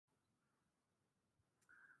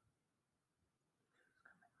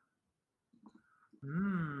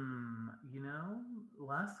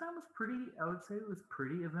last time was pretty, I would say it was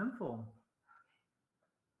pretty eventful.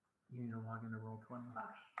 You need to log into Roll20.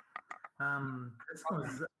 Okay. This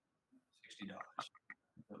was $60.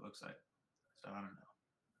 It looks like. So I don't know.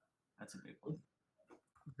 That's a big one.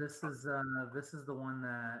 This is the one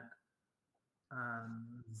that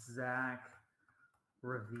Zach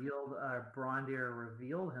revealed. Brondir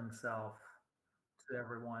revealed himself to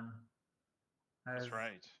everyone. That's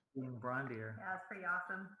right. Being Brondir. Yeah, that's pretty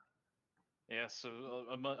awesome. Yeah, so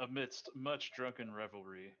amidst much drunken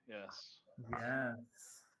revelry, yes.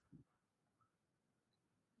 Yes.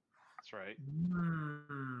 That's right.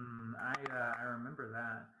 I remember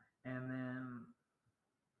that. And then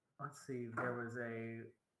let's see, there was a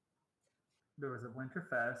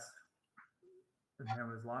Winterfest, and there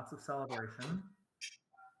was lots of celebration.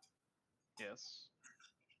 Yes.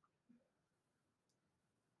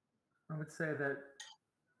 I would say that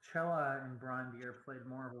Chella and Brondir played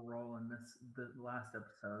more of a role in the last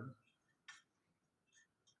episode.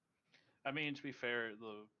 I mean, to be fair,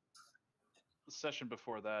 the session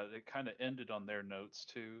before that, it kind of ended on their notes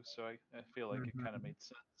too, so I feel like it kind of made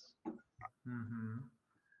sense. Mm-hmm.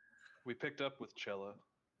 We picked up with Chella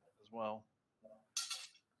as well.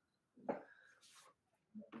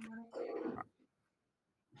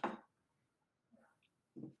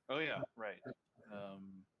 Oh yeah, right.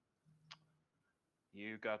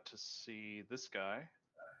 You got to see this guy.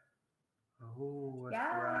 Oh,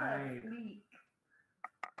 that's right. Neat.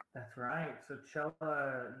 That's right. So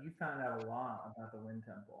Chella, you found out a lot about the Wind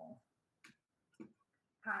Temple.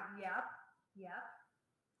 Yep.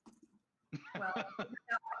 Well,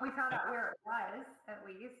 we found out where it was, at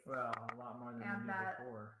least. Well, a lot more than we knew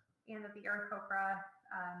before. And that the Aarakocra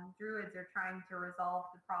druids are trying to resolve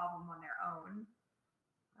the problem on their own.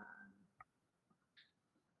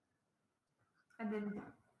 And then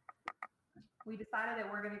we decided that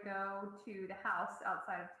we're going to go to the house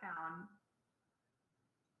outside of town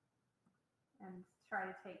and try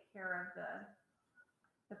to take care of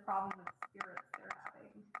the problem with spirits they're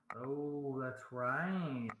having. Oh, that's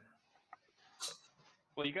right.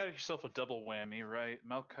 Well, you got yourself a double whammy, right?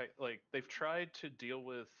 Malachite, like, they've tried to deal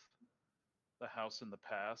with the house in the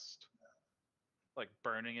past, like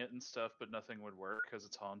burning it and stuff, but nothing would work because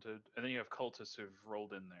it's haunted. And then you have cultists who've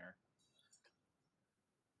rolled in there.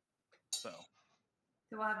 So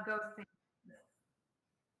we'll have ghosts and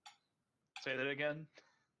cultists. Say that again?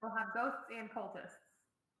 We'll have ghosts and cultists.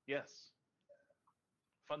 Yes.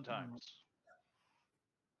 Fun times.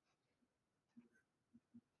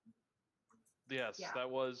 Yes, yeah. that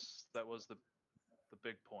was the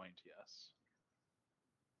big point, yes.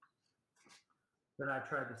 But I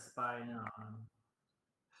tried to spy in on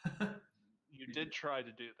him. You did try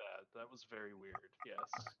to do that. That was very weird, yes.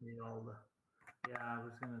 Yeah, I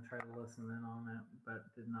was going to try to listen in on it, but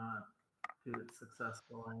did not do it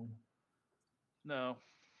successfully. No.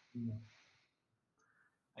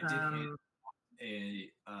 I did hit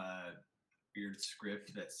a weird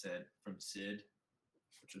script that said from Sid,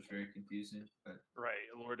 which was very confusing. But right,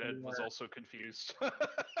 Lord Ed was also confused.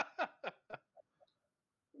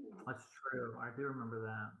 That's true. I do remember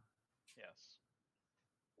that. Yes.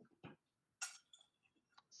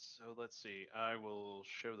 So let's see. I will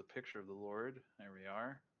show the picture of the Lord. There we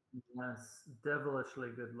are. Yes, devilishly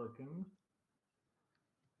good looking.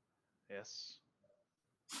 Yes.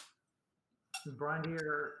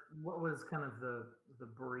 Brondir, what was kind of the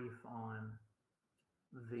brief on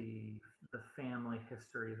the family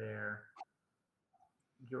history there?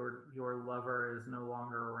 Your lover is no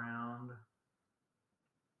longer around.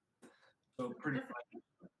 So pretty much,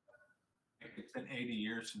 it's been 80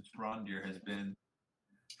 years since Brondir has been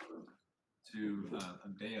to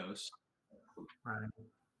Deos. Right.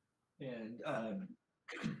 And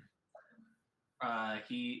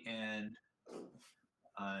he and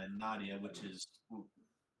Nadia, which is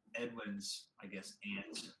Edwin's, I guess,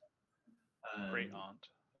 aunt. Great aunt.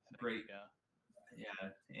 Great. Yeah. Yeah.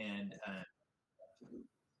 And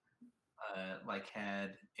like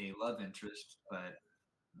had a love interest, but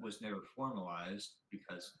was never formalized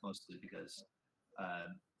mostly because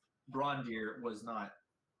Brondir was not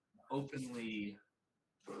openly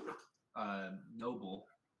noble,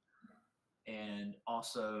 and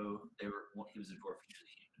also he was a dwarf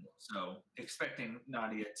human. So expecting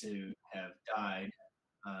Nadia to have died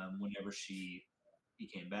whenever she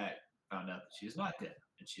came back, found out that she is not dead,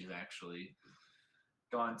 and she has actually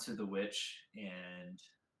gone to the witch and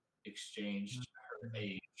exchanged her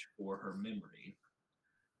age for her memory.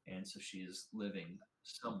 And so she is living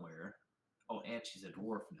somewhere. Oh, and she's a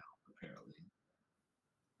dwarf now, apparently.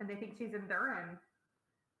 And they think she's in Durham.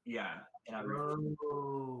 Yeah. And I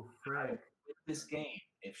Frick. this game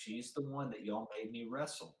if she's the one that y'all made me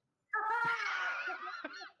wrestle.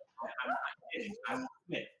 I'm not kidding. I will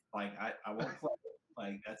quit. Like I won't play.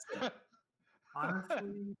 Like that's it.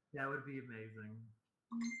 Honestly, that would be amazing.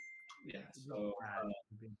 Yeah. Just So that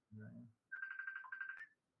would be amazing.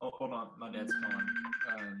 oh, hold on, my dad's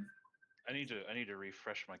calling. I need to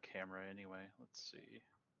refresh my camera anyway. Let's see.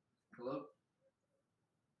 Hello.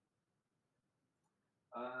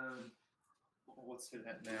 What's it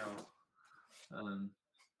at now?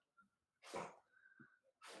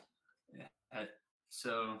 Yeah.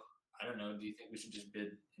 So I don't know. Do you think we should just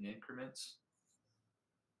bid in increments?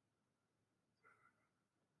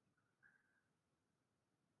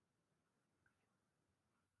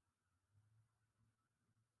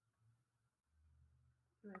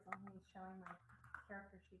 It was only showing my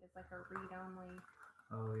character sheet as like a read only.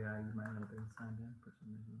 Oh yeah, you might not have been signed in for some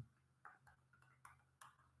reason.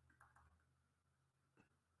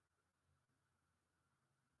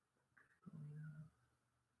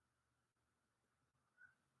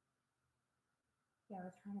 Yeah, I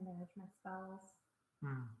was trying to manage my spells.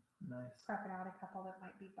 Nice. Prepping out a couple that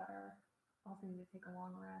might be better. Also need to take a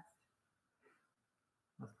long rest.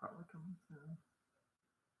 That's probably coming soon.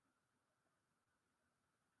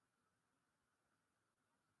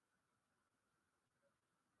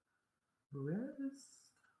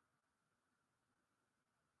 List.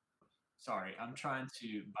 Sorry, I'm trying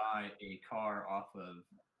to buy a car off of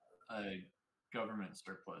a government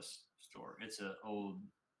surplus store. It's an old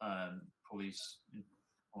police,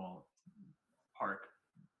 well, park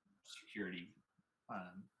security,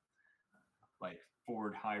 like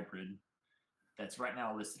Ford hybrid. That's right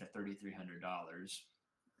now listed at $3,300,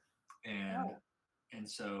 and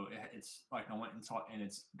so it's like I went and talked, and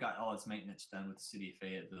it's got all its maintenance done with the city of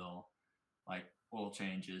Fayetteville, like oil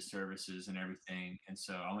changes, services, and everything. And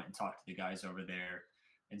so I went and talked to the guys over there.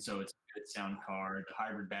 And so it's a good sound car. The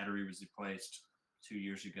hybrid battery was replaced 2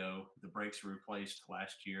 years ago. The brakes were replaced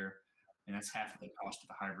last year, and that's half of the cost of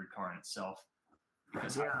a hybrid car in itself.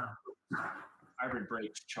 Because hybrid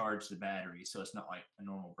brakes charge the battery, so it's not like a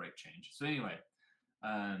normal brake change. So anyway,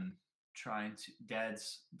 dad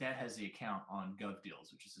has the account on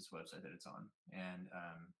GovDeals, which is this website that it's on, and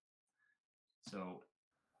so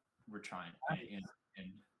we're trying. And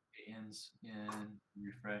it ends in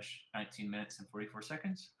refresh 19 minutes and 44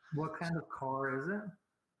 seconds. What kind of car is it?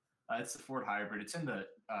 It's the Ford hybrid. It's in the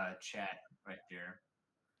chat right there.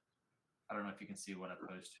 I don't know if you can see what I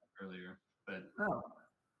posted earlier, but oh,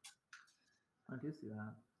 I do see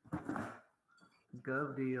that.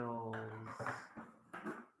 GovDeals.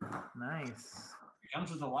 Nice. It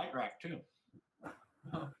comes with a light rack too.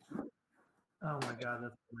 Oh my god,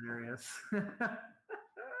 that's hilarious.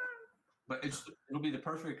 But it'll be the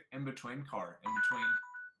perfect in-between car. In between.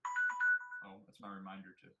 Oh, that's my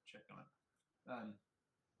reminder to check on it.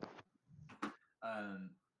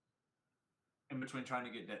 In between trying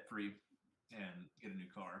to get debt free and get a new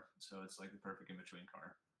car, so it's like the perfect in-between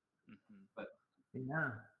car. Mm-hmm. But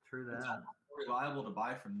yeah, true that. It's more reliable to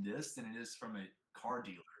buy from this than it is from a car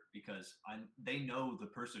dealer because they know the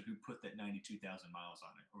person who put that 92,000 miles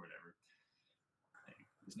on it or whatever.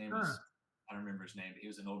 His name was. I don't remember his name, but he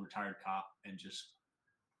was an old retired cop, and just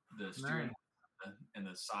the steering and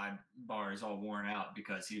the side bar is all worn out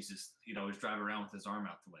because he'd always drive around with his arm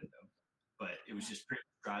out the window. But it was just pretty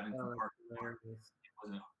driving from park to park. It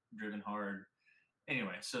wasn't driven hard.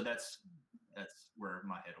 Anyway, so that's where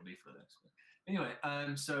my head will be for this. Anyway,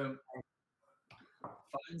 so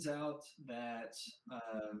finds out that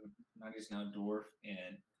Nadia's now a dwarf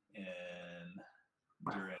and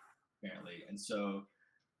Durek, apparently, and so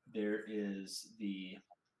there is the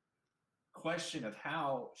question of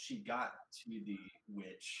how she got to the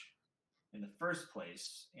witch in the first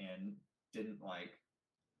place and didn't like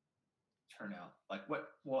turn out like what.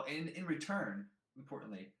 Well, in return,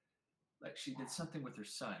 importantly, like she did something with her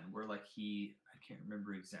son where like I can't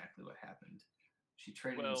remember exactly what happened. She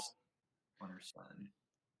traded on her son.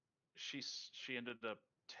 She ended up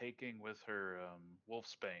taking with her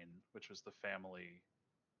Wolfsbane, which was the family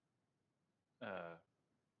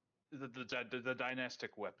the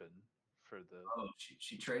dynastic weapon for the. Oh,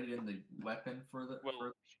 she traded in the weapon for the.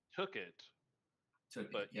 Well, she took it.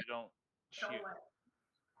 But you don't. Stole it.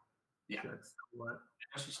 Yeah. What?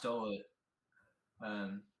 She stole it.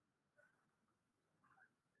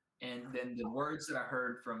 And then the words that I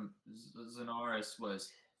heard from Zenaris was,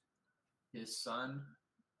 his son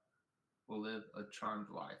will live a charmed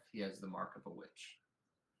life. He has the mark of a witch.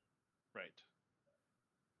 Right.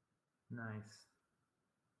 Nice.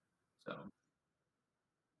 So,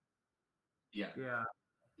 yeah. Yeah.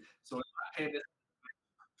 So,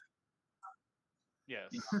 yes.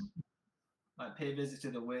 might pay a visit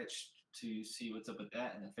to the witch to see what's up with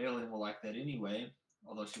that, and the Phelan will like that anyway,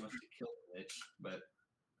 although she wants to kill the witch. But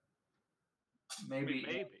maybe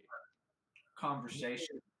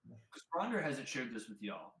conversation, because Rhonda hasn't shared this with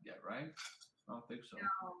y'all yet, right? I don't think so.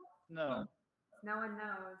 No. No one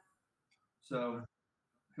knows. So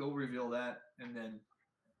he'll reveal that, and then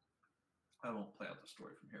I won't play out the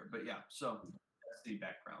story from here. But yeah, so that's the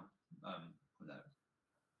background for that.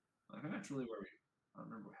 I think that's really where I don't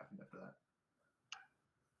remember what happened after that.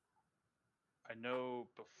 I know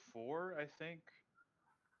before, I think,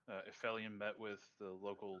 Ephelium met with the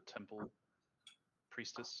local temple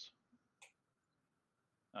priestess.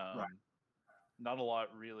 Right. Not a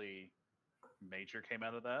lot really major came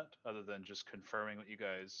out of that, other than just confirming what you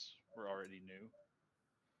guys were already knew.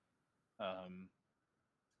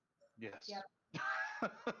 Yes. Yep.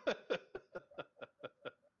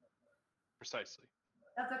 Precisely.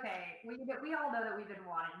 That's okay. We all know that we've been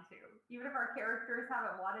wanting to. Even if our characters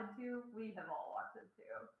haven't wanted to, we have all wanted to.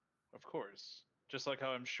 Of course. Just like how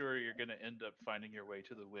I'm sure you're going to end up finding your way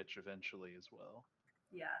to the witch eventually as well.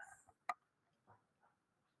 Yes.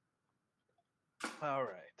 All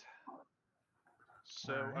right.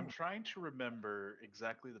 So All right. I'm trying to remember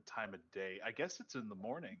exactly the time of day. I guess it's in the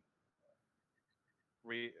morning.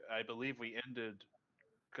 I believe we ended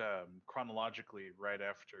chronologically right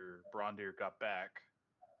after Brondir got back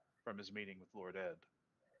from his meeting with Lord Ed,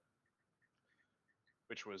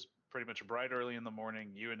 which was pretty much bright early in the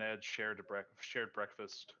morning. You and Ed shared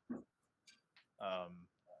breakfast.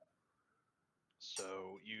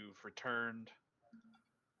 So you've returned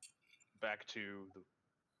back to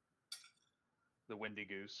the Windy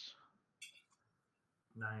Goose.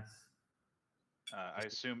 Nice. I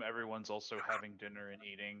assume everyone's also having dinner and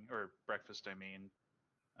eating, or breakfast, I mean.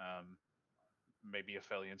 Maybe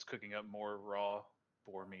Ephelian's cooking up more raw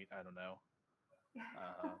boar meat, I don't know.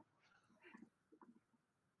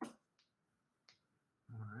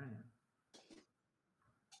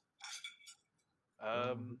 All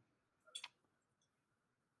right.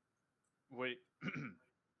 Wait.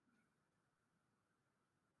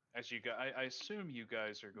 I assume you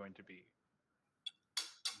guys are going to be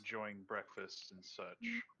enjoying breakfast and such.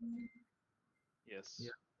 Yes.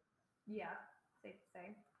 Yeah. Yeah, safe to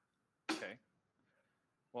say. Okay.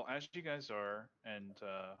 Well, as you guys are, and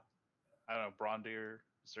I don't know, Brondir,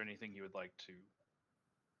 is there anything you would like to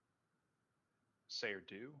say or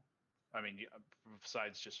do? I mean,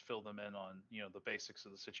 besides just fill them in on, the basics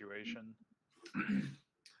of the situation.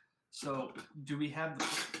 So, do we have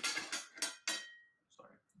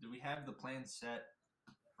the plan set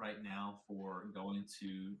right now for going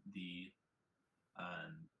to the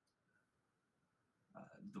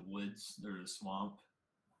woods or the swamp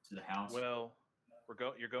to the house? Well,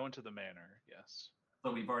 you're going to the manor, yes.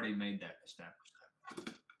 But we've already made that established.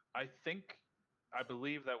 I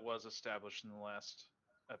believe that was established in the last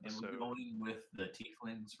episode. And we're going with the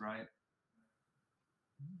tieflings, right?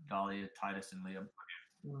 Dahlia, Titus, and Liam.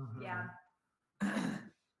 Mhm. Yeah.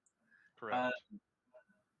 Correct.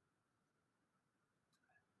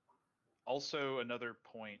 Also, another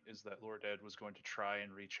point is that Lord Ed was going to try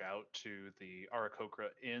and reach out to the Arakokra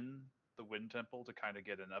in the Wind Temple to kind of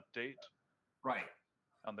get an update, right,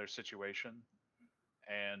 on their situation.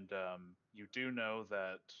 And you do know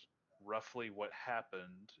that roughly what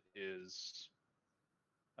happened is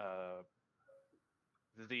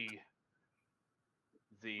the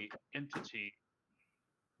entity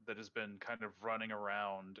that has been kind of running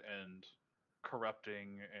around and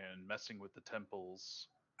corrupting and messing with the temples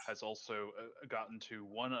has also gotten to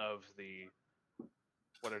one of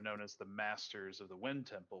what are known as the masters of the Wind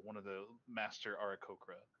Temple, one of the master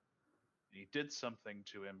Arakokra. He did something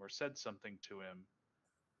to him or said something to him,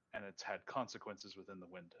 and it's had consequences within the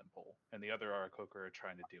Wind Temple, and the other Arakokra are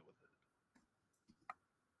trying to deal with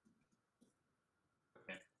it.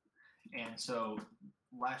 Okay. And so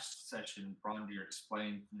last session, Brondir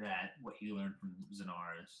explained that what he learned from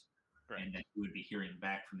Zenaris, Right. and that he would be hearing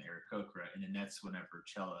back from the Arakokra, and then that's whenever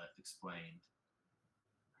Chella explained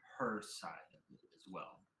her side of it as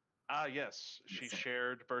well. Ah, yes, she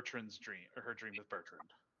shared Bertrand's dream, or her dream with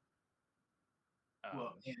Bertrand.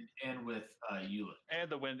 Well, and with Ulick. And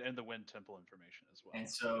the Wind Temple information as well. And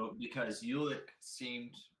so, because Ulick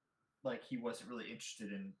seemed like he wasn't really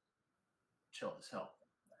interested in Chella's help,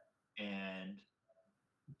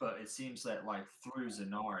 but it seems that like through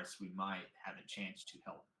Zenaris, we might have a chance to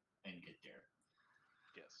help and get there.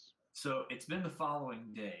 Yes. So it's been the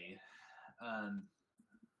following day. I'm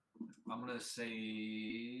gonna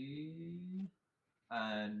say,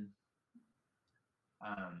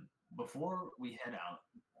 before we head out,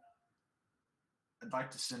 I'd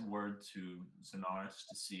like to send word to Zenaris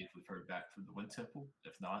to see if we've heard back from the Wind Temple.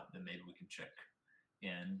 If not, then maybe we can check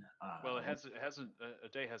in. Well, it hasn't. A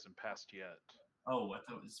day hasn't passed yet. Oh, I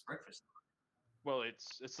thought it was breakfast. Well,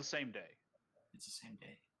 it's the same day. It's the same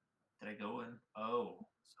day. Did I go in? Oh,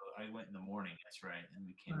 so I went in the morning. That's right, and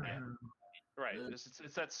we came back. Mhm. Right. Ugh.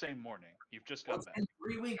 It's that same morning. You've just got It's back. been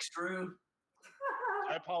 3 weeks, Drew.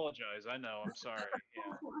 I apologize. I know. I'm sorry.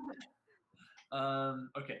 Yeah.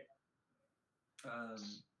 Okay.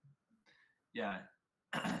 Yeah.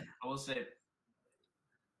 I will say.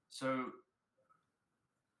 So,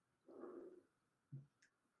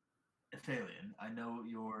 Athalion, I know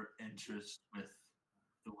your interest with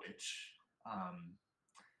the witch.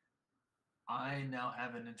 I now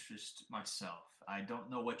have an interest myself. I don't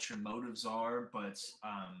know what your motives are, but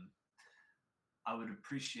I would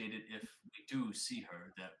appreciate it if we do see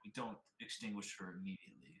her, that we don't extinguish her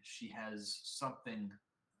immediately. She has something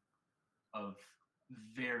of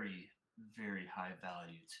very, very high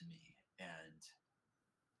value to me, and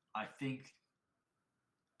I think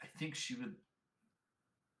she would.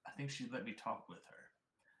 I think she'd let me talk with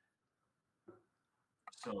her.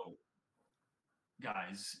 So,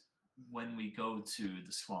 guys, when we go to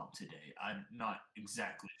the swamp today, I'm not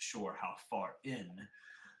exactly sure how far in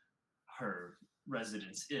her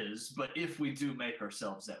residence is, but if we do make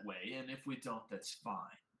ourselves that way, and if we don't, that's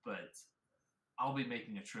fine. But I'll be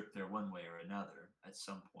making a trip there one way or another at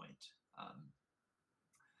some point.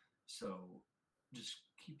 So just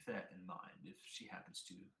keep that in mind if she happens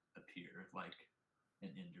to appear like an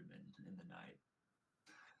Enderman in the night.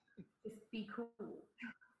 Just be cool.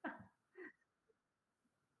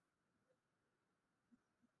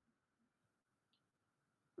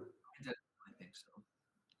 I think so.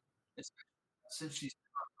 It's, since she's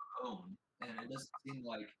on her own, and it doesn't seem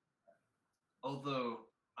like, although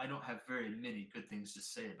I don't have very many good things to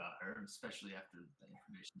say about her, especially after the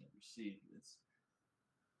information I received,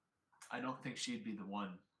 I don't think she'd be the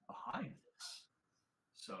one behind this.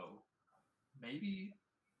 So maybe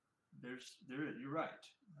you're right.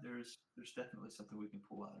 There's definitely something we can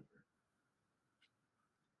pull out of her.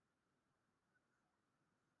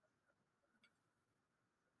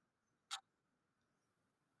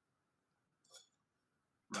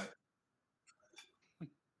 Right.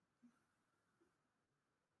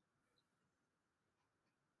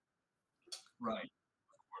 Right.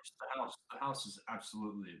 Of course. The house is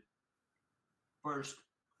absolutely first,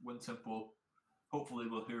 Wind Temple. Hopefully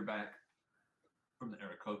we'll hear back from the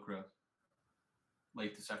Aarakocra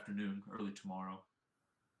late this afternoon, early tomorrow.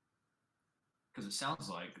 Because it sounds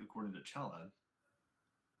like, according to Chella,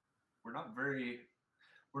 we're not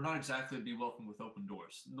exactly be welcome with open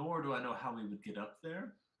doors. Nor do I know how we would get up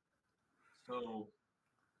there. So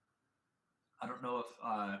I don't know if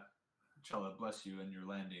Chella, bless you and your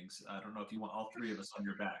landings. I don't know if you want all three of us on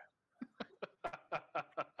your back.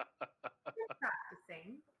 You're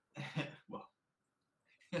practicing. Well,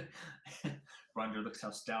 Ronder looks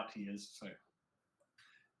how stout he is. So,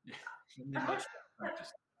 yeah, you need much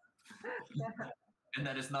practice. And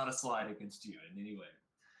that is not a slide against you in any way.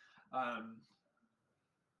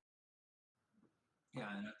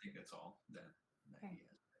 Yeah, and I think that's all that he has.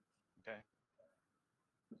 Okay.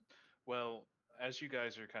 Well, as you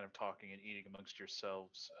guys are kind of talking and eating amongst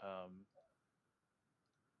yourselves,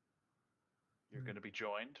 you're going to be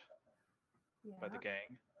joined by the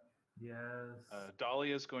gang. Yes.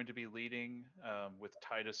 Dahlia is going to be leading with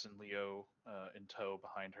Titus and Leo in tow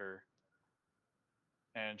behind her.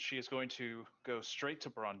 And she is going to go straight to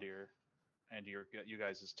Brondir and you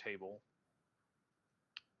guys' table.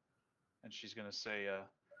 And she's going to say,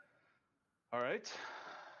 all right,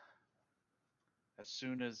 as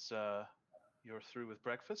soon as you're through with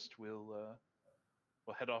breakfast, we'll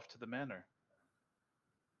head off to the manor.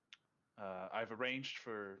 I've arranged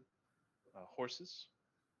for horses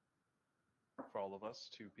for all of us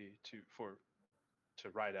to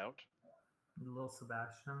ride out. Little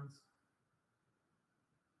Sebastians.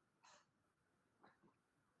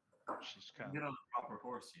 She's kind Get of on the proper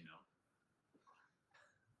horse, you know.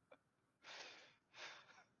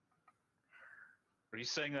 Are you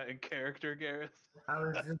saying that in character, Gareth? I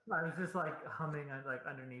was just like humming like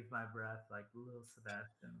underneath my breath, like little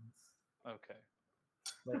Sebastians, Okay.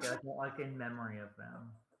 like in memory of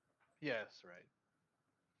them. Yes, right.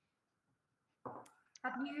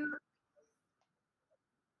 Have you?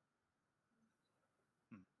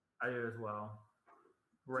 I do as well.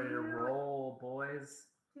 Ready to Yeah. roll, boys.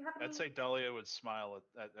 Do you have any? I'd say Dahlia would smile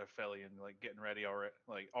at Ophelion, like getting ready already,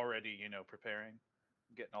 preparing,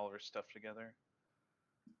 getting all of her stuff together.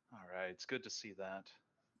 All right, it's good to see that.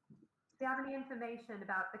 Do you have any information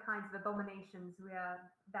about the kinds of abominations we are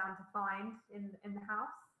bound to find in the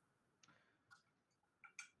house?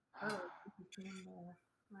 Oh,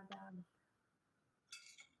 my bad.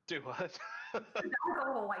 Do what? That was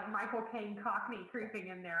a little like Michael Caine Cockney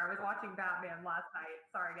creeping in there. I was watching Batman last night.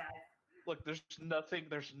 Sorry, guys. Look, there is nothing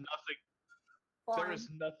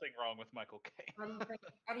wrong with Michael Caine.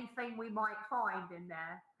 Anything we might find in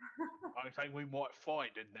there. Anything we might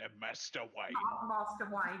find in there, Master Wayne. Master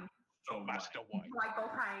Wayne. So Master Wayne. Michael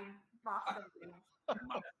Caine. Master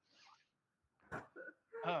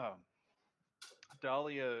Wayne.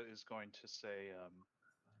 Dahlia is going to say,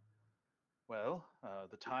 well,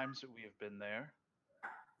 the times that we have been there,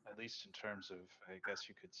 at least in terms of, I guess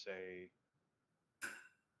you could say,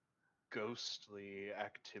 ghostly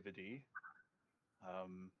activity,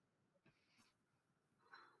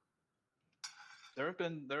 there have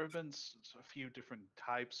been a few different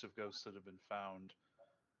types of ghosts that have been found.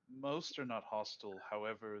 Most are not hostile.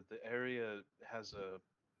 However, the area has a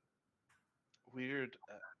weird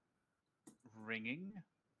ringing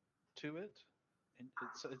to it, and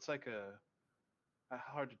it's like a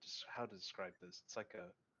how to describe this. It's like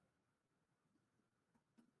a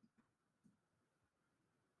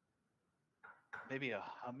maybe a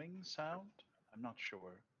humming sound. I'm not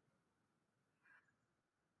sure.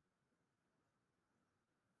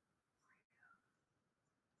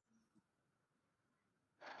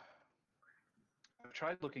 I've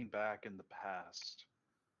tried looking back in the past,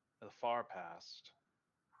 the far past,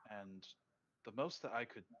 and the most that I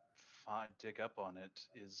could dig up on it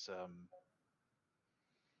is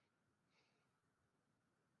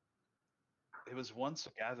it was once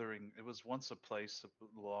a gathering. It was once a place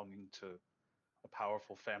belonging to a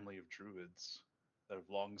powerful family of druids that have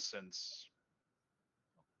long since.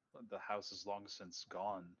 The house is long since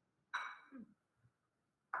gone.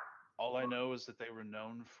 All I know is that they were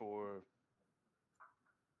known for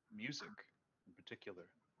music in particular.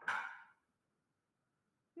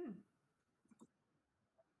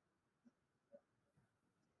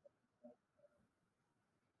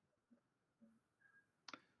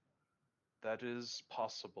 That is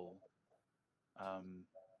possible.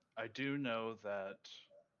 I do know that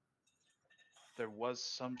there was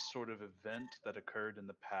some sort of event that occurred in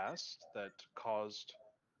the past that caused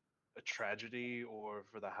a tragedy or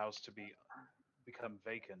for the house to become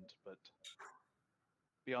vacant, but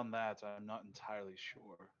beyond that, I'm not entirely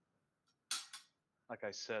sure. Like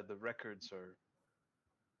I said, the records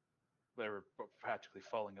they were practically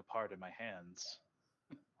falling apart in my hands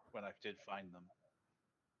when I did find them.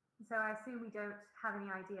 So I assume we don't have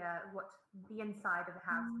any idea what the inside of the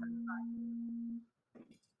house looks like.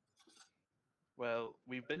 Well,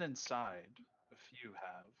 we've been inside. A few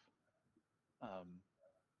have.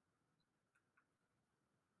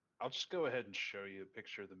 I'll just go ahead and show you a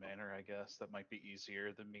picture of the manor, I guess. That might be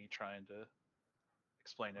easier than me trying to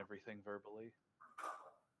explain everything verbally.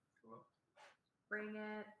 Bring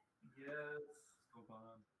it. Yes. Go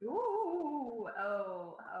on. Ooh.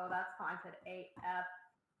 Oh, that's haunted. AF.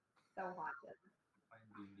 So haunted.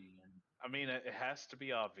 I mean, it has to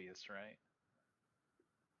be obvious, right?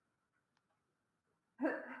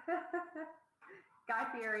 Guy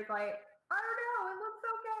Fieri's like, I don't know, it looks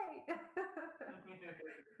okay.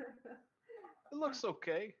 It looks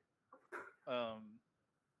okay.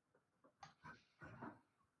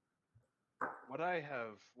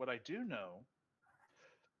 What I do know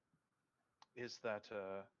is that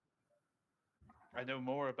I know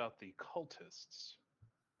more about the cultists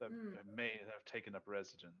that may have taken up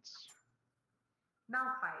residence.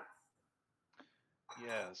 Malchites.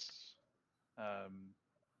 Yes.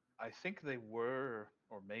 I think they were,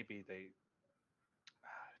 or maybe they.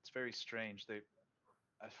 It's very strange.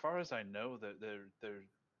 As far as I know,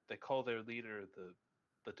 they call their leader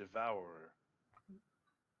the Devourer.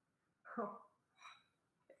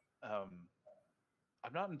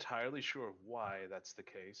 I'm not entirely sure why that's the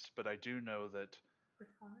case, but I do know that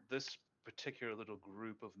this particular little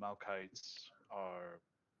group of Malchites are,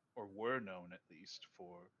 or were known at least,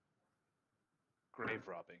 for grave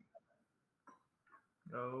robbing.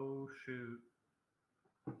 Oh, shoot.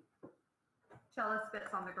 Chella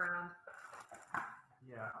spits on the ground.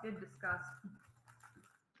 Yeah. In disgust.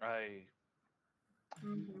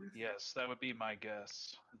 Yes, that would be my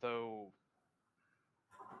guess. Though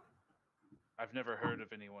I've never heard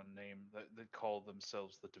of anyone named that called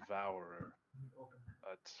themselves the Devourer,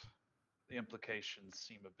 but the implications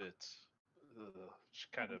seem a bit. She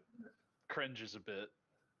kind of cringes a bit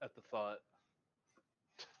at the thought.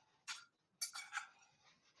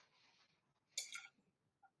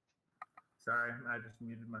 Sorry, I just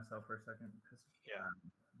muted myself for a second because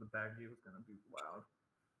the baggie was going to be loud.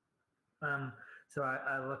 So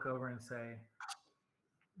I look over and say,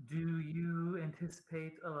 "Do you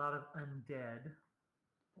anticipate a lot of undead?"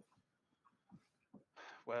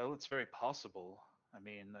 Well, it's very possible. I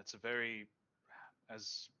mean, that's a very,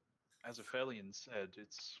 as Aphelion said,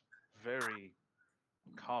 it's very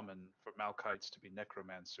common for Malkites to be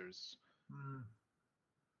necromancers. Hmm.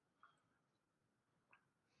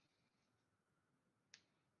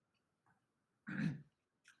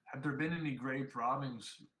 Have there been any grave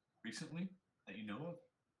robbings recently that you know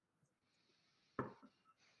of?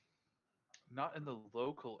 Not in the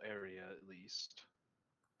local area, at least.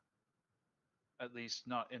 At least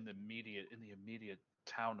not in the immediate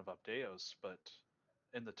town of Abdeos, but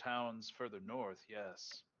in the towns further north,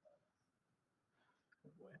 yes.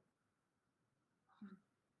 Oh boy.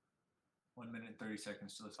 1 minute and 30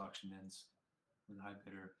 seconds till this auction ends. With a high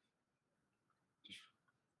bidder just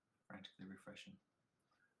frantically refreshing.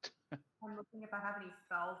 I'm looking if I have any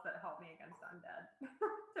spells that help me against undead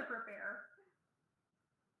to prepare.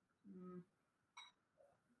 Mm-hmm.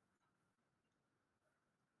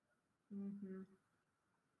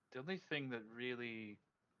 The only thing that really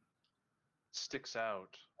sticks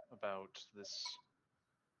out about this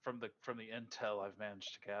from the intel I've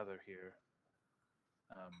managed to gather here,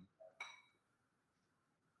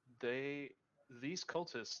 these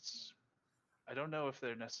cultists, I don't know if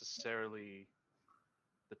they're necessarily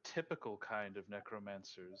the typical kind of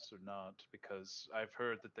necromancers or not, because I've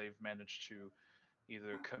heard that they've managed to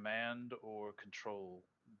either command or control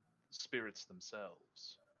spirits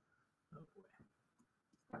themselves. Oh boy.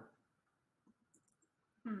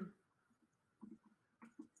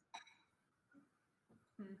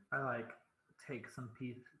 I like take some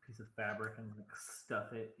piece of fabric and like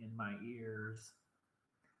stuff it in my ears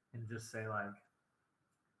and just say like,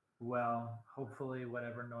 well, hopefully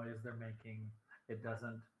whatever noise they're making, it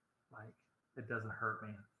doesn't hurt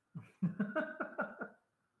me.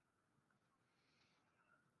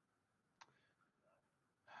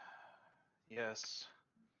 Yes.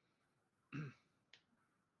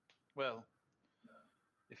 Well,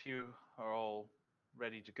 if you are all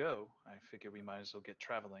ready to go, I figure we might as well get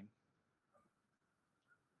traveling.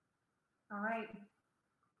 All right.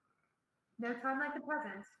 No time like the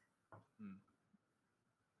present.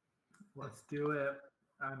 Let's do it.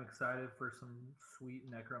 I'm excited for some sweet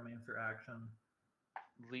necromancer action.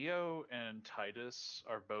 Leo and Titus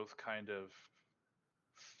are both kind of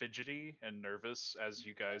fidgety and nervous as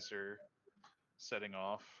you guys are setting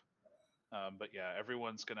off. But yeah,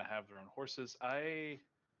 everyone's gonna have their own horses. I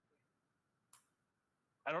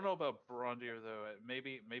don't know about Brondir though.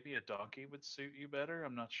 Maybe a donkey would suit you better.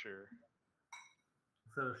 I'm not sure.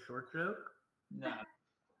 Is that a short joke? No,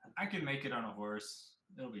 I can make it on a horse.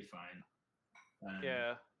 It'll be fine.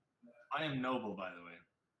 Yeah. I am noble, by the way.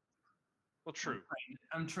 Well, true.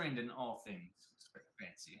 I'm trained in all things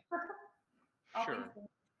fancy. Sure.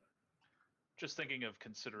 Just thinking of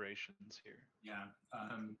considerations here. Yeah.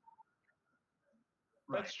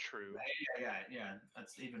 That's true. Yeah.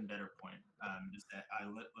 That's an even better point. Just that I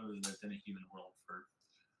literally lived in a human world for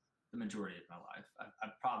the majority of my life. I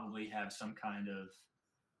probably have some kind of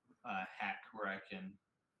hack where I can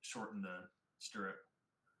shorten the stirrup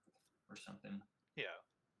or something. Yeah.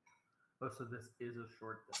 Oh, so this is a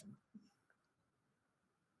short thing.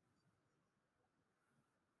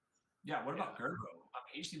 Yeah, what about Gerbo? I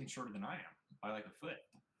mean, he's even shorter than I am by like a foot.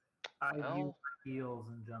 I use my heels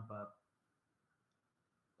and jump up.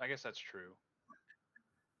 I guess that's true.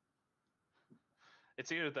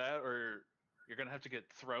 It's either that or you're going to have to get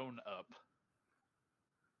thrown up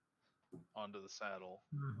onto the saddle.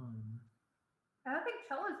 Mm-hmm. I don't think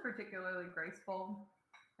Chella's particularly graceful.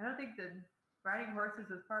 I don't think that riding horses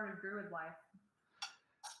is part of druid life.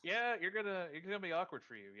 Yeah, you're gonna be awkward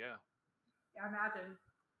for you. Yeah. I imagine.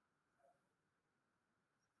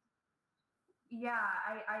 Yeah,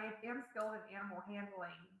 I am skilled in animal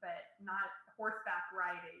handling, but not horseback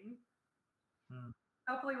riding.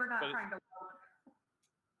 Hopefully, we're not trying to walk.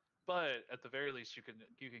 But at the very least, you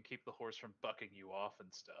can keep the horse from bucking you off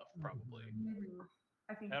and stuff, probably. Mm-hmm.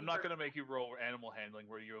 I think. And I'm not going to make you roll animal handling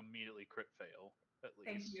where you immediately crit fail. At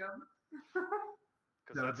least. Thank you.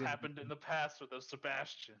 Because that's happened in the past with those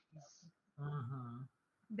Sebastians. Mm-hmm.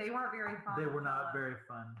 They weren't very fun. They were not very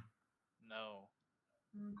fun. No.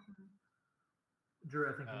 Mm-hmm. Drew,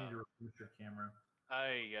 I think you need to reboot your camera.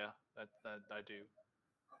 Yeah, that I do.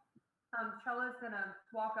 Chella's gonna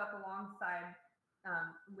walk up alongside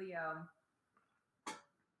Leo,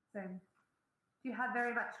 saying, "Do you have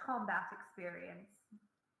very much combat experience?"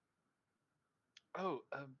 Oh,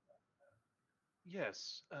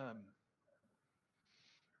 yes.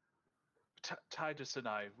 Titus and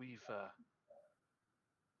I,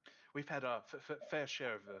 we've had our fair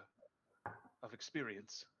share of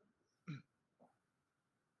experience.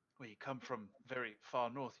 We come from very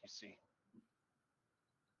far north, you see.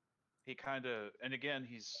 He kind of, and again,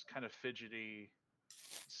 he's kind of fidgety.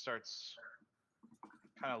 He starts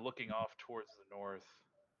kind of looking off towards the north.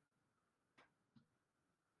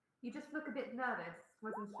 You just look a bit nervous.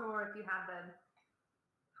 Wasn't sure if you had the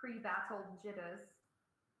pre-battle jitters.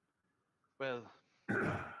 Well,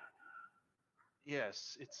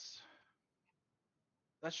 yes, it's...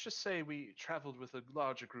 Let's just say we traveled with a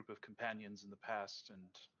larger group of companions in the past, and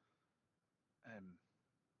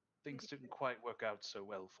things didn't quite work out so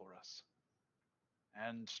well for us.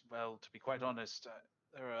 And, well, to be quite honest,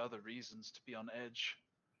 there are other reasons to be on edge.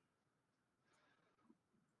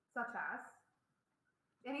 Such as?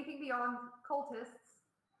 Anything beyond cultists,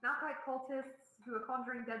 not quite cultists who are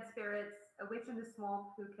conjuring dead spirits, a witch in the swamp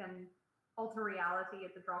who can alter reality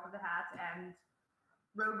at the drop of the hat, and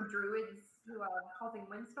rogue druids who are causing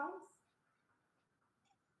windstorms?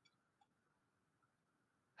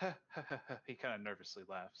 He kind of nervously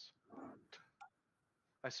laughs.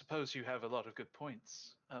 I suppose you have a lot of good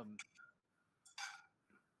points.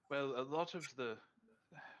 Well, a lot of the...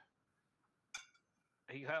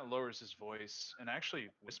 He kind of lowers his voice and actually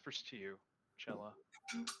whispers to you, Chella.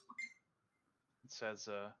 It says,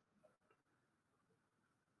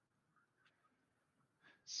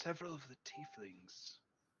 several of the tieflings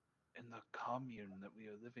in the commune that we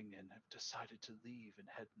are living in have decided to leave and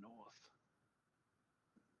head north.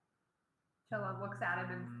 Chella looks at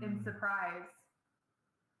him in surprise.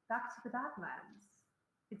 Back to the Badlands.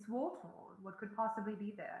 It's war-torn. What could possibly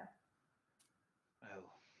be there?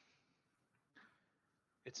 Well,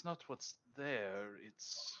 it's not what's there,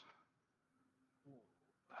 it's...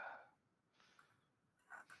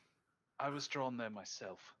 I was drawn there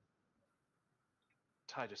myself.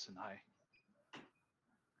 Titus and I.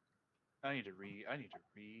 I need to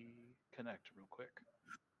reconnect real quick.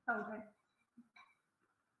 Okay.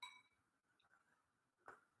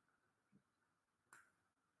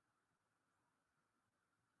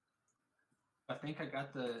 I think I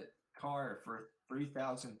got the car for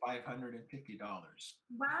 $3,550.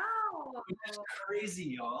 Wow. That's crazy,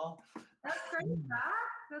 y'all. That's great,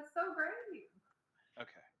 Zach. That's so great.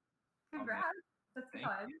 Okay. Congrats. That's Thank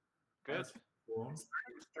fun. Good. It's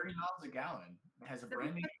 30 miles a gallon. It has a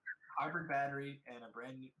brand new hybrid battery and a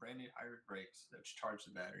brand new hybrid brakes that charge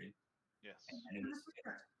the battery. Yes. And it's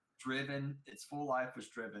driven. Its full life was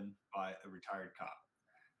driven by a retired cop.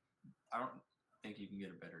 I don't think you can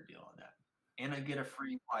get a better deal on that. And I get a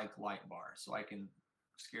free light bar, so I can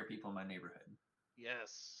scare people in my neighborhood.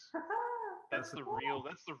 Yes. That's the real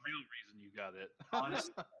reason you got it.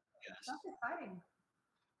 Honestly, yes. That's exciting.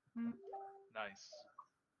 Nice.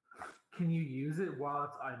 Can you use it while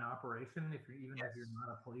it's in operation if you're if you're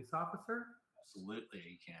not a police officer? Absolutely,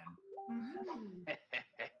 you can. Mm-hmm.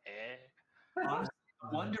 Honestly,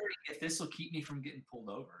 I'm wondering if this will keep me from getting pulled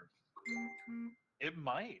over. It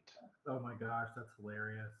might. Oh my gosh, that's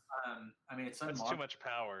hilarious. I mean, it's That's unlocked. too much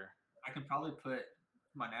power. I can probably put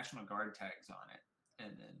my National Guard tags on it,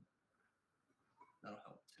 and then that'll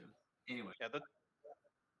help too. Anyway, Yeah, that.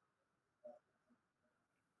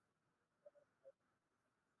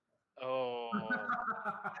 Oh.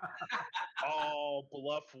 Oh,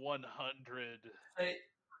 bluff 100.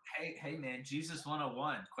 hey, man, Jesus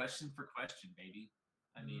 101. Question for question, baby.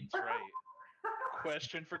 I mean, That's right.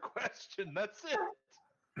 Question for question. That's it.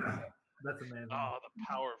 That's amazing. Oh, the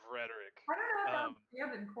power of rhetoric. I don't know how to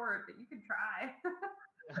stand in court, but you can try.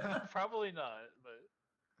 Probably not, but.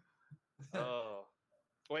 Oh.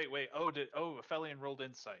 Wait. Oh, Aphelion rolled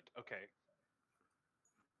insight. Okay.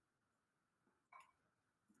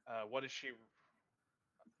 What is she?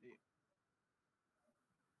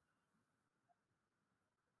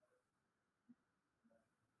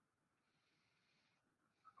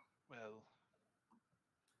 Well,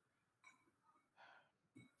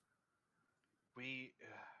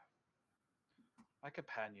 my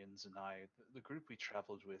companions and I, the group we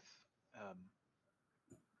traveled with,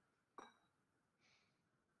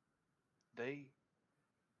 they,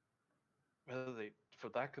 for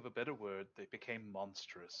lack of a better word, they became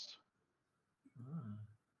monstrous. Mm.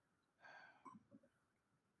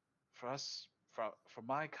 For us, for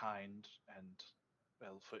my kind, and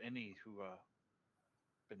well, for any who are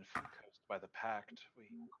been cursed by the Pact,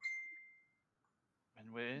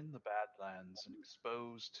 when we're in the Badlands and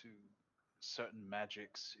exposed to certain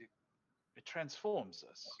magics, it transforms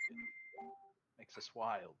us. It makes us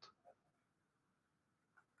wild.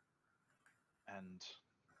 And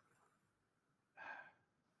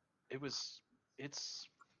it's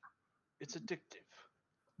addictive.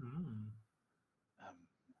 Mm.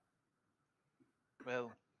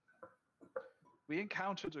 Well, we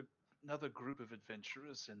encountered another group of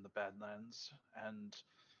adventurers in the Badlands, and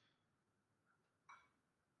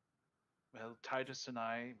well, Titus and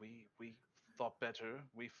I, we thought better.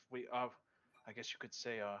 We are, I guess you could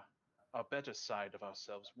say, our better side of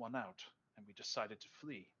ourselves won out, and we decided to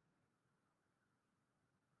flee.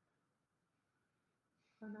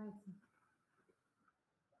 So nice.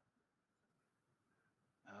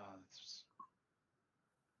 It's,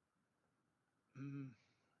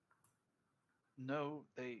 no,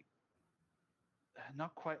 they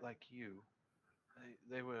not quite like you.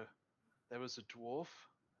 They were. There was a dwarf,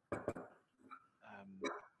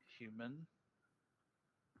 human.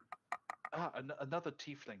 Another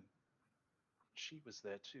tiefling. She was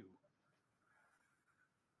there too.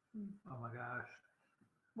 Oh my gosh.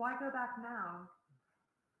 Why go back now?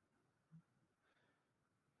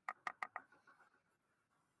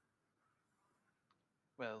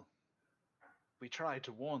 Well, we tried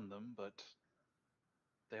to warn them, but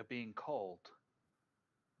they're being called.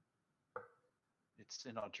 It's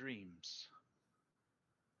in our dreams.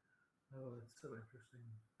 Oh, it's so interesting.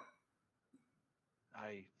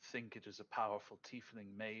 I think it is a powerful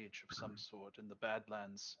tiefling mage of some sort in the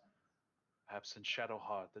Badlands, perhaps in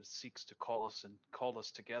Shadowheart, that seeks to call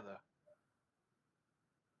us together.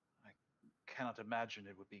 I cannot imagine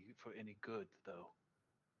it would be for any good, though.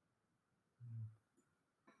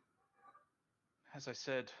 As I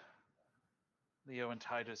said, Leo and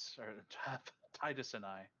Titus, or Titus and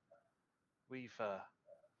I, we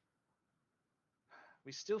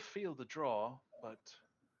still feel the draw, but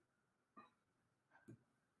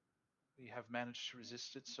we have managed to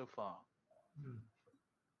resist it so far.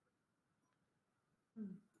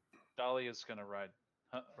 Dahlia's gonna ride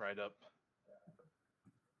up.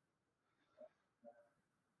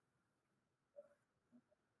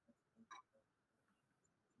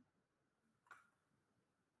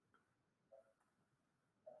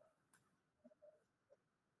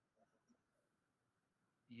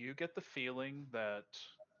 You get the feeling that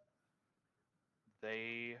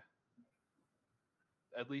they,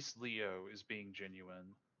 at least Leo, is being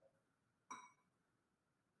genuine.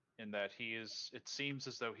 In that it seems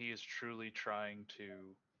as though he is truly trying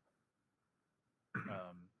to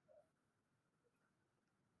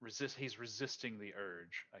he's resisting the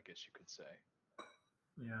urge, I guess you could say.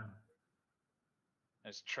 Yeah.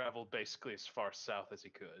 Has traveled basically as far south as he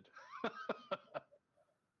could.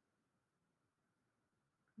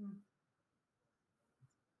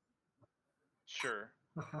 Sure.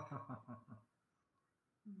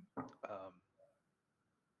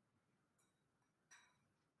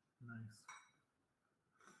 Nice.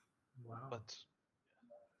 Wow. But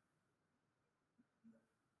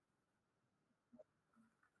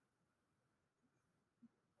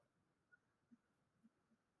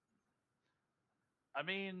I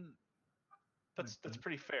mean, that's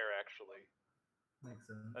pretty fair, actually. Makes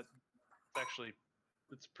sense.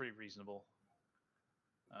 It's pretty reasonable.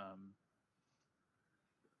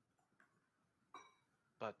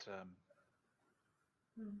 But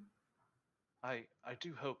I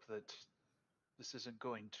do hope that this isn't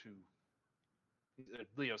going to.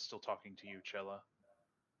 Leo's still talking to you, Chella.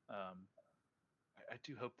 I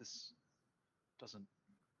do hope this doesn't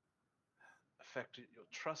affect your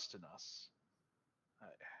trust in us.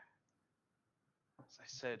 As I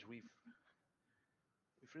said, we've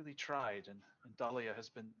really tried, and Dahlia has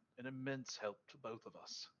been an immense help to both of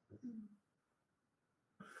us.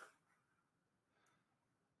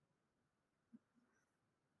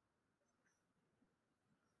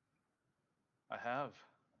 I have.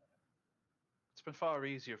 It's been far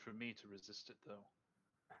easier for me to resist it, though.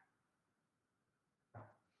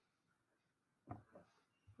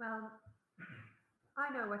 Well, I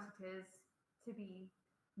know what it is to be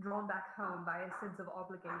drawn back home by a sense of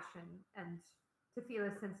obligation and to feel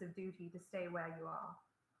a sense of duty to stay where you are.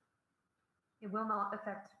 It will not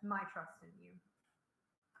affect my trust in you.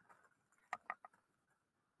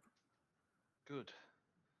 Good.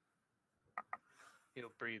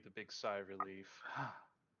 He'll breathe a big sigh of relief.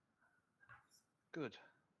 Good.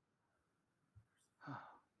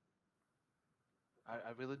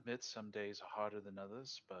 I will admit some days are harder than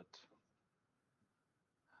others, but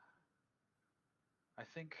I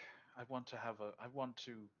think I want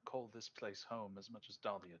to call this place home as much as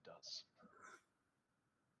Dahlia does.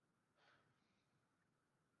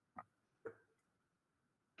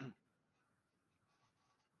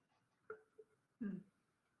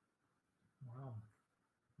 Wow.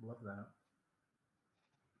 Love that.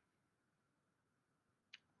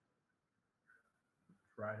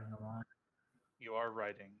 Riding along. You are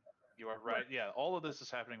riding, You are right. Yeah, all of this is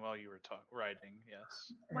happening while you were writing.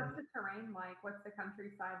 Yes. What's the terrain like? What's the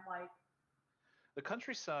countryside like? The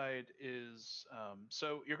countryside is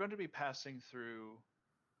so you're going to be passing through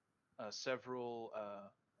several.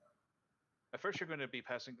 At first, you're going to be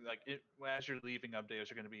passing as you're leaving Update,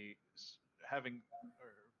 you're going to be having or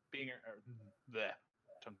being bleh,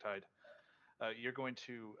 tongue-tied. You're going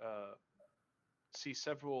to see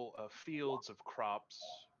several fields of crops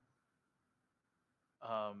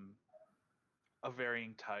of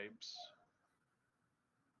varying types.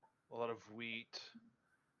 A lot of wheat.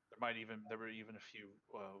 There were even a few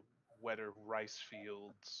wetter rice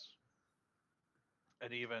fields,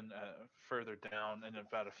 and even further down, in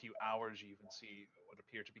about a few hours, you even see what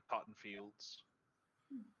appear to be cotton fields.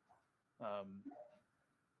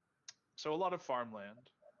 So a lot of farmland.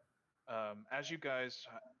 As you guys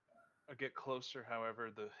get closer, however,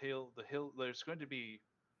 the hill, there's going to be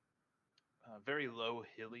very low,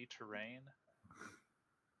 hilly terrain.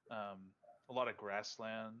 A lot of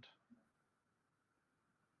grassland.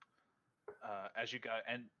 As you got,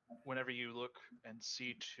 and whenever you look and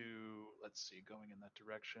see let's see, going in that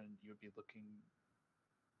direction, you would be looking,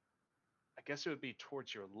 I guess it would be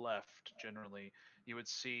towards your left, generally. You would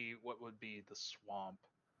see what would be the swamp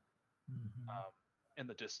in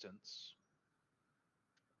the distance.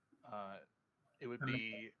 It would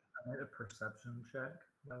be... I made a perception check,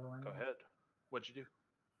 by the way. Go ahead. What'd you do?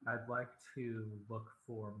 I'd like to look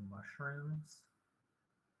for mushrooms.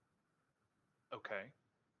 Okay.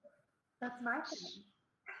 That's my thing.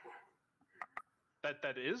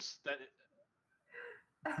 That is?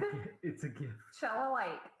 It's a gift.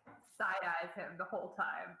 Chella side eyes him the whole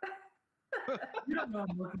time. You don't know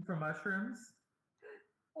I'm looking for mushrooms?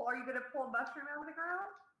 Well, are you gonna pull a mushroom out of the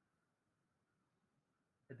ground?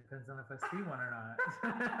 It depends on if I see one or not.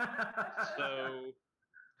 So,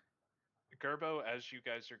 Gerbo, as you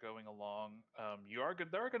guys are going along,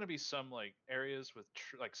 there are going to be some areas with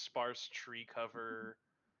sparse tree cover,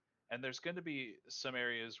 and there's going to be some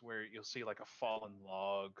areas where you'll see a fallen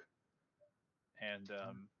log, and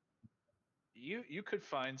you could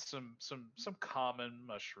find some common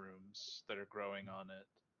mushrooms that are growing on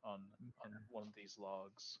one of these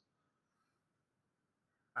logs.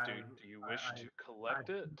 Do you wish to collect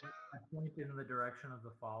it? I point in the direction of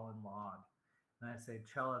the fallen log, and I say,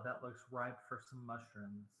 Chella, that looks ripe for some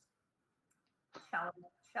mushrooms.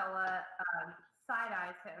 Chella side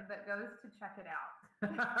eyes him, but goes to check it out.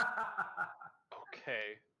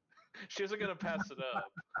 Okay. She isn't going to pass it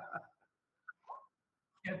up.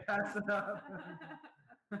 Can't pass it up.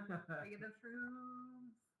 Look at the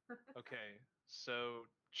shrooms. Okay, so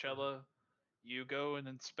Chella, you go and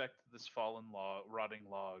inspect this fallen rotting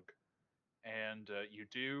log, and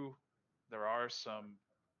there are some.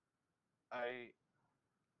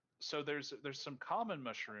 So there's some common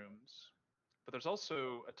mushrooms, but there's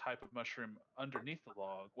also a type of mushroom underneath the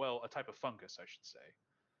log. Well, a type of fungus, I should say,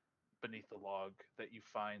 beneath the log that you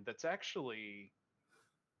find that's actually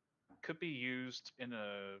could be used in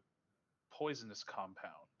a poisonous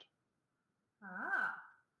compound. Ah,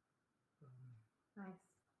 nice.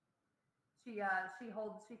 She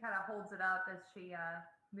kind of holds it up as she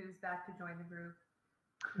moves back to join the group.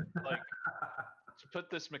 To put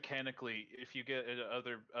this mechanically, if you get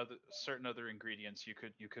certain other ingredients, you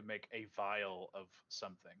could make a vial of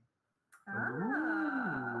something.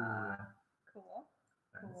 Ah, cool.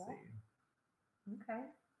 Fancy. Okay.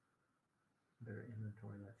 Better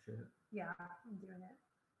inventory that shit. Yeah, I'm doing it.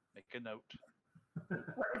 Make a note.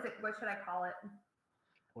 What is it? What should I call it?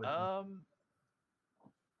 Poison.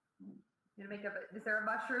 Is there a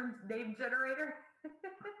mushroom name generator?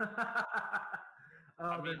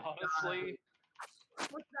 I mean, honestly,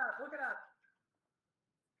 look it up.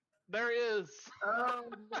 There is. Oh,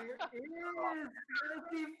 there is.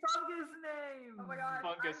 Fantasy fungus name. Oh my god.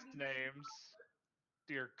 Fungus names.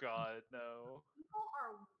 Dear God, no. People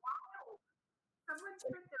are wild. Someone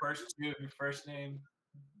First name,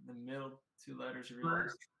 the middle two letters of your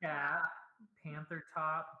Birch cat, panther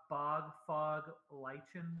top, bog, fog,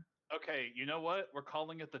 lichen. Okay, you know what? We're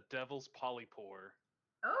calling it the Devil's Polypore.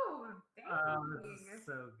 Oh, dang. That's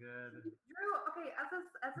so good. Drew, okay, as an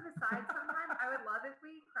aside, sometime I would love if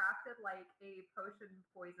we crafted a potion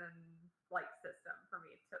poison system for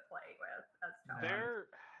me to play with as Chella.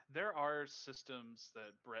 There are systems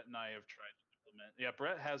that Brett and I have tried to implement. Yeah,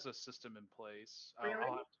 Brett has a system in place. Really?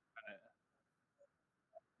 I'll have to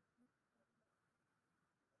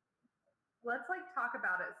Let's talk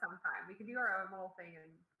about it sometime. We can do our own little thing and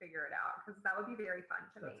figure it out because that would be very fun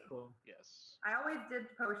to me. That's cool. Yes. I always did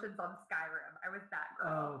potions on Skyrim. I was that girl.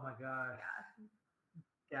 Oh my gosh. Yeah.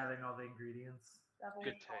 Gathering all the ingredients. Devil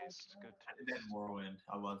Good may call taste. it. Good I did that in taste. Morrowind.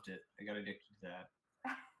 I loved it. I got addicted to that.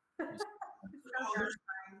 It's so Oh, there's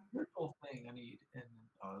satisfying. this whole thing I need, and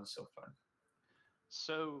it was so fun.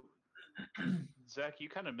 So, Zach, you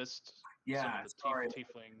kind of missed some Yeah, of the sorry.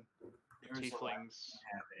 tiefling There was a lot tieflings.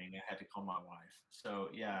 happening. I had to call my wife. So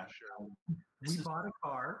yeah, Sure. We bought a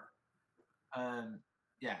car.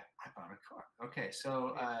 yeah, I bought a car. Okay,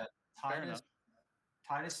 so Fair Titus, enough.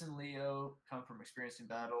 Titus and Leo come from experiencing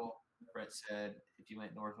battle. Brett said, "If you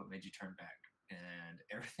went north, what made you turn back?" And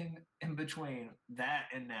everything in between that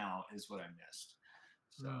and now is what I missed.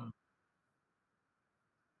 So Mm.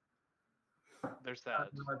 There's that.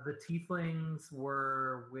 The tieflings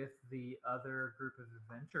were with the other group of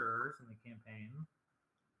adventurers in the campaign.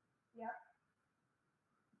 Yep.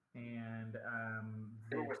 And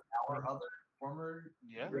they were with our other former.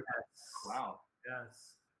 Yeah. yes, Wow.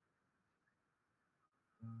 yes.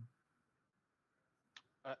 Mm.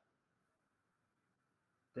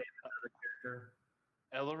 David, another character.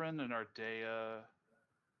 Ellerin and Ardea.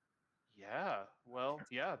 Yeah. Well,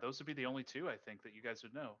 yeah, those would be the only two I think that you guys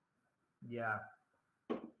would know. Yeah.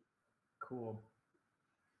 Cool.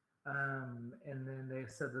 And then they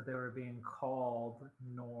said that they were being called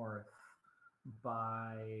north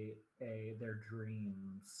by their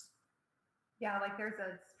dreams. Yeah, like there's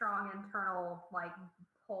a strong internal like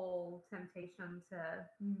pull temptation to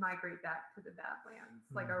migrate back to the Badlands,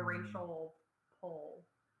 like a Mhm. racial pull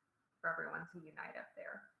for everyone to unite up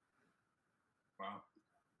there. Wow.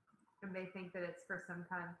 And they think that it's for some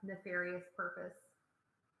kind of nefarious purpose.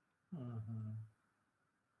 Mhm.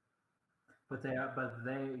 But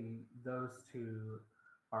those two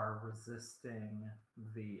are resisting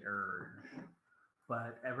the urge.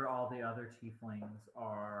 But all the other tieflings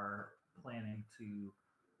are planning to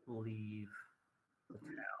leave the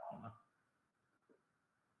town.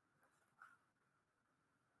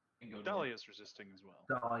 And go north. Dahlia's resisting as well.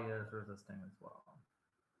 Dahlia is resisting as well.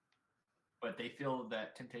 But they feel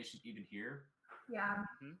that temptation even here. Yeah,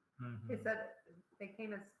 Mhm. they said they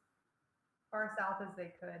came as far south as they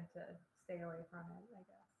could to stay away from it, I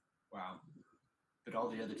guess. Wow. But all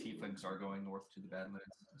the other tieflings are going north to the Badlands.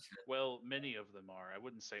 Well, many of them are. I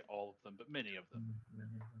wouldn't say all of them, but many of them.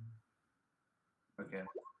 Many of them. Okay.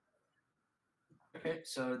 Okay,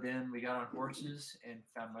 so then we got on horses and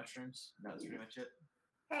found mushrooms. That was pretty much it.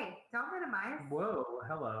 Hey, don't minimize. Whoa,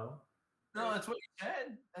 hello. No, that's what you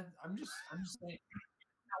said. I'm just saying.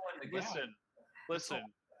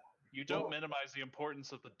 Listen. You don't minimize the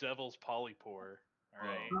importance of the devil's polypore. All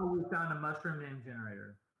right. Oh, we found a mushroom name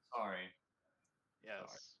generator. Sorry.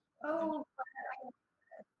 Yes. Oh,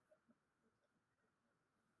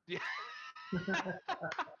 Yeah.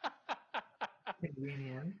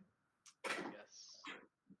 Convenient. Yes.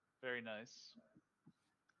 Very nice.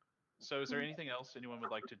 So, is there anything else anyone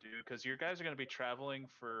would like to do? Because you guys are going to be traveling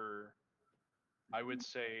for, I would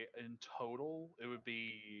say, in total, it would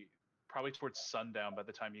be probably towards sundown by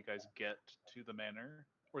the time you guys get to the manor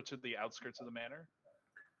or to the outskirts of the manor.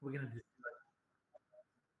 We're gonna just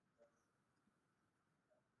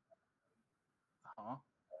Huh?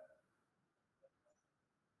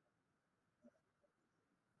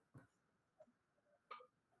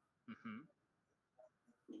 Mm-hmm.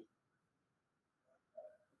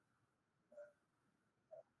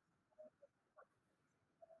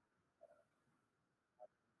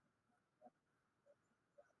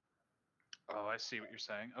 Oh, I see what you're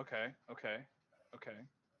saying. Okay.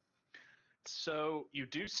 So you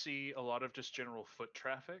do see a lot of just general foot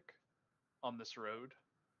traffic on this road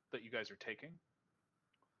that you guys are taking.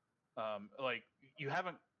 Like you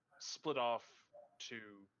haven't split off to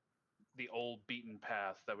the old beaten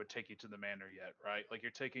path that would take you to the manor yet, right? Like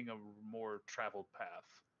you're taking a more traveled path.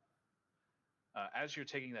 As you're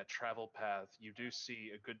taking that travel path, you do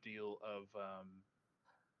see a good deal of,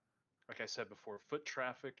 like I said before, foot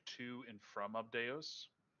traffic to and from Abdeos.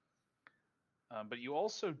 But you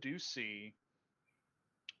also do see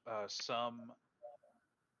some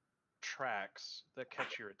tracks that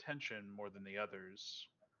catch your attention more than the others.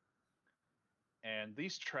 And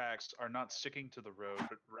these tracks are not sticking to the road,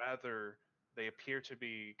 but rather they appear to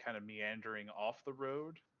be kind of meandering off the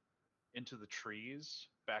road into the trees,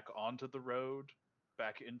 back onto the road,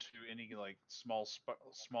 back into any like small,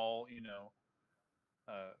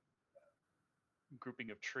 grouping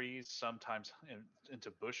of trees, sometimes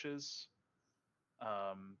into bushes.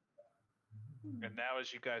 And now,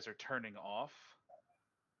 as you guys are turning off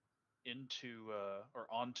into or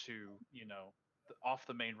onto, off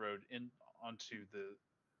the main road onto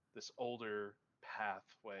this older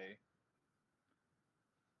pathway,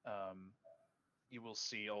 you will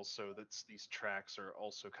see also that these tracks are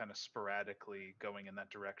also kind of sporadically going in that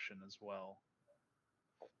direction as well.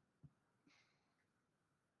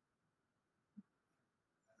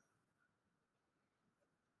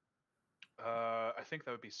 I think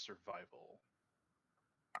that would be survival.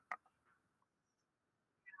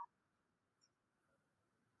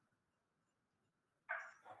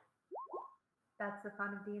 That's the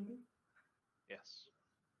fun of D&D. Yes.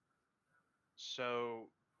 So,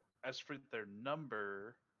 as for their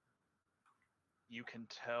number, you can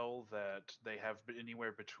tell that they have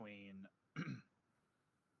anywhere between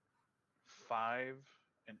 5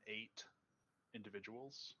 and 8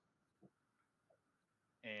 individuals.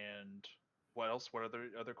 And what else? What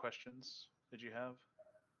other questions did you have?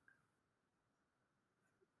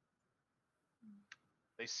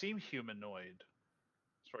 They seem humanoid,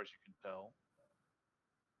 as far as you can tell.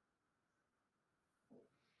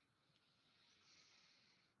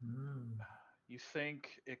 You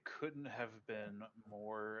think it couldn't have been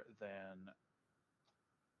more than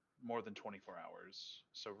 24 hours,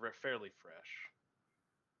 so fairly fresh.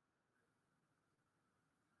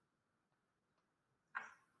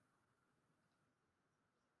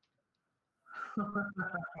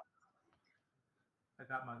 I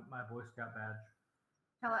got my Boy Scout badge.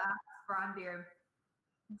 Hella asks Brandir,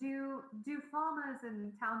 do farmers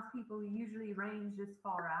and townspeople usually range this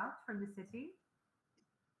far out from the city?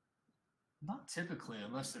 Not typically,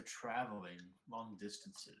 unless they're traveling long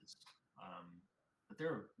distances. But there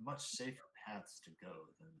are much safer paths to go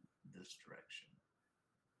than this direction.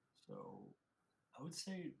 So I would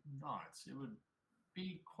say not. It would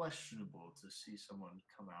be questionable to see someone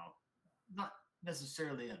come out, not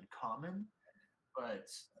necessarily uncommon, but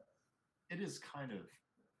it is kind of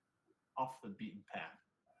off the beaten path,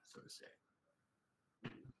 so to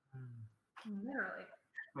say. Literally.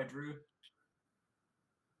 By Drew?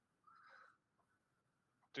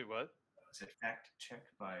 Do what? Is it fact check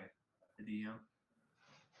by the DM?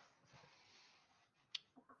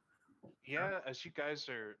 Yeah, as you guys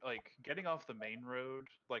are like getting off the main road,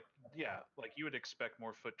 like you would expect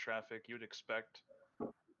more foot traffic. You would expect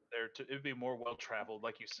it'd be more well traveled,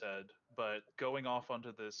 like you said. But going off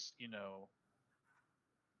onto this,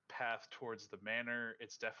 path towards the manor,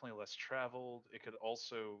 it's definitely less traveled. It could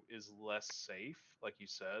also is less safe, like you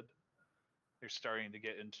said. You're starting to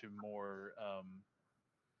get into more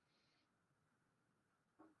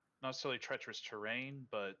not necessarily treacherous terrain,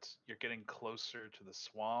 but you're getting closer to the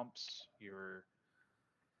swamps.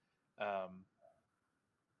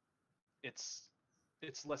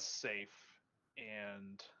 It's less safe,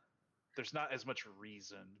 and there's not as much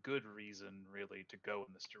good reason really to go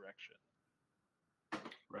in this direction.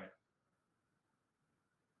 Right.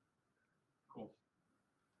 Cool.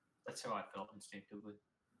 That's how I felt instinctively.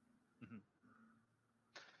 Mm-hmm.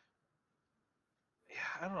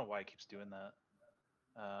 Yeah, I don't know why it keeps doing that.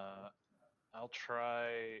 I'll try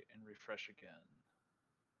and refresh again.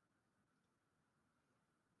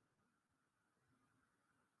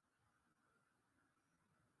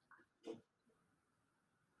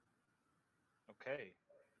 Okay.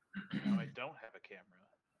 Now I don't have a camera.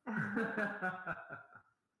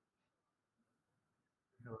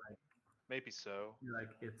 You're like, maybe so. You're like,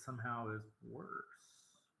 it somehow is worse.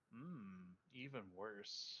 Even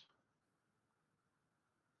worse.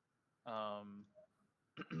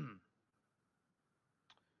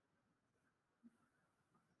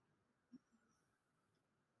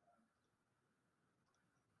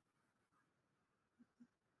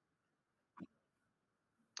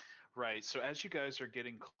 Right. So as you guys are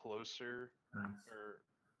getting closer, Nice. or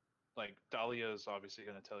like Dahlia is obviously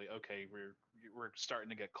going to tell you, okay, we're starting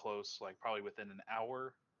to get close. Like probably within an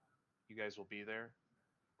hour, you guys will be there.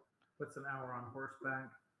 What's an hour on horseback?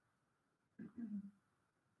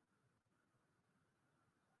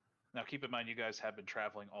 Now keep in mind, you guys have been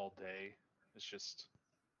traveling all day. It's just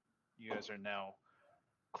you guys are now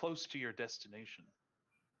close to your destination.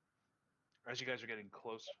 As you guys are getting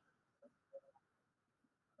close.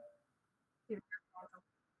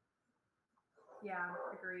 Yeah,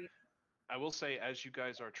 agreed. I will say, as you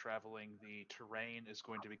guys are traveling, the terrain is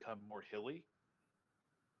going to become more hilly,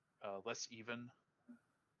 less even,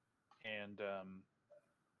 and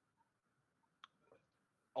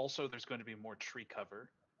also there's going to be more tree cover.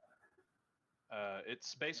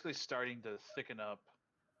 It's basically starting to thicken up.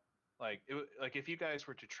 Like if you guys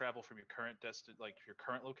were to travel from your current your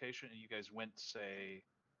current location, and you guys went, say,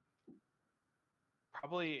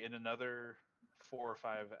 probably in another 4 or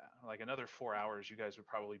 5, like another 4 hours, you guys would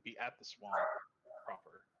probably be at the swamp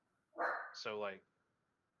proper. So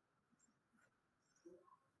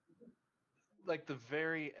like the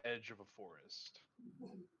very edge of a forest.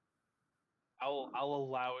 I'll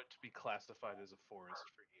allow it to be classified as a forest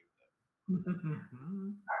for you,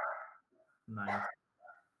 though. Nice.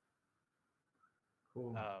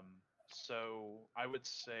 Cool. So I would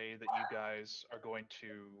say that you guys are going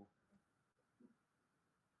to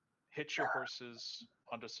hitch your horses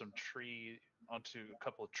onto onto a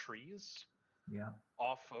couple of trees Yeah.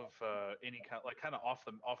 off of any kind of off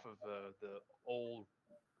of the old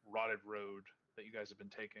rotted road that you guys have been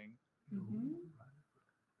taking. Mhm.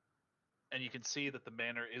 And you can see that the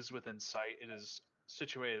manor is within sight. It is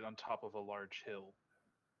situated on top of a large hill.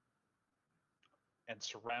 And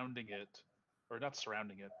surrounding it, or not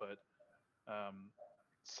surrounding it, but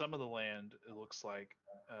some of the land, it looks like,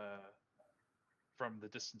 from the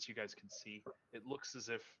distance you guys can see, it looks as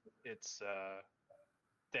if it's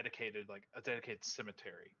dedicated, like a dedicated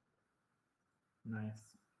cemetery.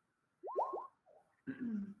 Nice.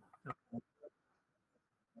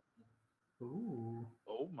 Ooh.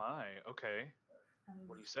 Oh my, okay.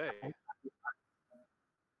 What do you say?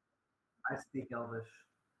 I speak Elvish.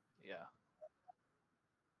 Yeah.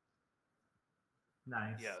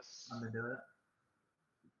 Nice. Yes. I'm gonna do it.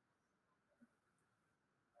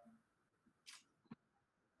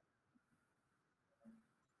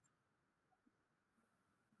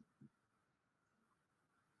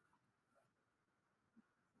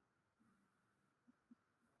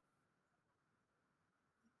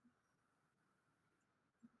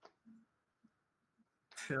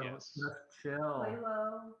 Chill. Yes. Just chill. Lay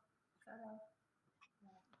low. Shut up.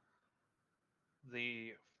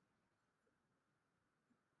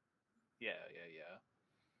 Yeah.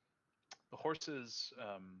 The horses,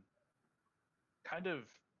 kind of,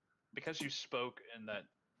 because you spoke in that,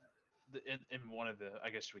 in one of the, I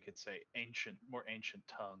guess we could say, more ancient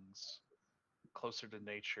tongues, closer to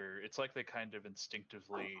nature. It's like they kind of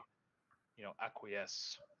instinctively,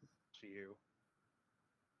 acquiesce to you,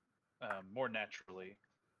 more naturally.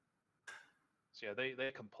 So yeah,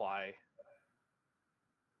 they comply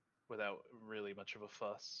without really much of a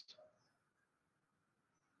fuss.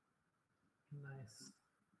 Nice.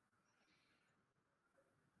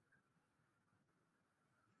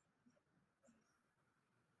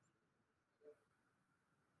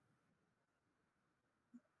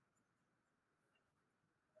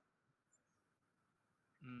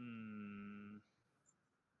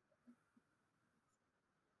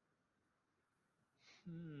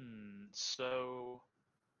 So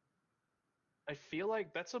I feel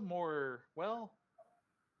like that's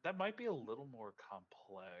that might be a little more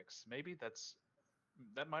complex. Maybe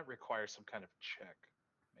that might require some kind of check,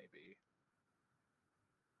 maybe.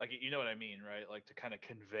 Like, you know what I mean, right? Like, to kind of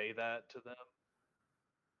convey that to them.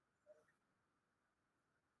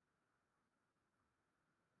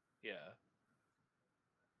 Yeah.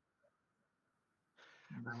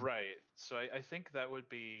 Nice. Right. So I think that would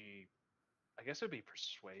be, I guess it would be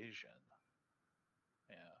persuasion.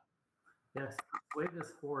 Yeah. Yes. Persuade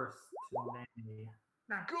this horse to neigh.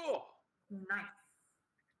 Nice. Cool. Nice.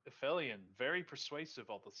 Aphelion, very persuasive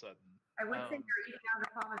all of a sudden. I would say you're eating out of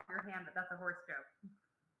the palm of your hand, but that's a horse joke.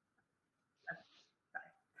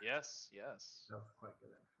 Yes. That was quite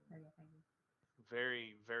good, actually. Thank you.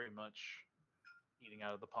 Very, very much eating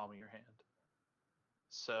out of the palm of your hand.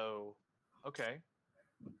 So, okay.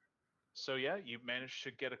 So yeah, you managed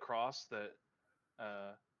to get across that.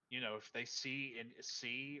 If they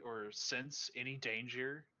see or sense any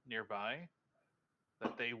danger nearby,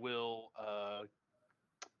 that they will.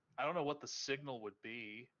 I don't know what the signal would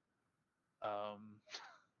be.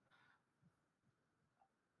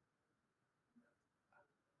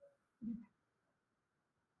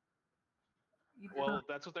 Well,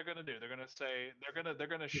 that's what they're gonna do. They're gonna say they're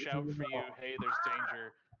gonna shout for you. Hey, there's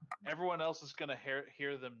danger. Everyone else is gonna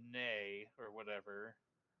hear them neigh or whatever,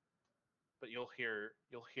 but you'll hear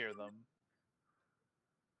them.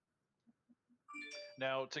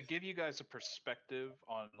 Now, to give you guys a perspective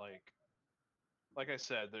on like I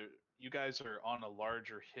said, you guys are on a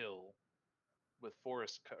larger hill with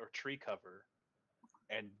forest or tree cover,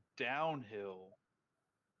 and downhill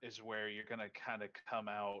is where you're gonna kind of come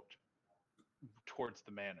out towards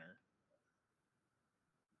the manor,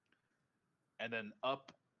 and then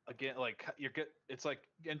up again, like it's like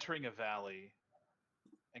entering a valley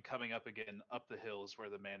and coming up again up the hills where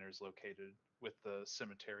the manor is located, with the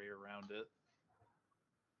cemetery around it,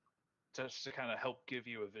 just to kind of help give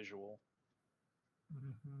you a visual.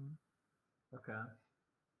 Mm-hmm. Okay.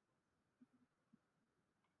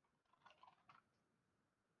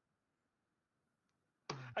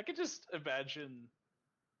 I could just imagine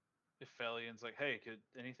if Felion's like, "Hey,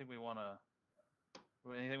 anything we want to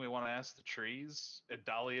ask the trees?" And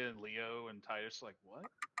Dahlia and Leo and Titus like, "What?"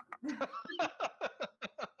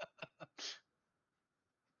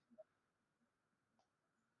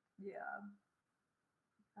 Yeah.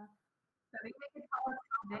 So maybe they can tell us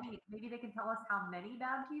how many. Maybe they can tell us how many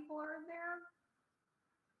bad people are in there.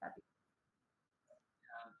 That'd be...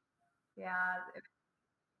 Yeah.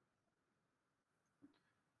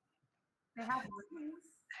 They have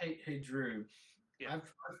wings. Hey, Drew. Yeah.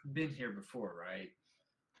 I've been here before, right?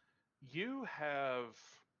 You've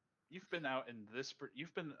been out in this.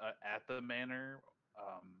 You've been at the manor,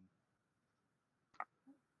 um,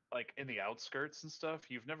 like in the outskirts and stuff.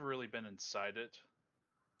 You've never really been inside it,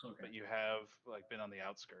 Okay. but you have like been on the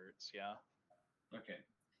outskirts. Yeah. Okay.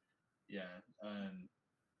 Yeah.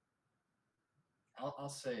 I'll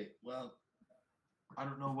say, well, I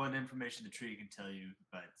don't know what information the tree can tell you,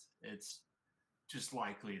 but it's just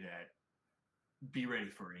likely that be ready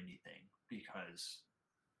for anything because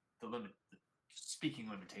the speaking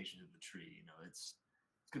limitations of the tree, it's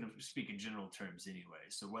going to speak in general terms anyway.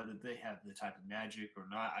 So whether they have the type of magic or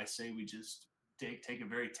not, I say we just take a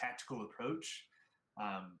very tactical approach.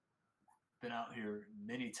 Been out here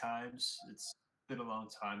many times. It's been a long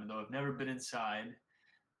time, and though I've never been inside,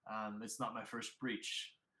 it's not my first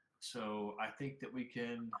breach. So I think that we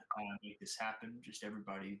can make this happen. Just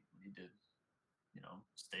everybody need to,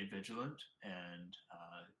 stay vigilant and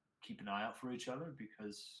keep an eye out for each other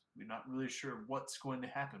because we're not really sure what's going to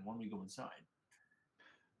happen when we go inside.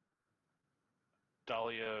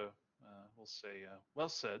 Dahlia will say, "Well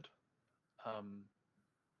said."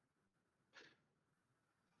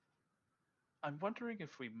 I'm wondering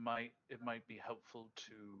if it might be helpful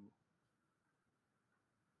to.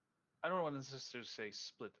 I don't want to necessarily say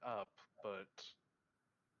split up, but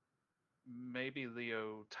maybe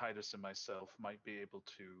Leo, Titus, and myself might be able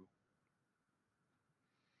to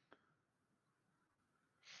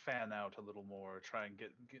fan out a little more, try and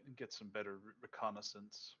get some better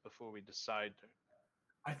reconnaissance before we decide.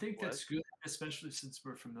 I think that's good, especially since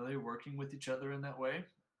we're familiar working with each other in that way.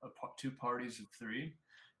 Two parties of three.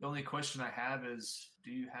 The only question I have is, do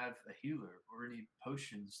you have a healer or any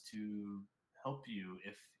potions to help you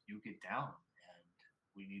if you get down and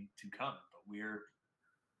we need to come, but we're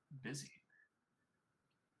busy?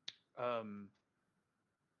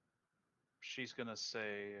 She's gonna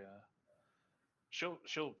say,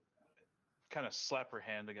 she'll kind of slap her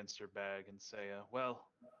hand against her bag and say, "Well,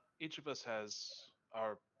 each of us has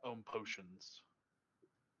our own potions,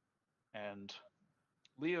 and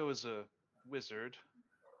Leo is a wizard,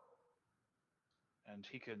 and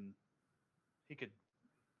he can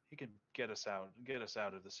get us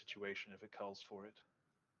out of the situation if it calls for it."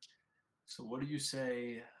 So what do you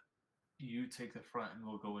say you take the front and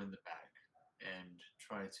we'll go in the back and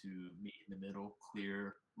try to meet in the middle,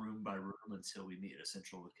 clear room by room until we meet at a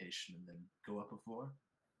central location and then go up a floor?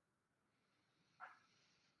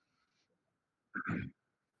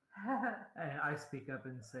 And I speak up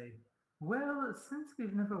and say, well, since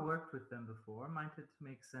we've never worked with them before, might it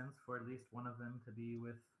make sense for at least one of them to be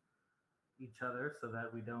with each other so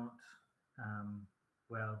that we don't,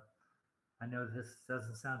 well, I know this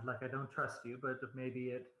doesn't sound like I don't trust you, but maybe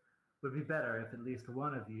it would be better if at least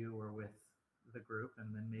one of you were with the group,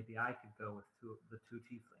 and then maybe I could go with the two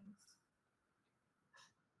tieflings.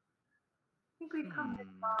 I think we've come this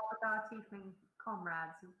far with our tiefling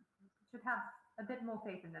comrades. We should have a bit more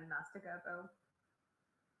faith in them, Master Gerbo.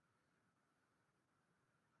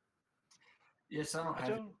 Yes, I don't have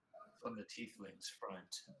it on the tieflings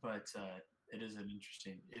front, but it is an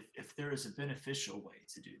interesting. If there is a beneficial way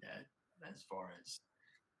to do that, as far as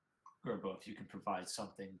Gerbo, if you can provide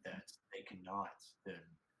something that they cannot,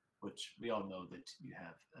 then which we all know that you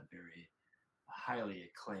have a very highly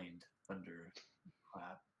acclaimed thunder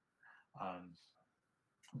clap.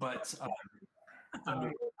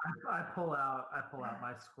 I pull out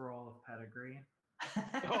my scroll of pedigree.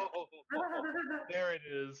 Oh, there it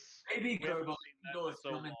is. Maybe We haven't Gerbo, seen that go in with so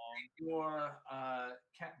them and long. take your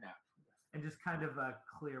catnap. And just kind of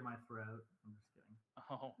clear my throat. I'm just kidding.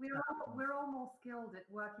 Oh, We're all more skilled at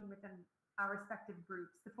working within our respective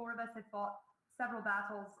groups. The four of us have fought several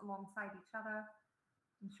battles alongside each other.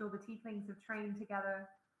 I'm sure the tieflings have trained together.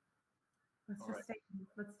 Let's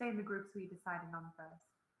stay in the groups we decided on first.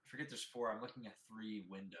 I forget there's four. I'm looking at 3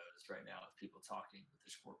 windows right now of people talking, but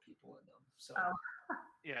there's 4 people in them. So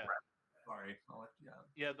yeah. sorry. I'll let you down.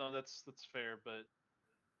 Yeah, no, that's fair, but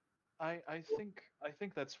I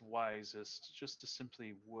think that's wisest just to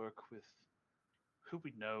simply work with who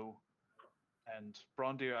we know. And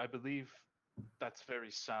Brondir, I believe that's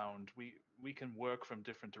very sound. We can work from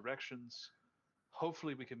different directions.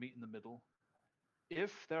 Hopefully we can meet in the middle.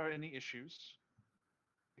 If there are any issues,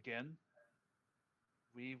 again,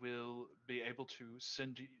 we will be able to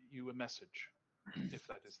send you a message if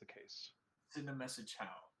that is the case. Send a message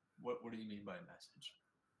how? What do you mean by a message?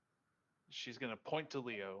 She's gonna point to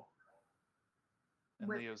Leo. And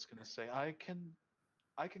Leo's gonna say, I can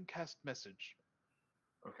cast message.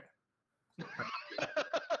 Okay.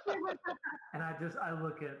 And I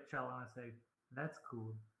look at Chella and I say, that's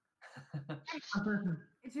cool.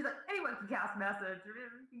 And she's like, anyone can cast message.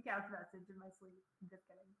 You can cast message in my sleep. I'm just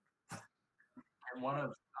kidding.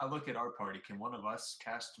 And I look at our party. Can one of us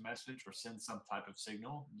cast a message or send some type of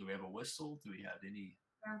signal? Do we have a whistle? Do we have any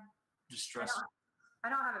distress? I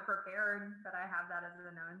don't have it prepared, but I have that as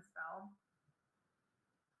a known spell.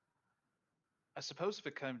 I suppose if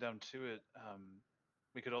it came down to it,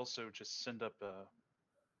 we could also just send up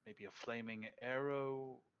maybe a flaming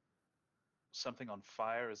arrow, something on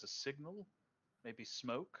fire as a signal, maybe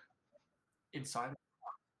smoke. Inside?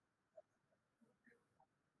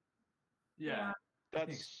 Yeah.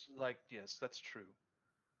 That's like, yes, that's true.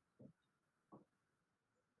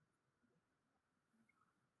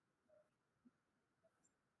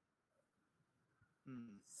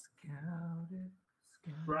 Scouted.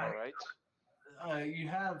 Right. All right. You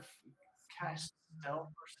have cast stealth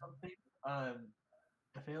or something.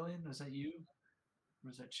 Aphelion, was that you? Or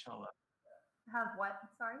was that Chella? Have what?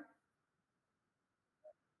 Sorry?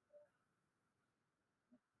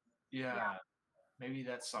 Yeah. Maybe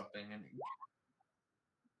that's something. And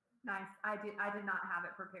Nice. I did not have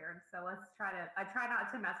it prepared, so let's try to. I try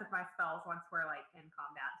not to mess with my spells once we're like in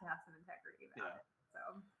combat to have some integrity about it.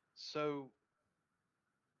 So,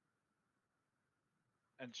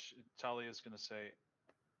 and Talia's going to say,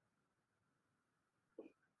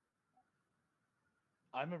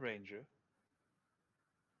 I'm a ranger.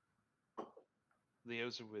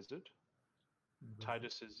 Leo's a wizard.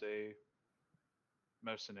 Titus is a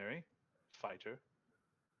mercenary, fighter.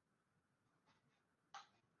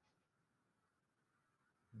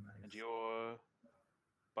 Nice. And you're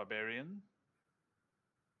barbarian.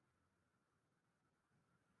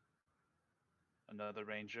 Another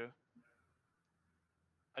ranger.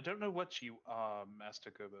 I don't know what you are,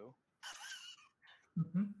 Master Gobo.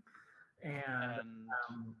 And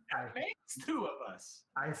that makes two of us.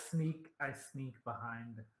 I sneak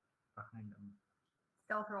behind them.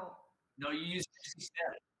 Stealth roll. No, you use Misty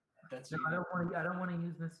Step. That's No, I don't want to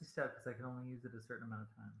use Misty Step because I can only use it a certain amount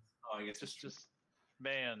of times. Oh, I guess just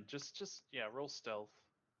roll stealth.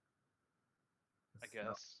 I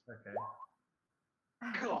guess. Okay.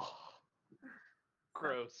 Oh,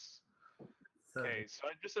 gross. So, Okay, so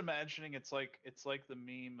I'm just imagining it's like the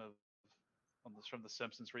meme from The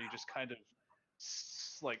Simpsons where you just kind of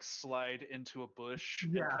like slide into a bush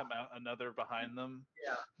and come out another behind them.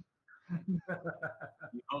 Yeah.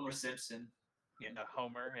 Homer Simpson. Yeah,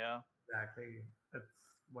 Homer. Yeah. Exactly. That's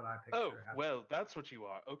what I picture. Oh well, that's what you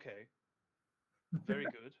are. Okay. Very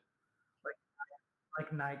good.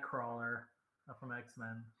 like Nightcrawler from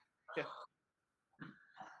X-Men. Yeah.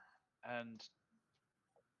 And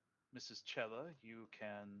Mrs. Chella, you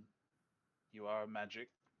are a mage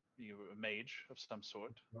of some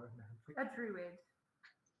sort. A druid.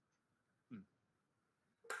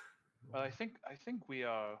 Well, I think we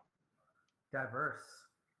are diverse.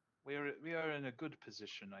 We are in a good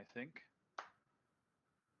position, I think.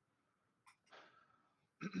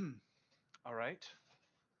 All right.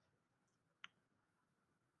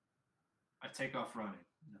 I take off running.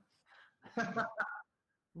 No.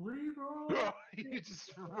 Leroy. You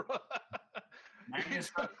just run.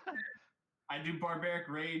 I do barbaric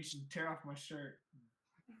rage and tear off my shirt.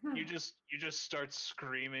 You just start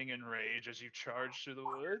screaming in rage as you charge through the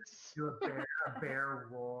woods. Do a bear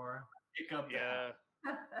roar. Pick up. Yeah.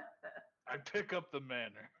 I pick up the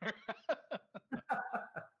manner.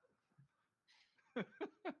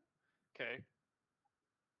 Okay.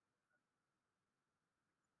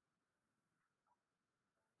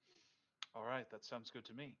 All right, that sounds good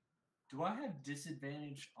to me. Do I have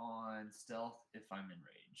disadvantage on stealth if I'm in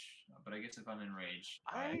rage? But I guess if I'm in rage,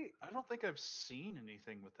 I don't think I've seen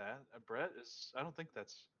anything with that. Brett is. I don't think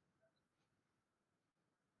that's.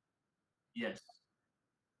 Yes.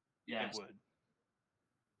 It would.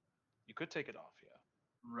 You could take it off, yeah.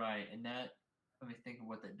 Right, and that. Let me think of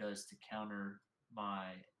what that does to counter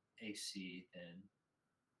my AC. Then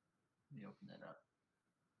let me open that up.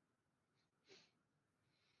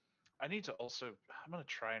 I need to also. I'm gonna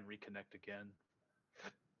try and reconnect again.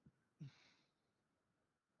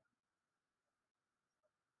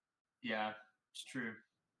 Yeah, it's true.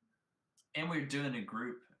 And we're doing a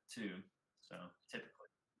group too, so typically.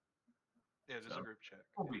 Yeah, there's a group check.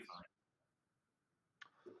 We'll be fine.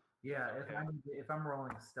 Yeah, Okay. if I'm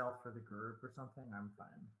rolling stealth for the group or something, I'm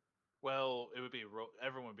fine. Well, it would be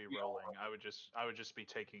everyone would be rolling. I would just be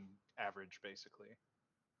taking average basically.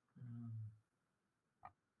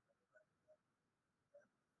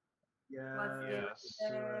 Let's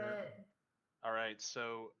do it. All right,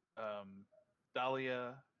 so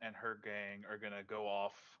Dahlia and her gang are gonna go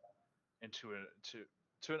off into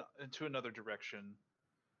another direction,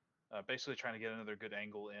 basically trying to get another good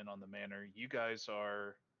angle in on the manor. You guys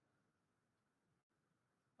are.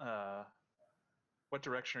 What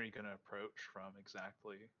direction are you going to approach from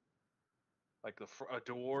exactly? Like a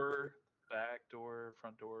door, back door,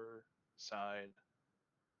 front door, side.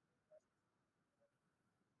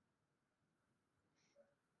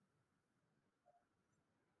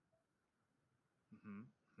 Mm-hmm.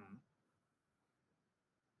 Mm-hmm.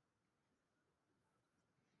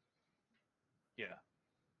 Yeah.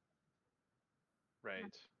 Right.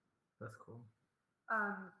 That's cool.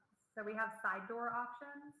 So we have side door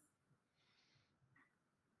options.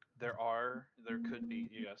 There could be,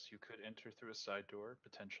 yes, you could enter through a side door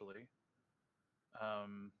potentially.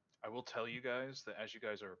 I will tell you guys that as you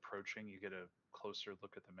guys are approaching, you get a closer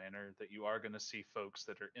look at the manor, that you are going to see folks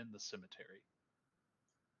that are in the cemetery.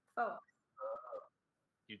 Oh,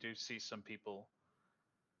 You do see some people.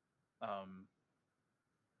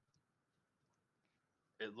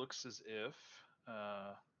 It looks as if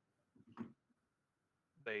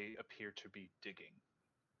they appear to be digging.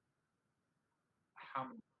 How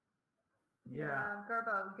many? Yeah.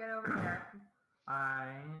 Gerbo, get over there.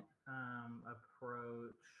 I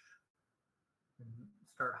approach and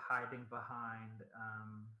start hiding behind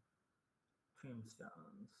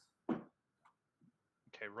tombstones.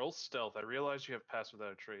 Okay, roll stealth. I realize you have Pass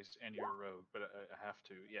Without a Trace and you're a rogue, but I have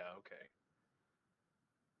to. Yeah, okay.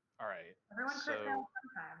 All right. Everyone crit fails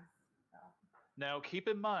sometimes. So. Now keep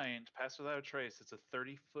in mind, Pass Without a Trace, it's a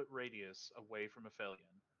 30-foot radius away from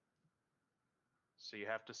Aphelion. So you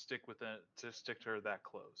have to stick with it to stick to her that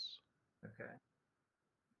close. Okay.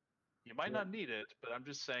 You might not need it, but I'm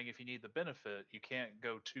just saying if you need the benefit, you can't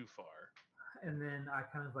go too far. And then I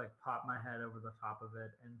kind of like pop my head over the top of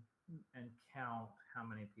it and count how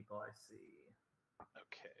many people I see.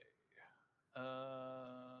 Okay.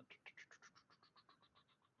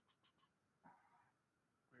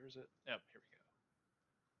 Where is it? Yep,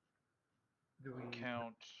 here we go.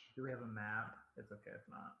 Count. Do we have a map? It's okay if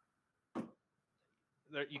not.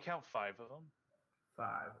 There, you count 5 of them. 5.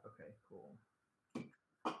 Okay, cool.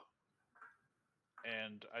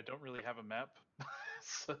 And I don't really have a map,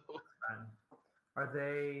 so. Are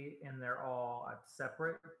they, and they're all at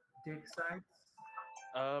separate dig sites?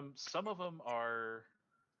 Some of them are,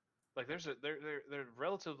 like they're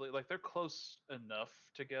relatively, like they're close enough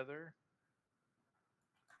together.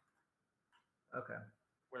 Okay.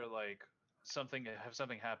 Where like something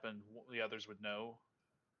happened, the others would know.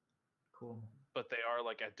 Cool. But they are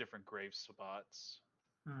like at different grave spots.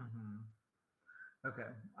 Mm-hmm.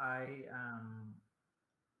 Okay.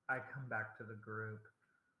 I come back to the group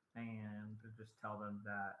and just tell them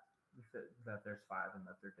that there's 5 and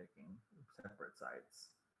that they're digging separate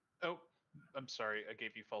sites. Oh, I'm sorry, I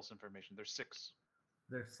gave you false information. There's 6.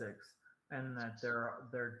 There's 6, and that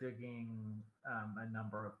they're digging a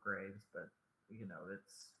number of graves, but you know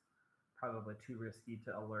it's probably too risky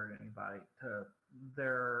to alert anybody.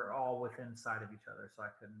 They're all within sight of each other, so I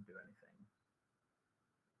couldn't do anything.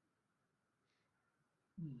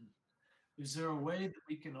 Is there a way that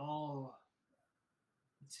we can all,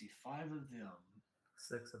 let's see, 5 of them,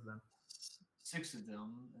 6 of them, 6 of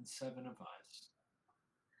them, and 7 of us?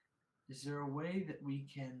 Is there a way that we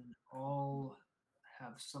can all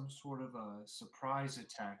have some sort of a surprise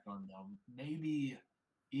attack on them? Maybe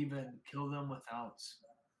even kill them without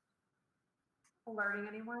alerting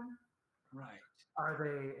anyone? Right. Are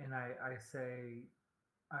they, and I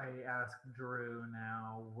ask Drew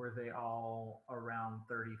now, were they all around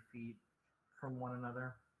 30 feet from one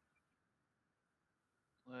another?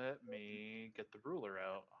 Let me get the ruler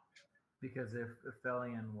out. Because if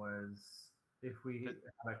Aphelion was, if we had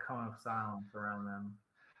a cone of silence around them.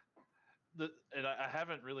 And I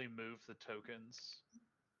haven't really moved the tokens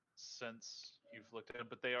since you've looked at them,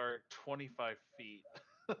 but they are 25 feet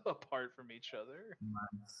apart from each other.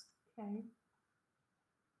 Nice. Okay.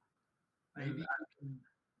 Maybe I can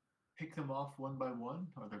pick them off one by one,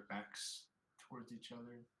 or their backs towards each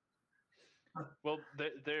other. Well,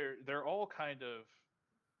 they're all kind of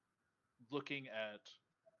looking at,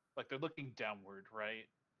 like they're looking downward, right?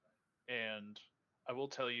 And I will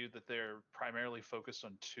tell you that they're primarily focused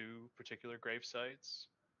on 2 particular grave sites.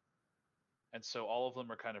 And so all of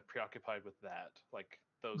them are kind of preoccupied with that, like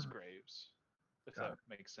those graves, if that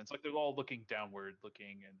makes sense. Like they're all looking downward,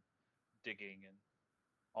 looking and digging and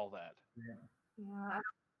all that. Yeah.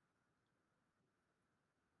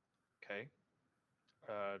 Okay.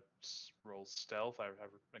 Roll stealth.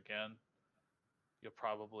 Again, you'll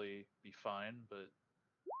probably be fine, but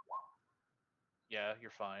yeah,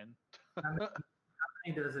 you're fine. How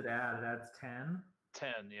many does it add? It adds 10?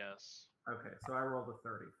 10, yes. Okay, so I rolled a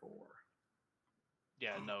 34.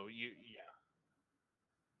 Yeah, no,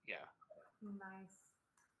 Yeah. Nice.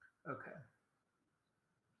 Okay.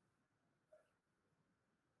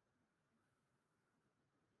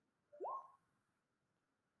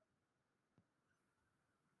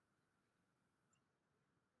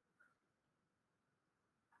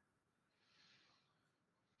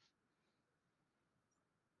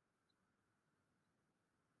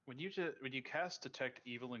 When you cast detect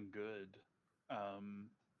evil and good,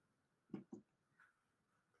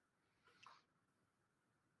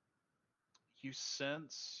 you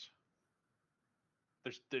sense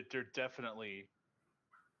they're definitely,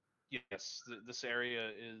 yes, this area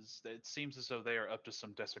is, it seems as though they are up to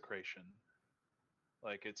some desecration.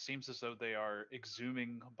 Like, it seems as though they are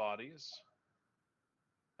exhuming bodies,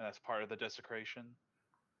 and that's part of the desecration.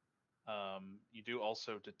 You do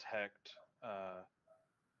also detect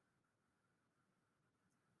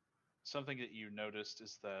something that you noticed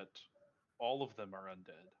is that all of them are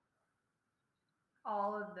undead.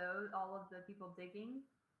 All of the people digging.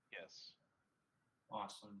 Yes.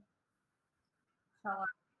 Awesome. Shall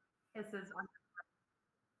I? It says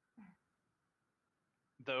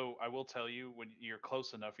Though I will tell you, when you're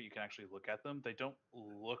close enough you can actually look at them, they don't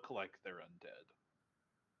look like they're undead.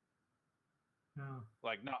 Hmm.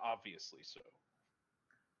 Like, not obviously so.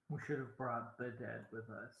 We should have brought the dead with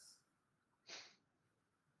us.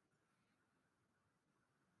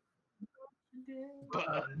 But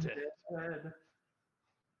undead. Undead.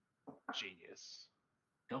 Genius.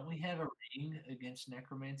 Don't we have a ring against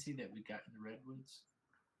necromancy that we got in the Redwoods?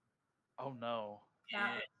 Oh no.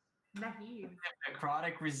 that Nahid.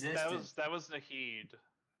 Necrotic resistance. That was Nahid.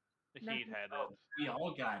 Nahid had it. We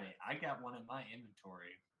all got it. I got one in my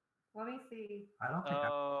inventory. Let me see. I don't think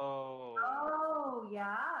Oh. Oh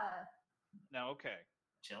yeah. Now, okay.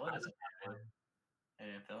 Chilla doesn't have one.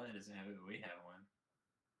 And Philly doesn't have it, but we have one.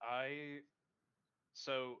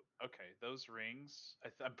 Okay, those rings.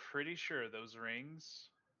 I'm pretty sure those rings.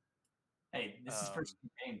 Hey, this is first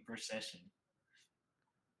game, first session.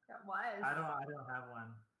 That was. I don't have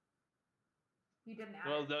one. You didn't add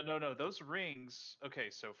Well, it. no. Those rings. Okay,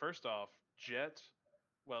 so first off, Jet.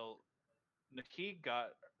 Well, Nahid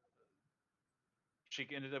got. She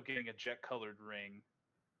ended up getting a jet-colored ring.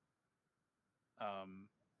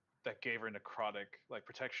 That gave her necrotic, like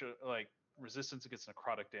protection, like resistance against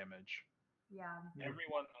necrotic damage. Yeah.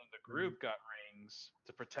 Everyone in the group got rings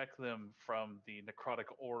to protect them from the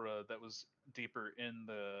necrotic aura that was deeper in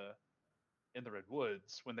the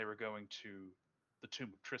Redwoods when they were going to the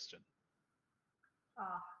Tomb of Tristan.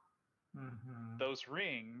 Ah. Mm-hmm. Those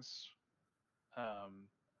rings, I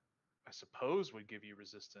suppose, would give you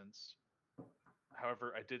resistance.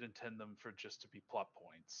 However, I did intend them for just to be plot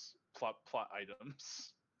points, plot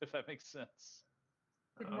items, if that makes sense.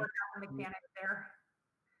 Didn't work out the mechanics there.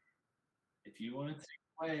 If you want to take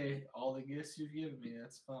away all the gifts you've given me,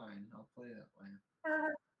 that's fine. I'll play that way.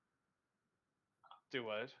 Do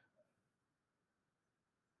what?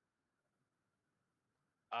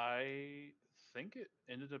 I think it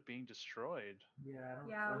ended up being destroyed. Yeah, I don't.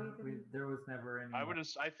 Yeah, there was never any.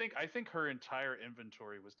 I think her entire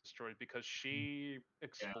inventory was destroyed because she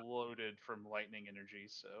exploded from lightning energy.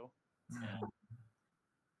 So. Mhm.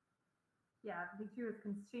 Yeah, I think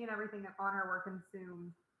she and everything on her were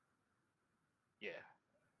consumed. Yeah.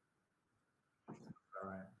 All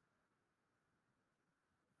right.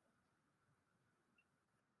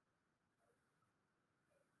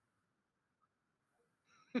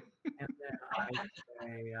 And then I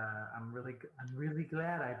say, I'm really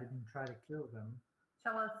glad I didn't try to kill them.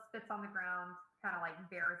 Chella spits on the ground, kind of like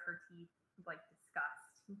bares her teeth, like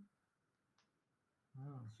disgust.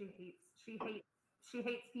 Oh. She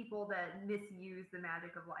hates people that misuse the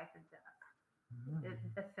magic of life and death. Mm. It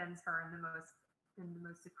offends her in the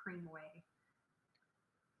most supreme way.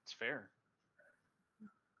 It's fair.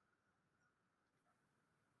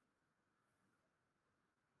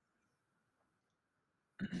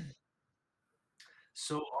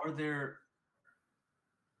 So are they're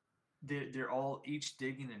all each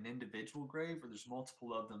digging an individual grave, or there's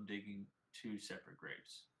multiple of them digging two separate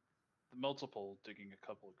graves? The multiple digging a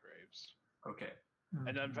couple of graves. Okay. Mm-hmm.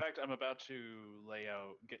 And in fact, I'm about to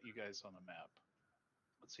get you guys on a map.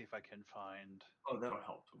 Let's see if I can find. Oh, that'll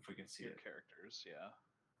help if we can see your it. characters. Yeah.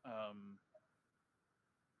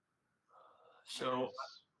 So,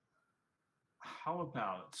 how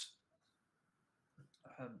about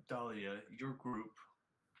Dahlia? Your group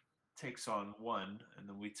takes on one, and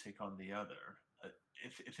then we take on the other.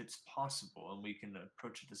 If it's possible, and we can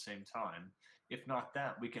approach at the same time. If not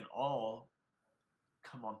that, we can all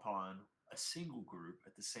come upon a single group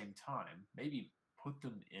at the same time. Maybe put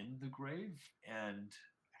them in the grave and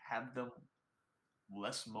have them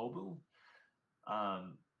less mobile.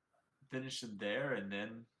 finish it there and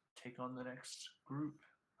then take on the next group.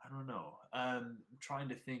 I don't know. I'm trying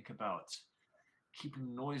to think about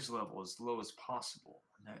keeping noise level as low as possible.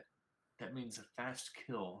 And that means a fast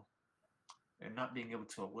kill and not being able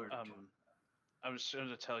to alert. I was going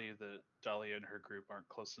to tell you that Dahlia and her group aren't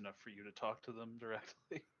close enough for you to talk to them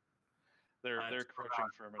directly. they're approaching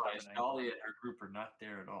from a different angle. Dahlia and her group are not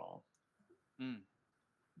there at all. Mm.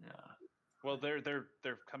 Yeah. Well, they're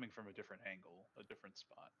coming from a different angle, a different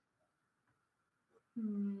spot.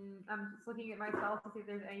 I'm just looking at myself to see if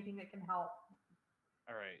there's anything that can help.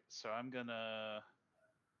 All right, so I'm gonna.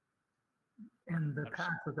 And the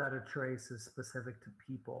path without a trace is specific to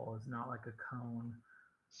people. It's not like a cone.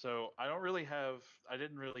 So I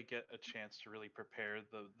didn't really get a chance to really prepare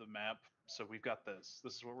the map. So we've got this.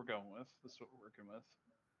 This is what we're going with. This is what we're working with.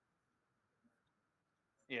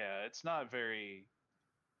 Yeah, it's not very.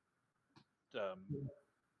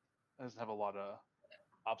 Doesn't have a lot of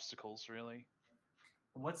obstacles really.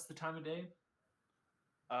 What's the time of day?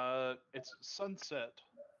 It's sunset.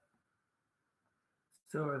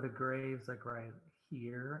 So are the graves like right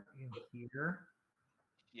here and here?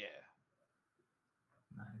 Yeah.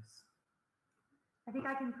 Nice. I think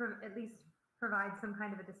I can at least provide some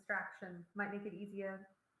kind of a distraction. Might make it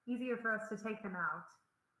easier for us to take them out.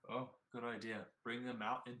 Oh, good idea. Bring them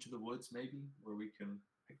out into the woods, maybe, where we can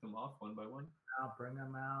pick them off one by one. I'll bring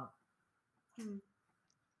them out.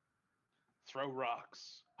 Throw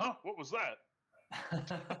rocks. Huh? What was that?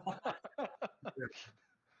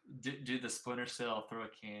 do the splinter cell, throw a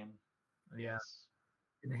can. Yeah.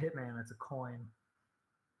 In Hitman, it's a coin.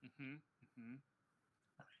 Mm-hmm. Mm-hmm.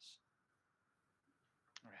 Nice.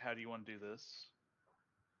 All right, how do you want to do this?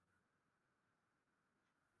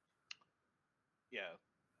 Yeah.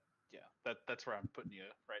 That's where I'm putting you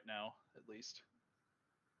right now, at least.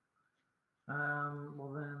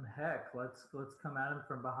 Well then, heck, let's come at him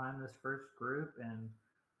from behind this first group, and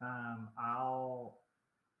I'll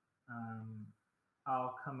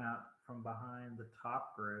come out from behind the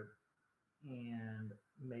top group, and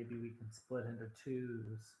maybe we can split into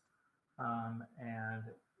twos, and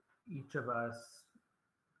each of us,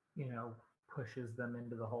 pushes them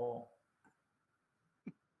into the hole.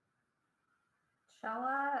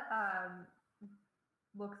 Shella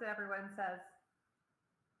looks at everyone and says,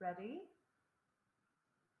 "Ready?"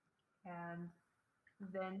 And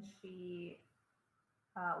then she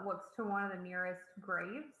looks to one of the nearest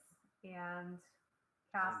graves and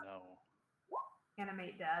casts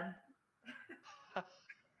Animate Dead.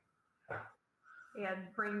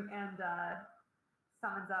 and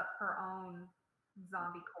summons up her own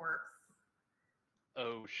zombie corpse.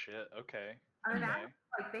 Oh shit! Okay. I mean, okay.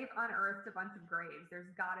 They've unearthed a bunch of graves.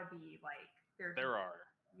 There's got to be there are.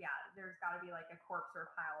 Yeah, there's got to be a corpse or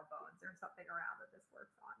a pile of bones or something around that this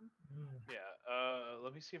works on. Yeah.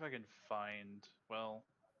 Let me see if I can find. Well,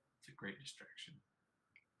 it's a great distraction.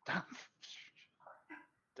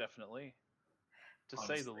 Definitely, to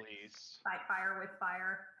say the least. Fight fire with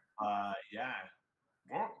fire. Yeah.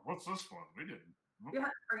 What's this one? We didn't. Yeah.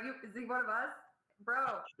 Is he one of us,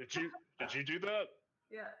 bro? Did you do that?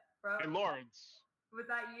 Yeah, bro. Hey, Lawrence. Was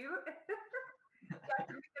that you? Is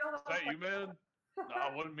that you, man? Nah,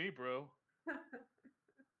 it wasn't me, bro.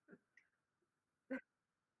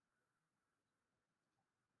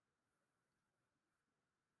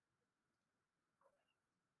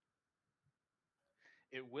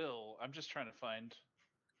 It will. I'm just trying to find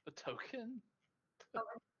a token. Oh,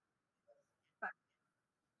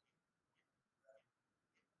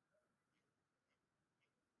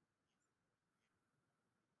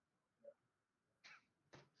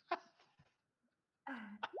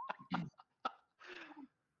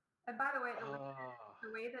 and by the way,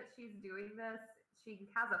 the way that she's doing this, she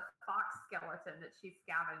has a fox skeleton that she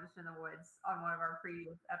scavenged in the woods on one of our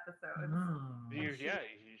previous episodes. She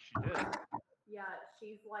did. Yeah,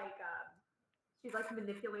 she's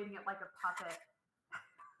manipulating it like a puppet.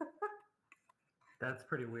 That's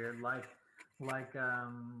pretty weird. Like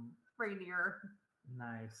Rainier.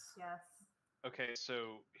 Nice. Yes. Okay,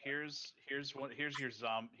 so here's your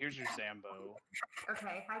Zambo.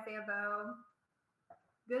 Okay, hi Zambo.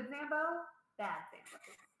 Good Zambo, bad Zambo.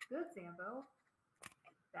 Good Zambo,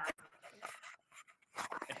 bad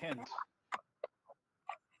Zambo. And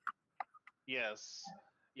yes.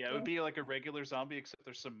 Yeah, it would be like a regular zombie, except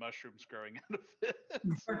there's some mushrooms growing out of it.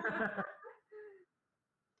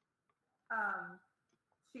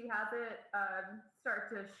 She has it start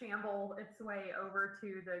to shamble its way over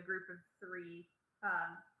to the group of three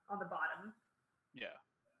on the bottom. Yeah.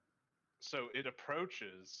 So it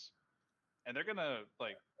approaches, and they're gonna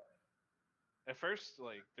at first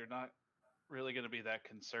they're not really gonna be that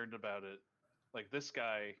concerned about it. Like this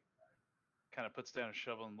guy, kind of puts down a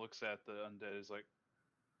shovel and looks at the undead. Is like,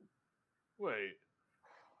 wait,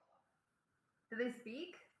 Do they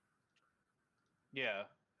speak? yeah,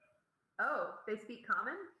 Oh, they speak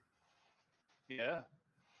common? yeah.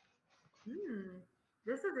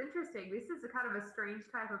 This is interesting. This is a kind of a strange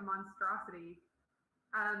type of monstrosity.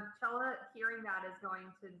 Chella, hearing that, is going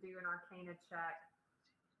to do an Arcana check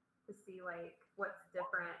to see like what's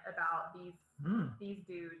different about these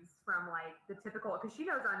dudes from like the typical, because she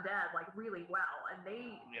knows undead like really well, and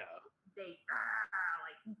they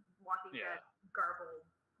like walking dead, garbled,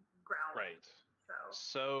 growling. Right.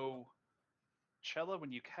 So Chella,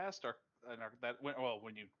 when you cast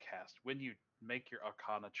when you make your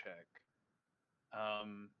Arcana check,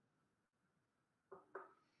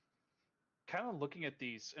 kind of looking at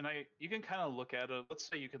these, and you can kind of look at them. Let's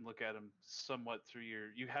say you can look at them somewhat through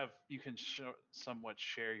you can somewhat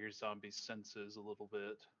share your zombie senses a little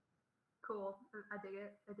bit. Cool. I dig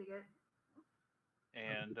it.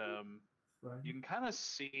 And you can kind of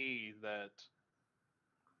see that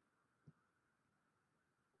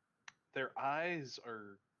their eyes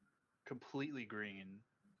are completely green,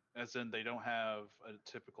 as in they don't have a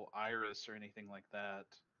typical iris or anything like that.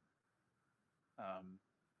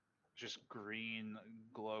 Just green,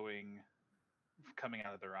 glowing, coming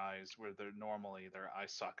out of their eyes, where normally their eye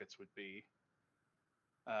sockets would be.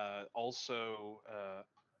 Also,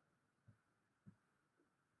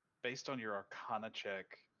 based on your Arcana check,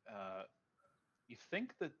 you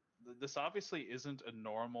think that this obviously isn't a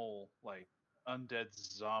normal like undead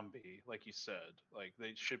zombie, like you said. Like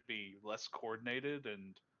they should be less coordinated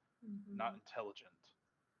and not intelligent.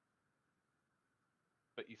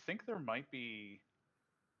 But you think there might be.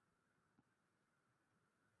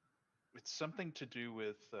 It's something to do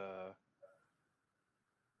with.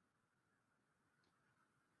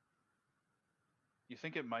 You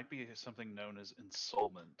think it might be something known as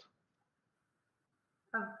ensoulment.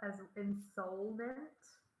 As ensoulment?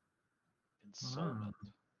 Ensoulment.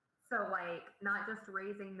 So, like, not just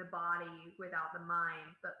raising the body without the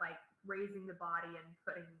mind, but like raising the body and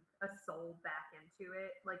putting a soul back into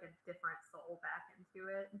it, like a different soul back into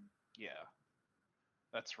it. Yeah,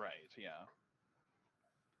 that's right. Yeah.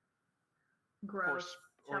 Gross.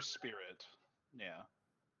 Or spirit. Yeah.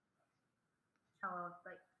 Chella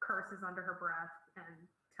like curses under her breath and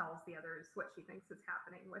tells the others what she thinks is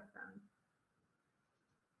happening with them.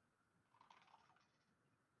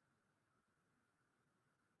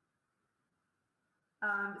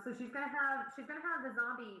 So she's gonna have the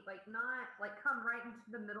zombie like not like come right into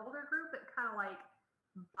the middle of their group, but kind of like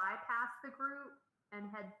bypass the group and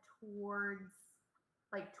head towards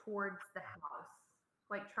the house,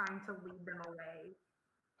 like trying to lead them away.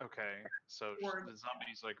 Okay, so the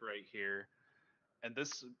zombie's like right here, and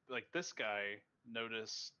this guy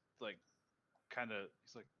noticed like kind of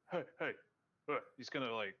he's like hey, he's gonna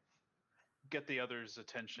like get the others'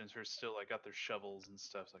 attention who are still like got their shovels and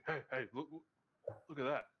stuff. It's like hey look at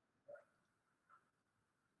that.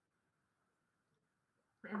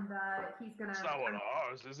 And he's gonna. It's not one of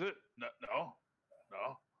ours, is it? No.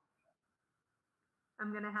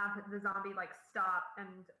 I'm gonna have the zombie like stop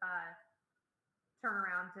and turn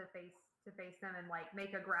around to face them and like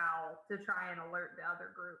make a growl to try and alert the other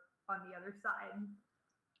group on the other side.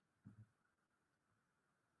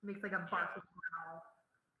 Makes like a barking growl.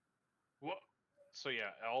 What? So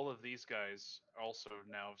yeah, all of these guys also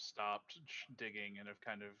now have stopped digging and have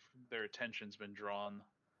kind of their attention's been drawn.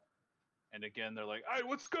 And again, they're like, "Hey,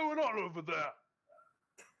 what's going on over there?"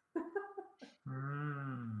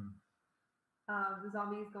 The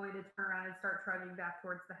zombie is going to turn around and start trudging back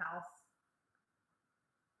towards the house.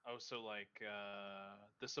 Oh, so like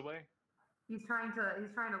this away? He's trying to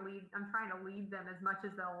lead. I'm trying to lead them as much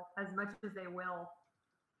as they will.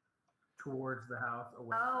 Towards the house.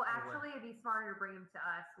 Away. Oh, actually, it'd be smarter to bring him to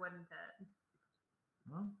us, wouldn't it?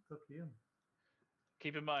 Well, it's up to you.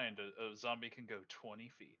 Keep in mind, a zombie can go 20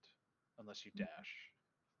 feet unless you dash.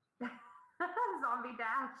 Zombie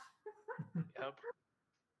dash. Yep.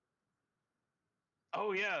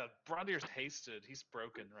 Oh yeah, Brondier's hasted. He's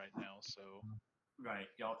broken right now, so. Right,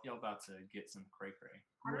 y'all about to get some cray.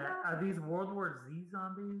 Yeah, are these World War Z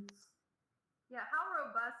zombies? Yeah, how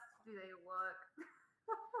robust do they look?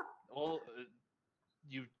 Well,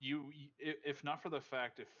 you if not for the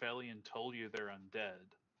fact if Felian told you they're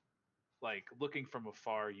undead, like looking from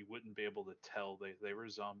afar, you wouldn't be able to tell they were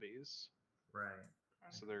zombies. Right.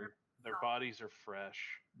 Okay. So their bodies are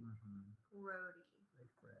fresh. Mm-hmm. Roadie. They're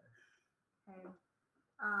fresh. Okay.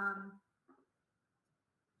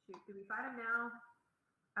 Shoot, do we fight him now?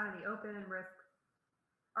 Out in the open and risk?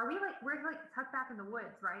 We're like tucked back in the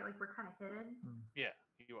woods, right? Like we're kind of hidden. Yeah,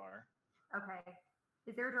 you are. Okay.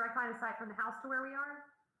 Is there a direct line of sight from the house to where we are?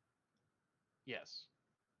 Yes.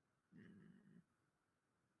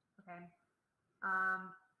 Okay.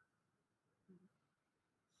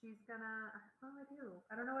 She's gonna. What do I do?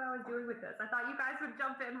 I don't know what I was doing with this. I thought you guys would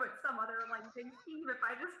jump in with some other like big scheme if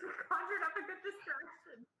I just conjured up a good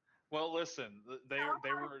distraction. Well, listen, they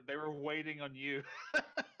were waiting on you.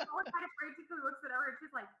 Ella kind of frantically looks at her and she's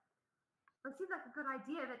like, "That seems like a good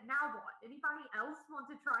idea. But now what? Anybody else want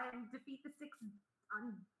to try and defeat the 6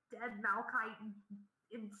 undead Malkite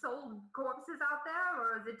ensouled corpses out there,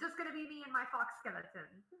 or is it just gonna be me and my fox skeleton?"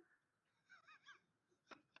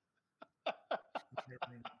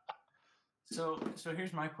 So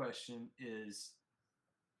here's my question: is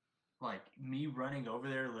like me running over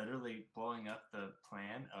there literally blowing up the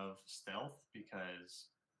plan of stealth? Because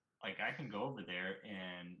like I can go over there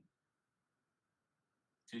and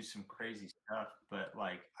do some crazy stuff, but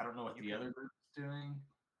like I don't know what the other group is doing.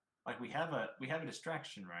 Like we have a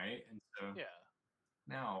distraction, right? And so Yeah.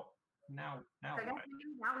 now So I guess what?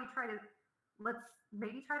 maybe now we let's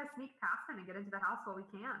maybe try to sneak past them and get into the house while we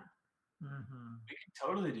can. Mm-hmm. We can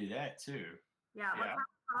totally do that too. Yeah, Yeah.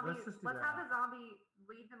 let's have the zombie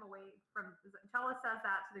lead them away from. Chella says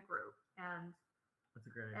that to the group and That's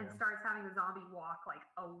a great idea. starts having the zombie walk like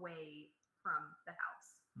away from the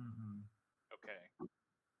house. Mm-hmm. Okay.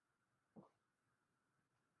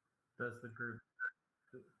 Does the group?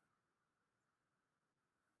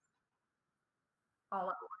 All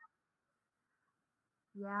at once.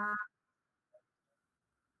 Yeah.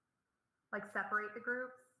 Like separate the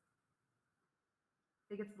groups.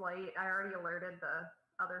 I think it's late. I already alerted the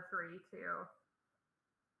other 3 too.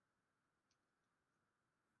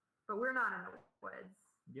 But we're not in the woods.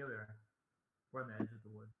 Yeah, we are. We're on the edge of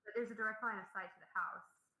the woods. But there's a direct line of sight to the house.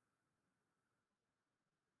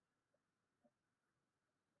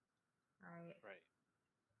 Right. Right.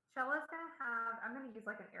 Shella's gonna have. I'm gonna use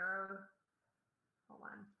like an arrow. Hold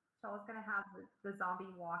on. Shella's gonna have the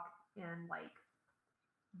zombie walk in like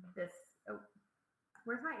this. Oh,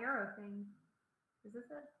 where's my arrow thing? Is this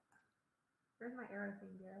it? Where's my arrow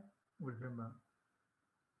thing, dear? What are you talking about?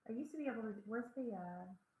 I used to be able to. Where's the? Yeah,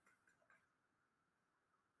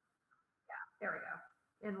 there we go.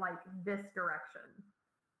 In like this direction.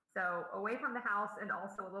 So away from the house and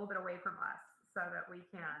also a little bit away from us, so that we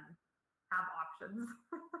can have options.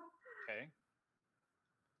 Okay.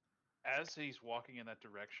 As he's walking in that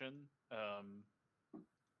direction,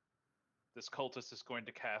 this cultist is going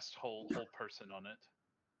to cast hold person on it.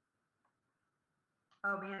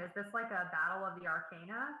 Oh man, is this like a battle of the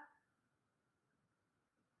Arcana?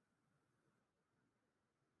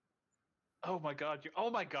 Oh my god,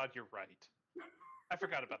 you're right. I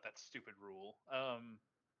forgot about that stupid rule.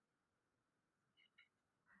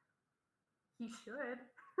 He should.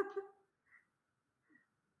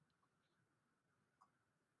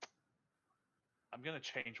 I'm gonna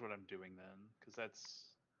change what I'm doing then, because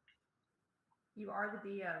that's You are the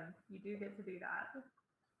DM. You do get to do that.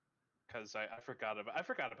 because I forgot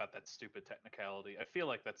about that stupid technicality. I feel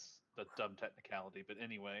like that's the dumb technicality, but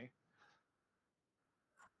anyway.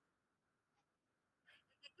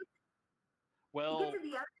 Well, You get to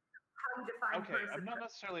the other how you define okay, person. I'm not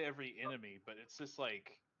necessarily every enemy, but it's just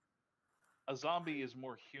like a zombie is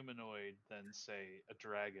more humanoid than, say, a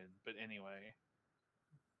dragon. But anyway.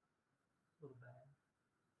 A little bad.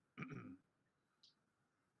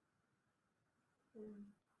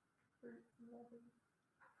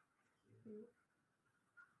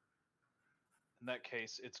 In that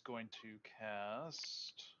case, it's going to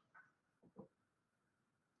cast.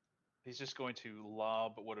 He's just going to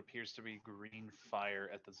lob what appears to be green fire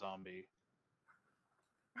at the zombie.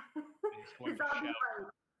 He's going The to zombie shout.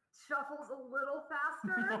 like shuffles a little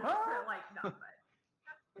faster. But like no,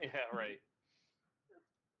 but Yeah, right.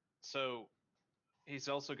 So he's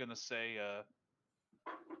also going to say,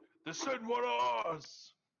 "Descend what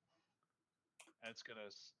ours!" And it's going to.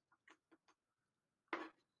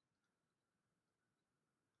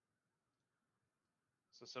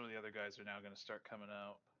 So some of the other guys are now going to start coming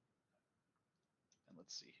out. And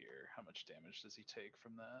let's see here. How much damage does he take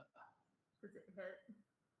from that? does it hit?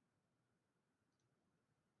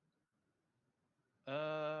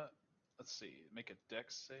 Let's see. Make a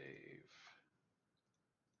dex save.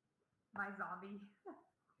 My zombie.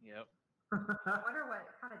 Yep. I wonder what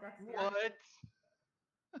kind of dex. What?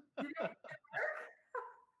 Did it work?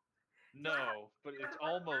 No, but it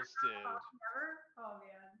almost did. Never? Oh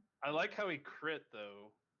man. I like how he crit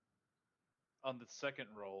though on the second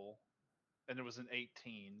roll, and it was an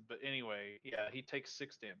 18. But anyway, yeah, he takes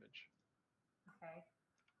 6 damage. Okay.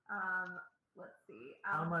 Let's see.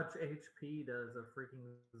 How much HP does a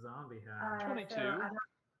freaking zombie have? 22.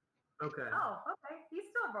 Okay. Oh, okay. He's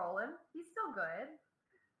still rolling. He's still good.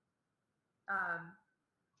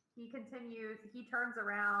 He continues. He turns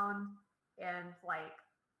around and like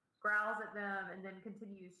growls at them, and then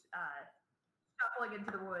continues shuffling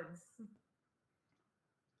into the woods.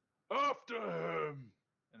 After him!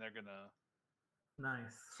 And they're gonna.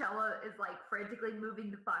 Nice. Shella is like frantically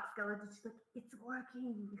moving the fox skeleton. She's like, "It's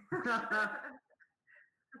working."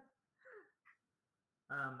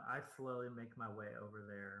 I slowly make my way over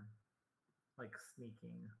there, like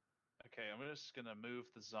sneaking. Okay, I'm just gonna move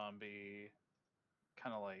the zombie,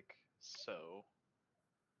 kind of like so.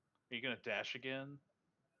 Are you gonna dash again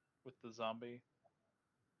with the zombie?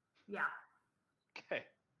 Yeah. Okay.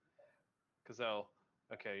 Because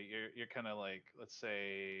okay, you're kind of like, let's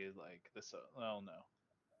say like this. Oh no,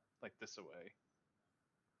 like this away.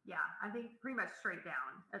 Yeah. I think pretty much straight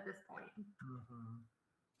down at this point. Mm-hmm.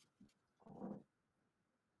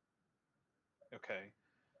 Okay.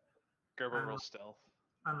 Gerber roll stealth.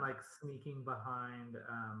 I'm like sneaking behind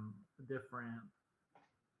different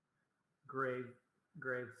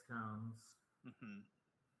gravestones. Mm-hmm.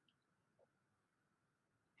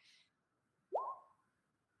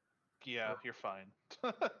 Yeah, you're fine.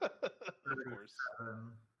 Of course.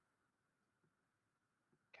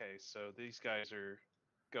 Okay, so these guys are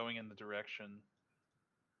going in the direction.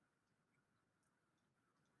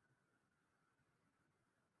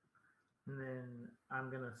 And then I'm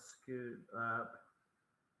gonna scoot up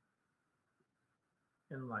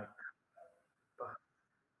and like.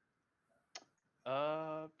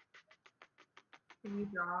 Can you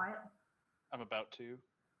draw it? I'm about to.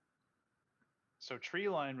 So tree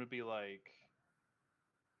line would be like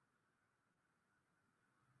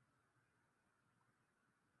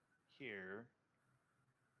here.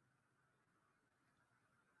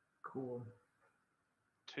 Cool.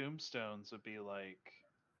 Tombstones would be like.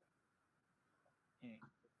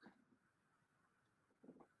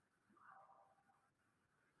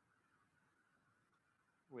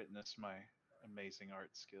 Witness my amazing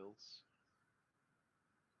art skills.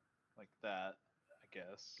 Like that, I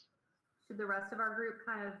guess. Should the rest of our group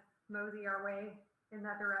kind of mosey our way in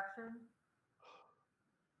that direction?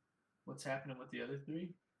 What's happening with the other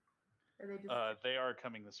three? Or they just They are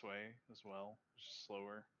coming this way as well, just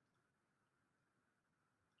slower.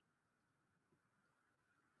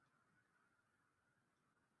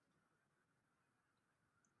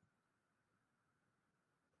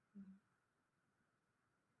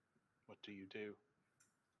 What do you do?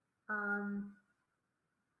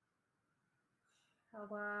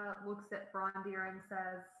 Shella looks at Brondir and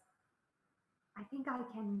says, "I think I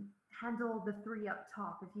can handle the three up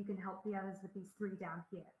top if you can help the others with these three down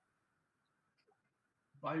here."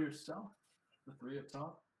 By yourself? The three up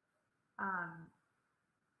top?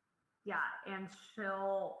 Yeah, and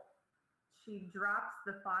she drops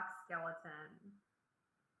the fox skeleton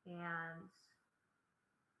and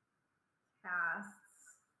casts.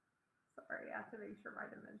 Sorry, I have to make sure my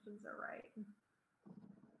dimensions are right.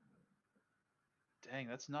 Dang,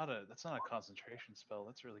 that's not a concentration spell.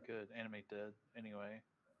 That's really good. Animate dead. Anyway.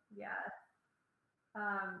 Yeah.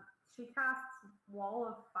 She casts Wall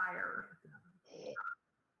of Fire.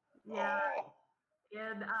 Yeah. Oh!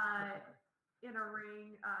 In a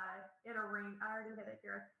ring. I already hit it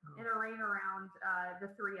here. In a ring around the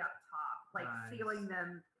three up top, like sealing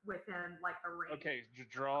them within like a ring. Okay,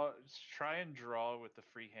 try and draw with the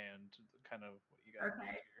free hand, kind of what you got.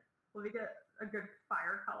 Okay. Let me get a good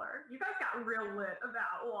fire color. You guys got real lit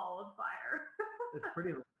about Wall of Fire. It's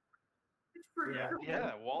pretty. It's pretty cool.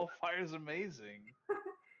 Yeah, Wall of Fire is amazing.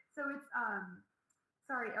 So it's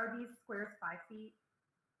sorry, are these squares 5 feet?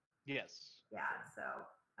 Yes. Yeah, so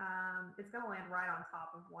it's gonna land right on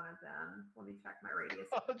top of one of them. Let me check my radius.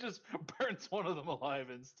 It just burns one of them alive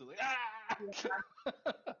instantly. Ah! Yeah.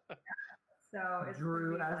 So it's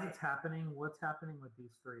Drew, as like, it's happening, what's happening with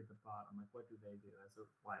these three at the bottom? Like, what do they do?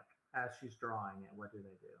 As she's drawing it, what do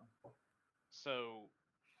they do? So,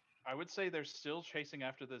 I would say they're still chasing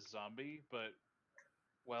after this zombie, but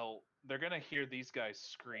well, they're gonna hear these guys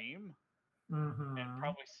scream Mm-hmm. and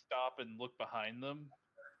probably stop and look behind them.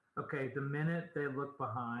 Okay, the minute they look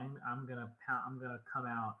behind, I'm gonna come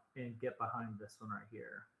out and get behind this one right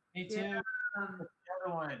here. Me too. Yeah. The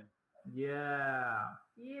other one. Yeah.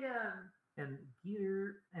 eat him. And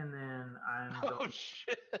gear, and then Oh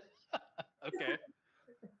shit! Okay.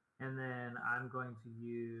 and then I'm going to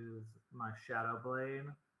use my Shadow Blade.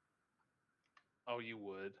 Oh, you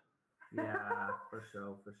would. Yeah, for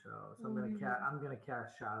sure. So I'm gonna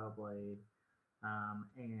cast Shadow Blade,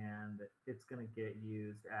 and it's gonna get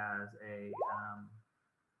used as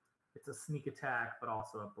it's a sneak attack, but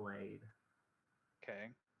also a blade.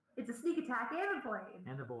 Okay. It's a sneak attack and a blade.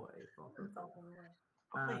 And a boy. It's all in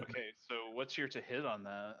the way. Okay, so what's your to hit on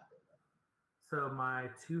that? So my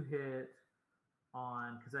 2-hit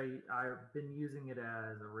on, because I've been using it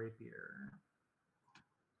as a rapier.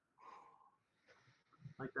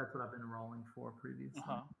 Like that's what I've been rolling for previously.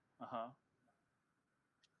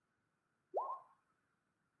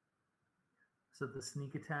 So the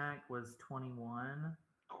sneak attack was 21.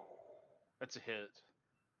 That's a hit.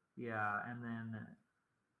 Yeah, and then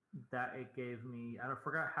that it gave me, I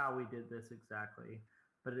forgot how we did this exactly,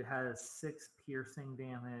 but it has 6 piercing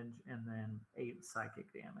damage and then 8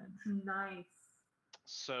 psychic damage. Nice.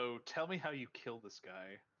 So tell me how you kill this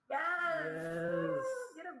guy. Yes! Yes. Woo!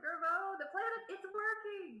 Get him, Gerbo! The plan, it's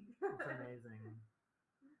working! It's amazing.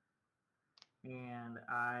 And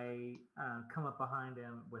I come up behind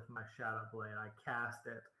him with my shadow blade. I cast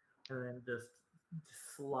it and then just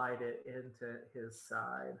slide it into his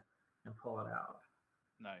side and pull it out.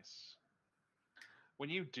 Nice.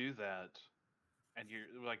 When you do that, and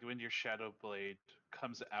you're like when your shadow blade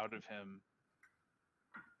comes out of him,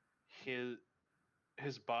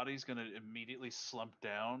 his body's gonna immediately slump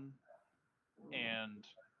down, and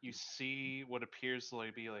you see what appears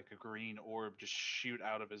to be like a green orb just shoot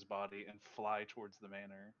out of his body and fly towards the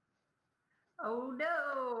manor. Oh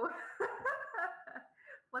no!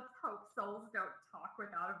 Let's hope souls don't talk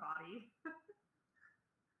without a body.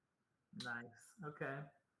 Nice. Okay.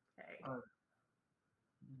 Okay.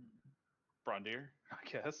 Brondir, I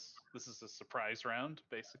guess. This is a surprise round,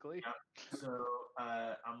 basically. Yeah. So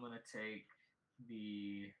I'm gonna take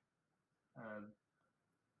the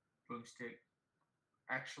boomstick.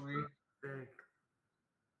 Actually, Big.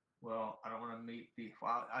 well, I don't want to meet the.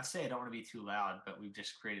 Well, I say I don't want to be too loud, but we've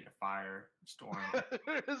just created a firestorm.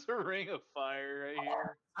 There's a ring of fire right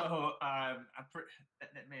here. So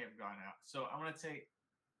that may have gone out. So I'm gonna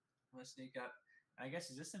sneak up. I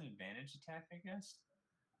guess is this an advantage attack? I guess.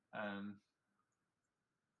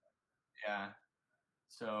 Yeah.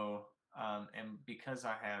 So and because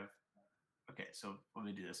I have. Okay, so let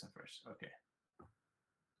me do this one first. Okay.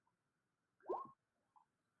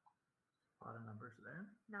 A lot of numbers there.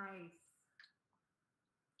 Nice.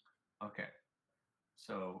 Okay.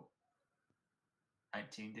 So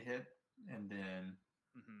 19 to hit, and then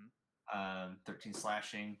 13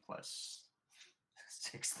 slashing plus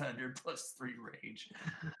 6 thunder plus 3 rage.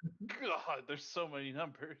 God, there's so many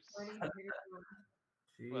numbers.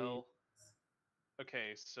 Jeez. Well,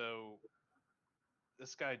 okay, so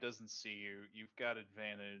this guy doesn't see you. You've got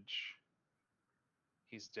advantage.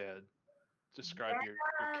 He's dead. Describe your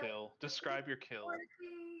kill. Describe your kill.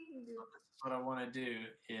 What I want to do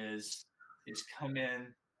is come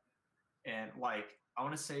in and like I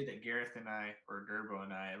want to say that Gareth and I or Gerbo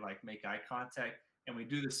and I like make eye contact and we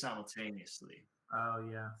do this simultaneously. Oh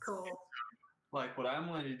yeah. Cool. Like what I'm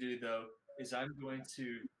going to do though is I'm going to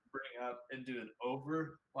bring up and do an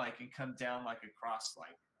over like and come down like across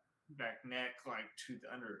like back neck like to the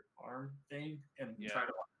underarm thing and try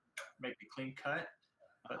to make a clean cut.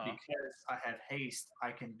 But because I have haste,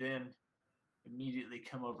 I can then immediately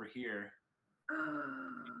come over here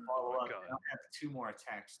and follow up. And I have 2 more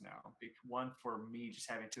attacks now. One for me just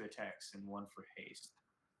having 2 attacks and 1 for haste.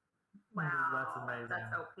 Wow. That's amazing.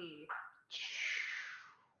 That's OP.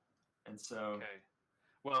 And so... Okay.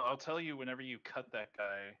 Well, I'll tell you, whenever you cut that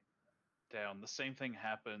guy down, the same thing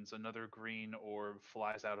happens. Another green orb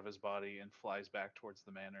flies out of his body and flies back towards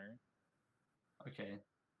the manor. Okay.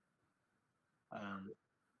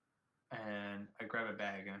 And I grab a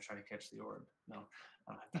bag and I try to catch the orb. No,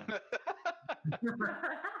 I don't have time.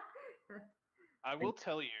 I will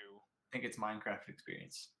tell you. I think it's Minecraft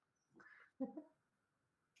experience.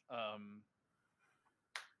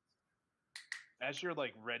 As you're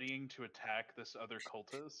like readying to attack this other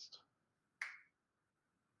cultist,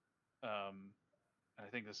 I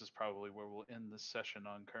think this is probably where we'll end this session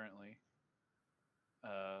on currently.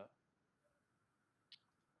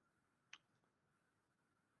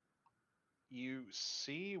 You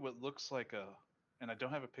see what looks like and I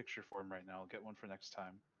don't have a picture for him right now. I'll get one for next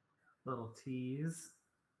time. Little tease.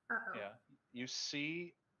 Uh-oh. Yeah. You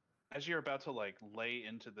see, as you're about to like lay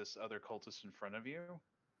into this other cultist in front of you.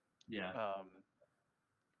 Yeah.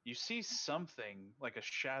 You see something like a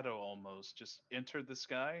shadow almost just enter this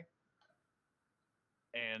guy,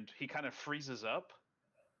 and he kind of freezes up,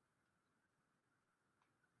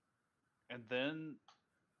 and then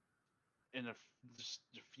in just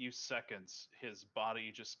a few seconds, his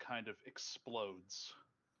body just kind of explodes.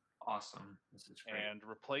 Awesome. This is great. And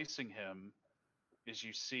replacing him is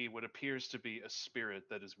you see what appears to be a spirit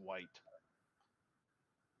that is white.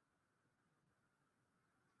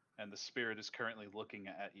 And the spirit is currently looking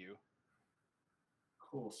at you.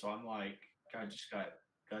 cool. So I'm like, I just got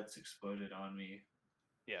guts exploded on me,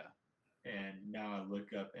 Yeah. and now I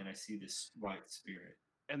look up and I see this white spirit.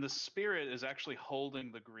 And the spirit is actually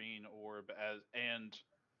holding the green orb and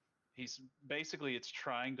he's basically it's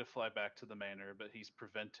trying to fly back to the manor, but he's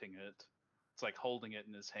preventing it. It's like holding it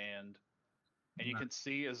in his hand. And you can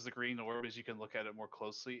see as the green orb, as you can look at it more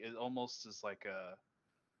closely, it almost is like a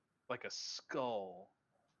skull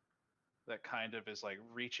that kind of is like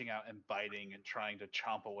reaching out and biting and trying to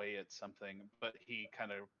chomp away at something, but he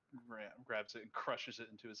kind of grabs it and crushes it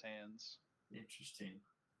into his hands. Interesting.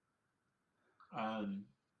 I'm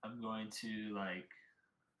going to like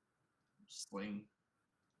sling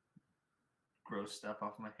gross stuff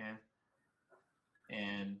off my hand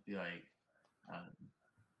and be like,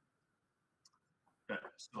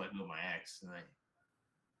 still like with my axe and like,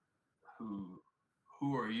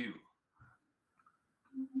 who are you?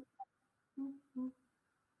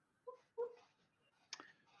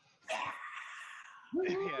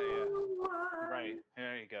 Yeah. Right.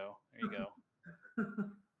 There you go.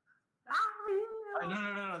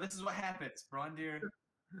 No. This is what happens. Rondir.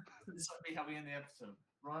 This will be how we end the episode.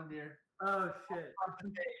 Rondir. Oh shit.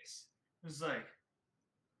 It's like,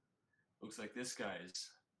 looks like this guy's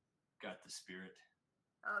got the spirit.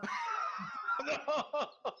 No!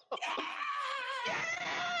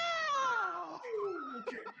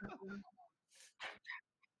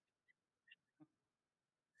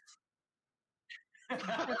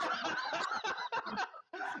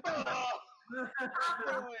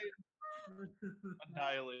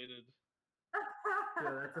 Annihilated.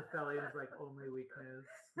 Yeah, that's a Felian's like only weakness.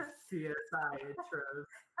 CSI intros.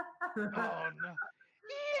 Oh no.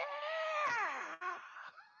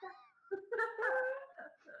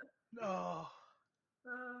 No.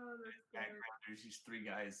 Oh, that's good. Background, there's these three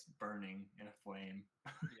guys burning in a flame.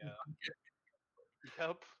 Yeah.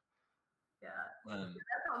 Yep. Yeah. Um,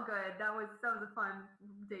 That felt good. That was a fun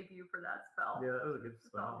debut for that spell. Yeah, that was a good It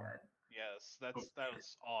felt spell. good. Yes, that was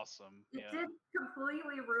awesome. It Yeah. did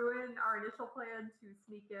completely ruin our initial plan to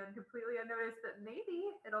sneak in completely unnoticed, but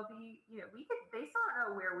maybe it'll be, they still don't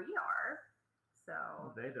know where we are. So,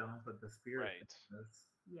 Well, they don't, but the spirit Right. does.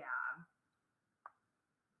 yeah.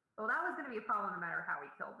 Well, that was going to be a problem no matter how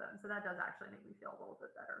we killed them. So that does actually make me feel a little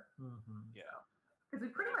bit better. Mm-hmm. Yeah. Because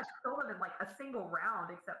we pretty much killed them in like a single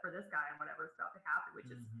round, except for this guy and whatever's about to happen,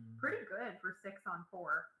 which is Mhm. pretty good for 6 on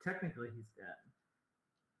 4. Technically, he's dead.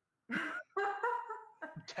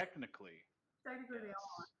 Technically. Technically, they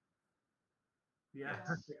all are. Yeah,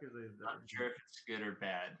 Yes. technically he's not dead. sure if it's good or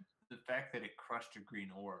bad. The fact that it crushed a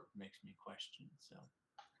green orb makes me question. So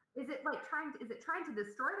Is it like trying to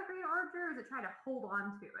destroy the green orb, or is it trying to hold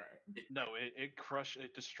on to it? No, it crushed.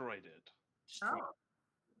 It destroyed it. destroyed. Oh.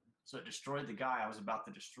 So it destroyed the guy I was about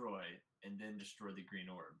to destroy, and then destroyed the green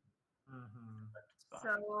orb. Mm-hmm. It's behind.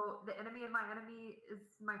 So the enemy of my enemy is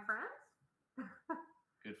my friend?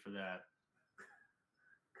 Good for that.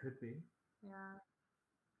 Could be. Yeah.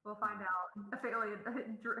 We'll find out. Ophelia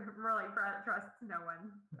really trusts no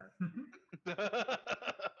one.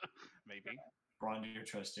 Maybe. Rondir,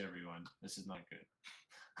 trust everyone. This is not good.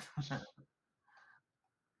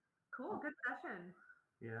 Cool, good session.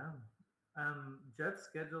 Yeah. Jet's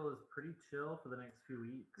schedule is pretty chill for the next few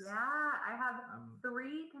weeks. Yeah, I have Um,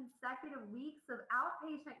 3 consecutive weeks of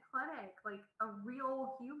outpatient clinic, like a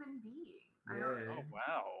real human being. I'm Yay. Oh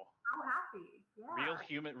wow. so happy. Yeah.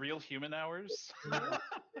 Real human hours. Real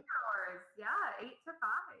hours. Yeah, 8 to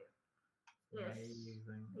 5 ish.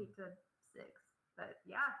 Amazing. 8 to 6. But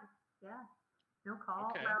yeah. No call,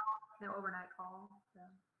 Okay. well, no overnight call. So.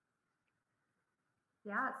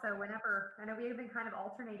 Yeah, so whenever, I know we've been kind of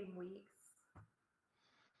alternating weeks.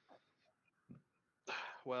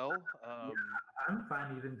 Well, I'm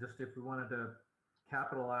fine even just if we wanted to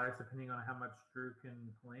capitalize depending on how much Drew can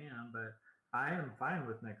plan, but I am fine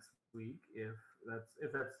with next week. If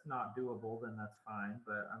that's not doable, then that's fine,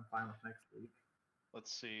 but I'm fine with next week.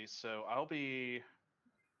 let's see. So the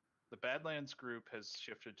Badlands group has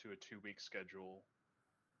shifted to a 2-week schedule.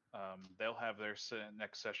 They'll have their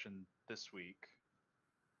next session this week.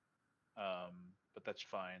 But that's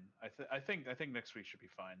fine. I think next week should be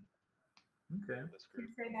fine. Okay. This Can group.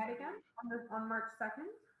 you say that again on March 2nd?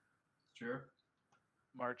 Sure.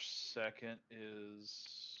 March 2nd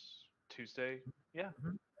is Tuesday. Yeah,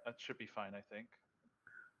 Mhm. that should be fine. I think.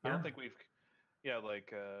 I Yeah. don't think we've. Yeah,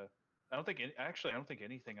 like I don't think I don't think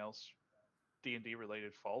anything else D&D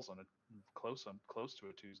related falls on close to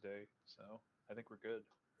a Tuesday. So I think we're good.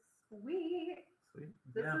 Sweet. Sweet.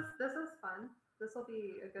 This Yeah. is fun. This will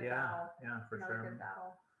be a good Yeah. battle. Yeah, for Another sure. good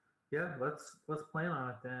battle. Yeah, let's plan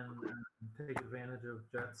on it then and take advantage of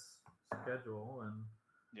Jet's schedule and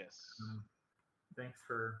Yes. thanks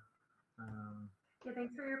for. Yeah,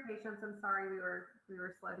 thanks for your patience. I'm sorry we were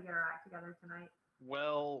slow to get our act together tonight.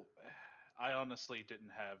 Well, I honestly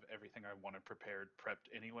didn't have everything I wanted prepped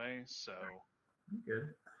anyway, so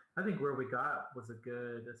Good. I think where we got was a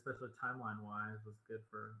good, especially timeline wise, was good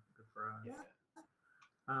for us.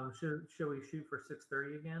 yeah. Should we shoot for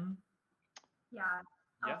 6:30 again? Yeah,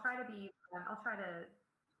 Yeah. I'll try to be. I'll try to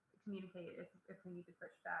communicate if we need to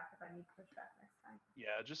push back. If I need to push back next time.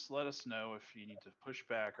 Yeah, just let us know if you need to push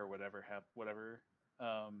back or whatever. Whatever.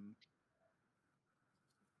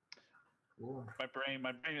 Cool. My brain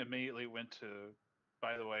immediately went to.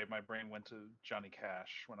 By the way, my brain went to Johnny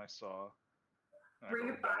Cash when I saw.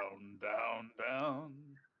 Ring of Fire. Down, down.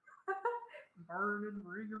 Burning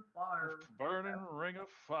ring of fire. Burning ring of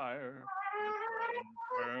fire.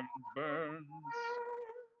 Burn, burns.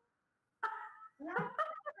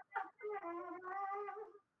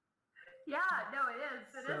 Yeah, no, it is.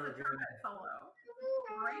 It So is a good. trumpet solo.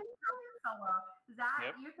 Great trumpet solo. Zach,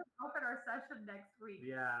 Yep. you can open our session next week.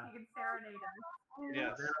 Yeah. You can serenade us.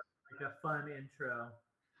 Yes. That was like a fun intro.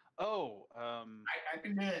 Oh, I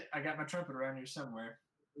can do it. I got my trumpet around here somewhere.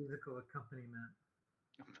 Musical accompaniment.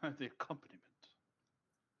 the accompaniment.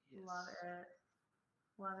 Yes. Love it.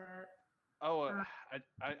 Love it. Oh,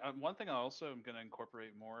 I one thing I also am going to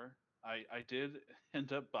incorporate more. I did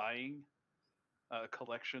end up buying a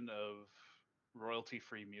collection of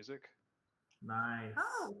royalty-free music. Nice.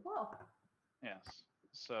 Oh, cool. Yes.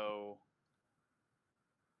 So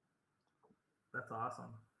That's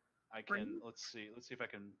awesome. I can let's see if I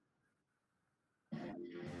can.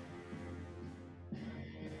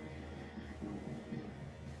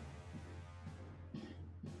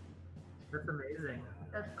 That's amazing.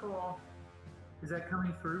 That's cool. Is that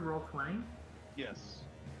coming through Roll20? Yes.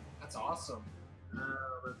 That's awesome.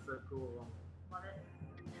 Oh, that's so cool. Love it.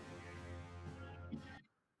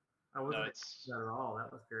 I wasn't it's that at all.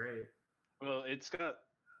 That was great. well, it's got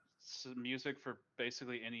some music for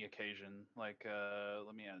basically any occasion. Like,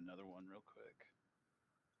 let me add another one real quick.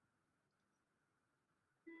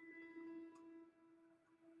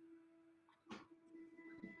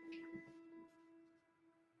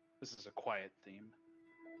 This is a quiet theme.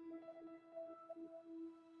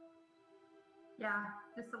 Yeah,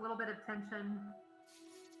 just a little bit of tension.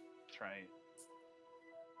 That's right.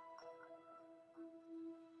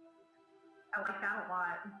 I like that a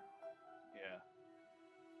lot. Yeah.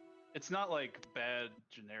 It's not like bad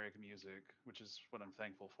generic music, which is what I'm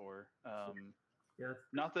thankful for. Yes.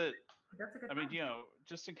 Not that, That's a good I mean, time. you know,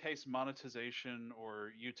 just in case monetization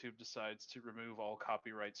or YouTube decides to remove all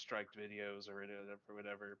copyright striked videos or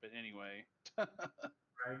whatever. But anyway.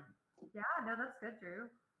 Right. Yeah, no, that's good, Drew.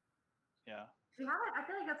 Yeah. We haven't. I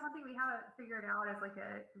feel like that's something we haven't figured out as like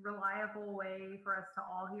a reliable way for us to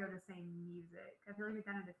all hear the same music. I feel like we've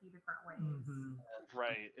done it a few different ways. Mhm.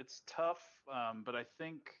 Right. It's tough, but I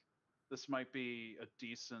think this might be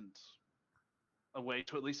a way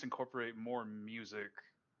to at least incorporate more music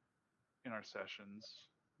in our sessions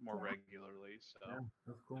more Yeah. regularly. So, Yeah,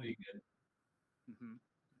 that's cool. Pretty good. mhm.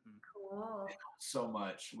 Cool. So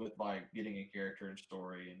much with like getting a character and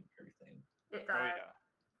story and everything. It Oh does.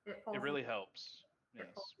 yeah, It pulls. it really helps. It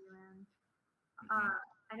Yes. pulls you in. Mhm.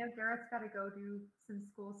 I know Garrett's got to go do some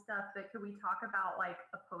school stuff, but could we talk about like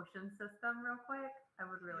a potion system real quick? I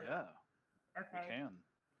would really. Yeah, we Okay. can.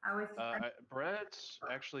 I always. Brett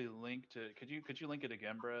actually linked it. Could you link it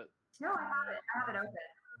again, Brett? No, I have it. I have it open.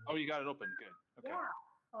 Oh, you got it open. Good. Okay. Yeah.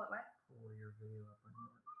 Pull it what? Pull your video up on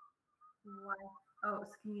here. Why? Oh,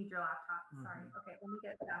 so can you use your laptop? Sorry. Mhm. Okay, let me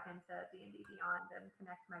get back into D&D Beyond and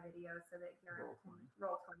connect my video so that Garrett can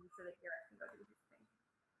Roll20 so that Garrett can go do his thing.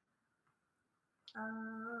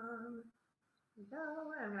 Here we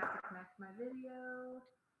go. I'm gonna have to connect my video.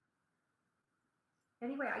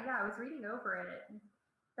 Anyway, yeah, I was reading over it.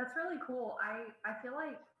 That's really cool. I feel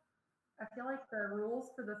like the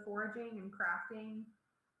rules for the foraging and crafting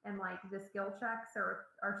and like the skill checks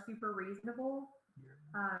are super reasonable.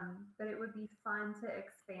 But it would be fun to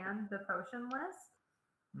expand the potion list.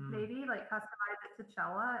 Maybe like customize it to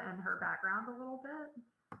Chella and her background a little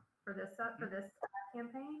bit for this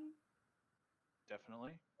campaign.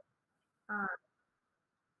 Definitely.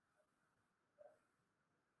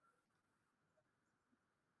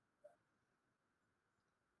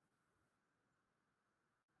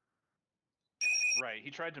 Right.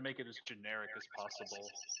 He tried to make it as generic as possible.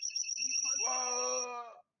 Whoa!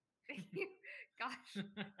 Gosh.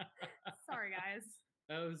 Sorry, guys.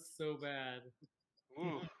 That was so bad.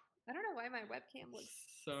 Ooh. I don't know why my webcam looks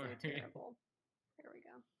Sorry. so terrible. There we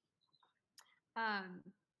go.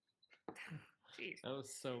 Jeez. That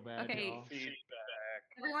was so bad, Okay. y'all. Feedback.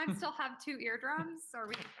 Everyone still have 2 eardrums? Or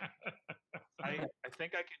we? I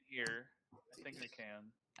think I can hear. I think I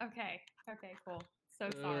can. Okay. Okay. Cool. So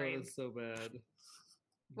Oh, sorry. it's so bad.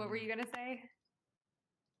 What were you gonna say?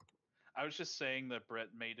 I was just saying that Brett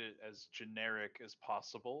made it as generic as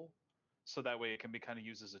possible, so that way it can be kind of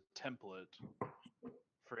used as a template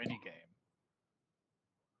for any game.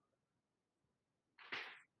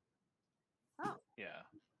 Oh. Yeah.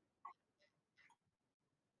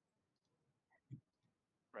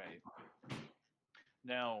 Right.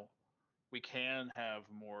 Now, we can have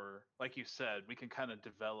more, like you said, we can kind of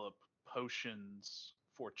develop potions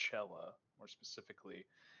for Cella more specifically.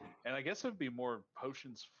 And I guess it would be more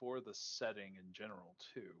potions for the setting in general,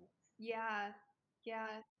 too. Yeah. Yeah.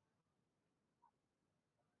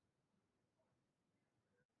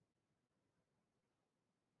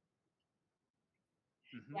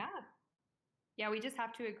 Mhm. Yeah. Yeah. We just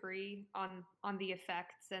have to agree on the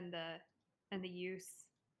effects and the use.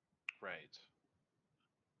 Right.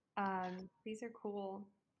 These are cool.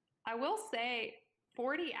 I will say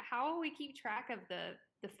 40. How will we keep track of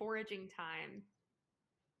the foraging time?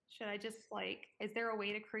 Should I just like, is there a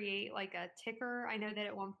way to create like a ticker? I know that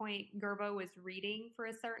at one point Gerbo was reading for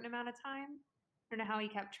a certain amount of time. I don't know how he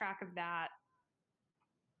kept track of that.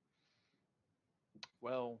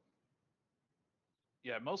 Well,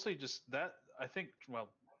 yeah, mostly just that. I think, well,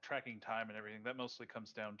 tracking time and everything, that mostly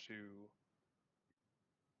comes down to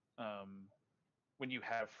when you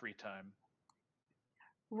have free time.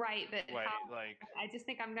 Right, but Right, how? like, I just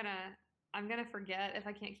think I'm gonna forget if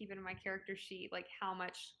I can't keep it in my character sheet, like how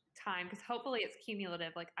much time, because hopefully it's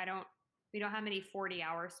cumulative. Like we don't have many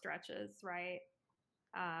 40-hour stretches, right?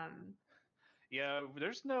 yeah,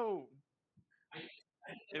 there's no.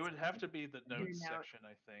 It would have to be the Your notes note. section,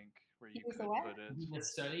 I think, where you Use the could what? put it. The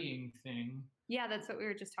studying thing. Yeah, that's what we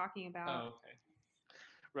were just talking about. Oh, okay.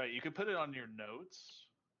 Right, you could put it on your notes.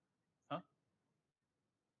 Huh?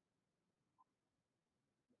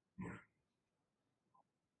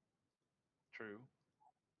 True.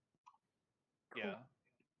 Cool. Yeah,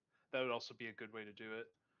 that would also be a good way to do it.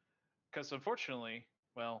 Because unfortunately,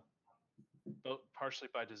 well, partially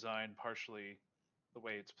by design, partially the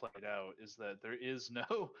way it's played out, is that there is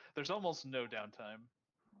no, there's almost no downtime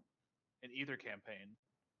in either campaign.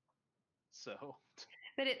 So,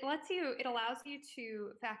 But it allows you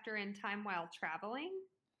to factor in time while traveling,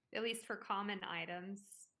 at least for common items.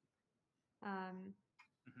 mhm.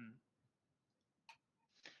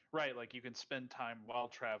 Right, like you can spend time while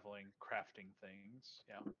traveling crafting things.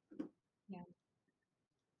 Yeah. Yeah.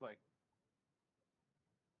 Like,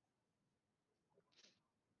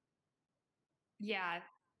 Yeah.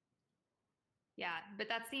 Yeah. But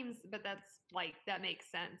that's like, that makes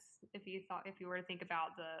sense. If you were to think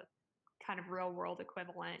about the kind of real world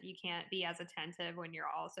equivalent, you can't be as attentive when you're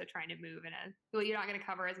also trying to move well, you're not going to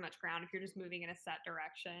cover as much ground if you're just moving in a set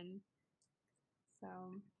direction. So,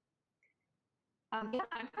 yeah,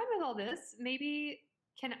 I'm fine with all this. Maybe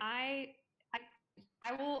can I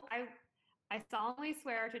solemnly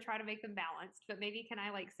swear to try to make them balanced, but maybe can I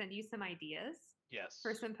like send you some ideas yes.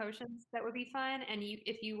 for some potions that would be fun? And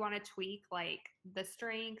if you want to tweak like the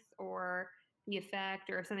strength or the effect,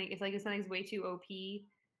 or if something's way too OP,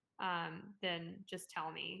 then just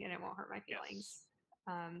tell me and it won't hurt my feelings.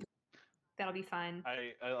 Yes. That'll be fun.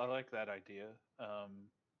 I like that idea.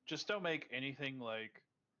 Just don't make anything like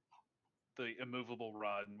the immovable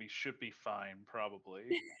rod, and we should be fine, probably.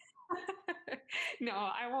 No,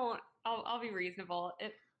 I won't. I'll be reasonable.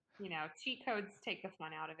 Cheat codes take the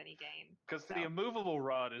fun out of any game. Because So. the immovable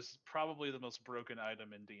rod is probably the most broken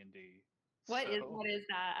item in D&D. What is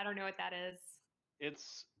that? I don't know what that is.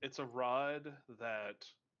 It's a rod that,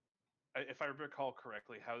 if I recall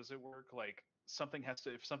correctly, how does it work? Like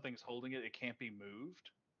if something's holding it, it can't be moved.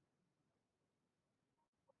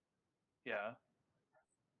 Yeah.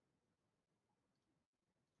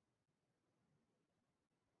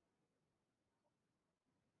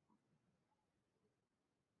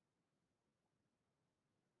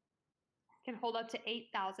 Can hold up to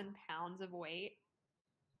 8,000 pounds of weight.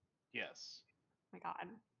 Yes. Oh my God.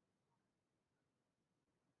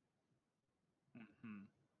 Mm-hmm.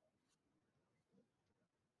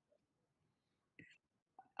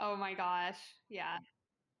 Oh my gosh. Yeah.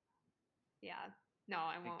 Yeah. No,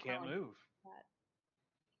 I won't. It can't move. That.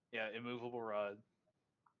 Yeah, immovable rod.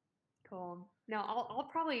 Cool. No,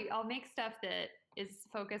 I'll make stuff that is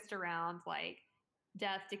focused around like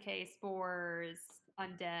death, decay, spores,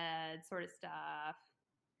 undead sort of stuff.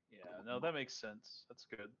 Yeah, no, that makes sense. That's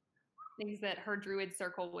good. Things that her druid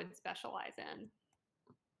circle would specialize in.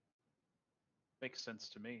 Makes sense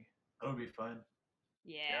to me. That would be fun.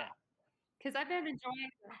 Yeah. Because I've been enjoying.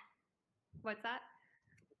 What's that?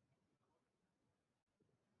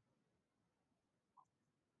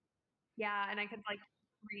 Yeah, and I could like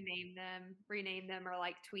rename them, or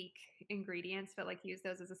like tweak ingredients, but like use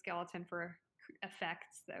those as a skeleton for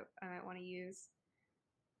effects that I might want to use.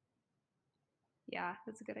 Yeah,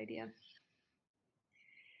 that's a good idea.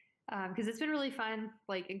 Because it's been really fun,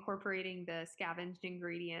 like incorporating the scavenged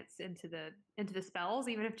ingredients into the spells,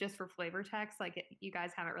 even if just for flavor text. Like you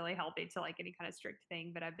guys haven't really held me to like any kind of strict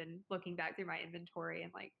thing, but I've been looking back through my inventory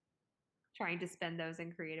and like trying to spend those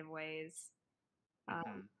in creative ways.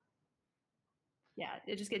 Yeah,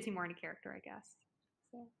 it just gets you more into character, I guess.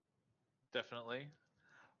 So. Definitely.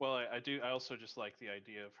 Well, I do. I also just like the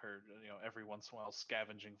idea of her, every once in a while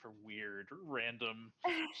scavenging for weird, random,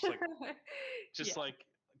 just Yeah. like,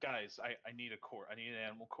 guys, I need I need an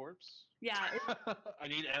animal corpse. Yeah. I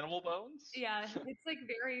need animal bones. Yeah, it's like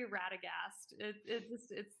very Radagast.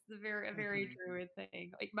 It's a very druid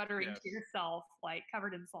thing, like muttering to yourself, like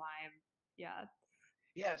covered in slime. Yeah.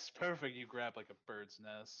 Yes, perfect. You grab like a bird's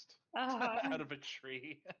nest out of a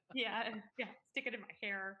tree. Yeah, stick it in my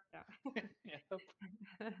hair. Yep.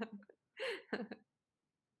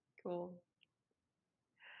 Cool.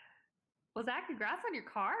 Well, Zach, congrats on your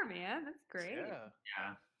car, man. That's great. Yeah.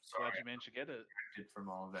 Glad you managed to get it. From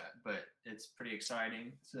all of that, but it's pretty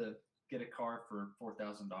exciting to get a car for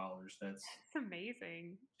 $4,000. That's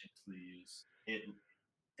amazing.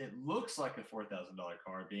 It looks like a $4,000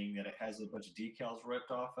 car, being that it has a bunch of decals ripped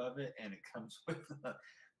off of it, and it comes with a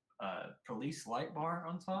police light bar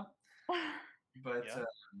on top. But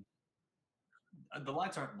the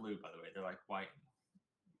lights aren't blue, by the way; they're like white,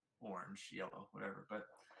 orange, yellow, whatever. But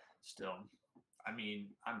still, I mean,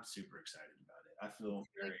 I'm super excited about it. I feel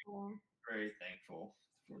very thankful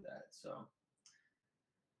for that. So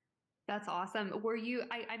that's awesome. Were you?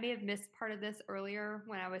 I may have missed part of this earlier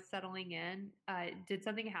when I was settling in. Did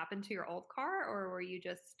something happen to your old car, or were you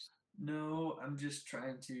just? No, I'm just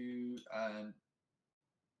trying to.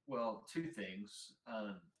 Well, two things.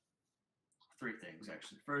 3 things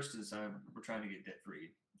actually. First is we're trying to get debt free.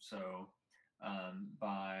 So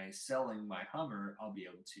by selling my Hummer, I'll be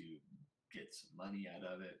able to get some money out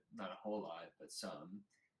of it. Not a whole lot, but some.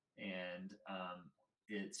 And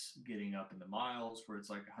it's getting up in the miles where it's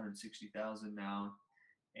like 160,000 now,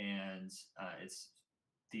 and it's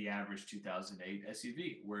the average 2008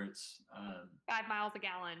 SUV where it's 5 miles a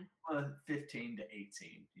gallon. 15 to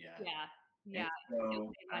 18. Yeah.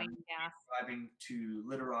 So I'm driving to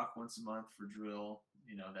Little Rock once a month for drill.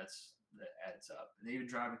 That adds up. And even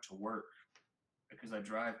driving to work, because I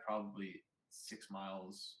drive probably 6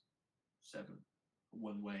 miles, 7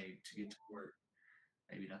 one way to get to work.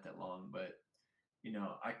 Maybe not that long, but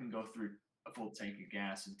I can go through a full tank of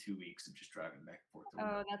gas in 2 weeks of just driving back and forth.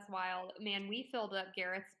 Oh, that's wild, man. We filled up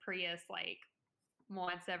Garrett's Prius like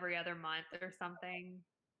once every other month or something.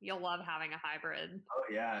 You'll love having a hybrid. Oh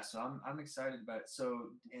yeah, so I'm excited about it. So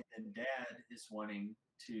and Dad is wanting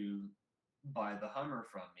to buy the Hummer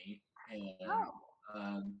from me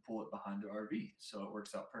and pull it behind the RV, so it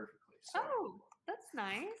works out perfectly. So that's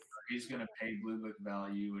nice. He's gonna pay Blue Book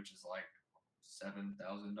value, which is like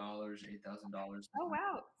 $7,000, $8,000. Oh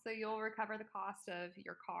wow! So you'll recover the cost of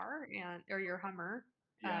your car or your Hummer.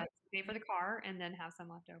 Pay for the car and then have some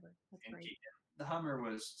left over. That's great. The Hummer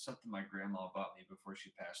was something my grandma bought me before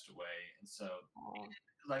she passed away, and so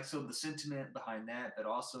so the sentiment behind that, but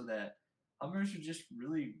also that Hummers are just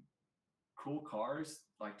really cool cars,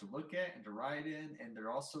 like to look at and to ride in, and they're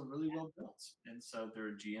also really well built, and so they're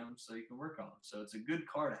a GM, so you can work on them. So it's a good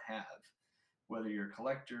car to have, whether you're a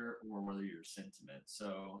collector or whether you're a sentiment.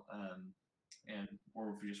 So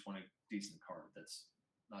or if you just want a decent car that's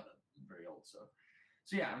not very old. So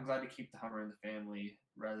yeah, I'm glad to keep the Hummer in the family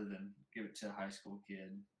rather than give it to a high school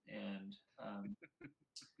kid, and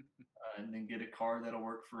and then get a car that'll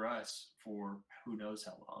work for us for who knows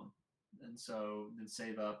how long. And so then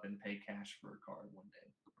save up and pay cash for a car one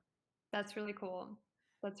day. That's really cool.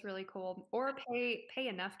 That's really cool. Or pay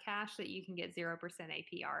enough cash that you can get 0%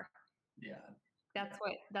 APR. Yeah.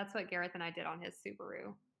 That's what Gareth and I did on his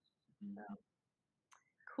Subaru. Mm-hmm. So.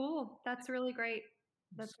 Cool. That's really great.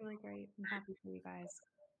 That's really great. I'm happy for you guys.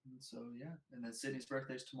 And so yeah, and then Sydney's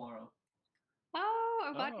birthday's tomorrow. Oh,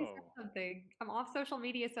 I'm glad you said something. I'm off social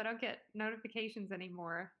media, so I don't get notifications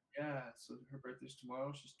anymore. Yeah, so her birthday's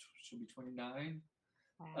tomorrow. She'll be 29.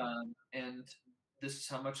 Wow. And this is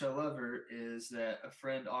how much I love her, is that a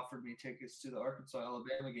friend offered me tickets to the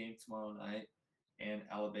Arkansas-Alabama game tomorrow night, and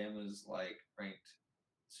Alabama's like ranked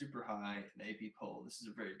super high in the AP poll. This is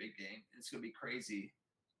a very big game. It's going to be crazy,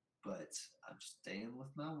 but I'm staying with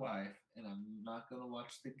my wife, and I'm not going to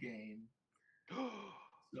watch the game.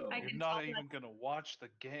 So I You're can not tell even gonna watch the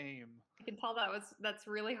game. I can tell that's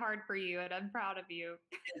really hard for you, and I'm proud of you.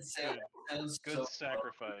 it sounds Good so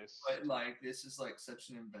sacrifice. but like this is like such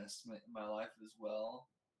an investment in my life as well.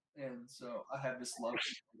 And so I have this love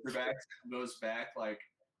for quarterbacks that goes back like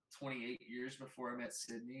 28 years before I met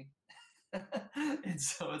Sydney. And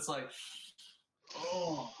so it's like,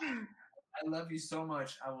 oh, I love you so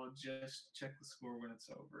much. I will just check the score when it's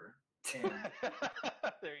over. And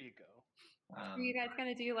There you go. Are you guys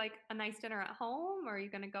gonna do like a nice dinner at home, or are you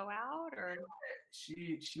gonna go out, or?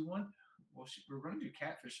 she went. Well, we're going to do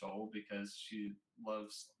Catfish Hole because she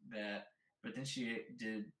loves that. But then she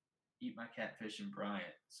did Eat My Catfish in Bryant.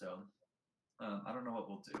 So I don't know what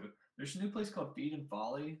we'll do. There's a new place called Feed and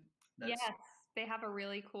Folly. Yes, they have a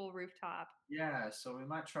really cool rooftop. Yeah, so we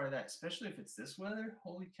might try that, especially if it's this weather.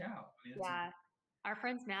 Holy cow! I mean, Yeah. Our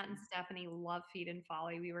friends Matt and Stephanie love Feed and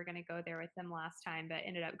Folly. We were going to go there with them last time, but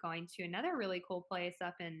ended up going to another really cool place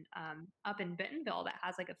up in Bentonville that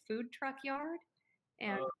has like a food truck yard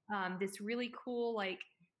and this really cool like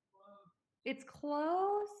it's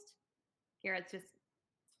closed. Garrett's just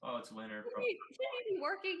oh, it's winter. shouldn't you be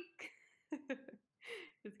working?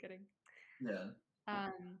 Just kidding. Yeah.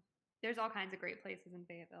 There's all kinds of great places in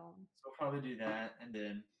Fayetteville. So we'll probably do that, and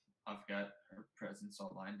then I've got her presents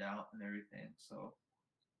all lined out and everything. So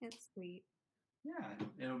It's sweet. yeah,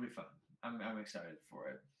 it'll be fun. I'm excited for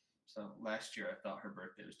it. So last year I thought her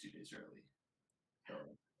birthday was 2 days early.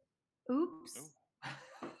 So Oops.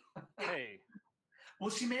 Hey, well,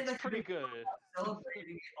 she made that's like pretty good.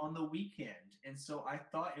 celebrating it on the weekend, and so I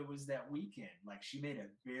thought it was that weekend. Like she made a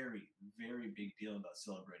very, very big deal about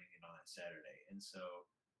celebrating it on that Saturday, and so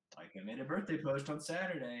like I made a birthday post on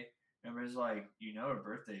Saturday. And I was like, you know, her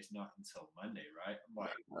birthday's not until Monday, right? I'm like,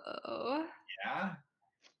 Oh. yeah,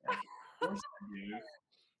 of course I do.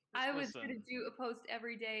 I was going to Listen. do a post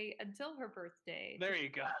every day until her birthday. There you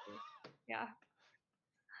go. Yeah.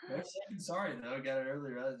 No second sorry though. Got it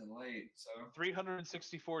early rather than late. So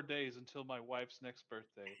 364 days until my wife's next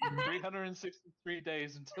birthday. 363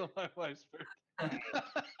 days until my wife's birthday.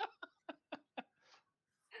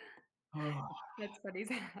 That's funny,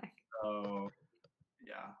 Zach. so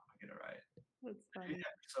yeah, I get it right. That's You funny. have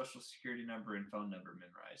your social security number and phone number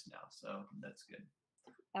memorized now, so that's good.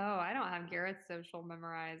 Oh, I don't have Garrett's social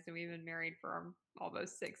memorized, and we've been married for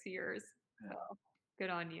almost 6 years. Yeah. So good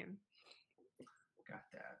on you. Got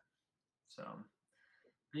that. So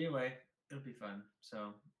anyway, it'll be fun.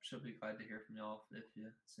 So she'll be glad to hear from y'all if you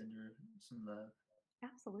send her some love.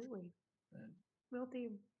 Absolutely. And Will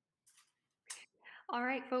do. All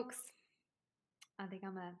right, folks. I think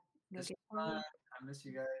I'm going to go it's get fun. some. I miss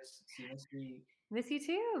you guys. See you next week. Miss you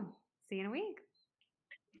too. See you in a week.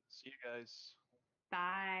 See you guys.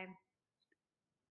 Bye.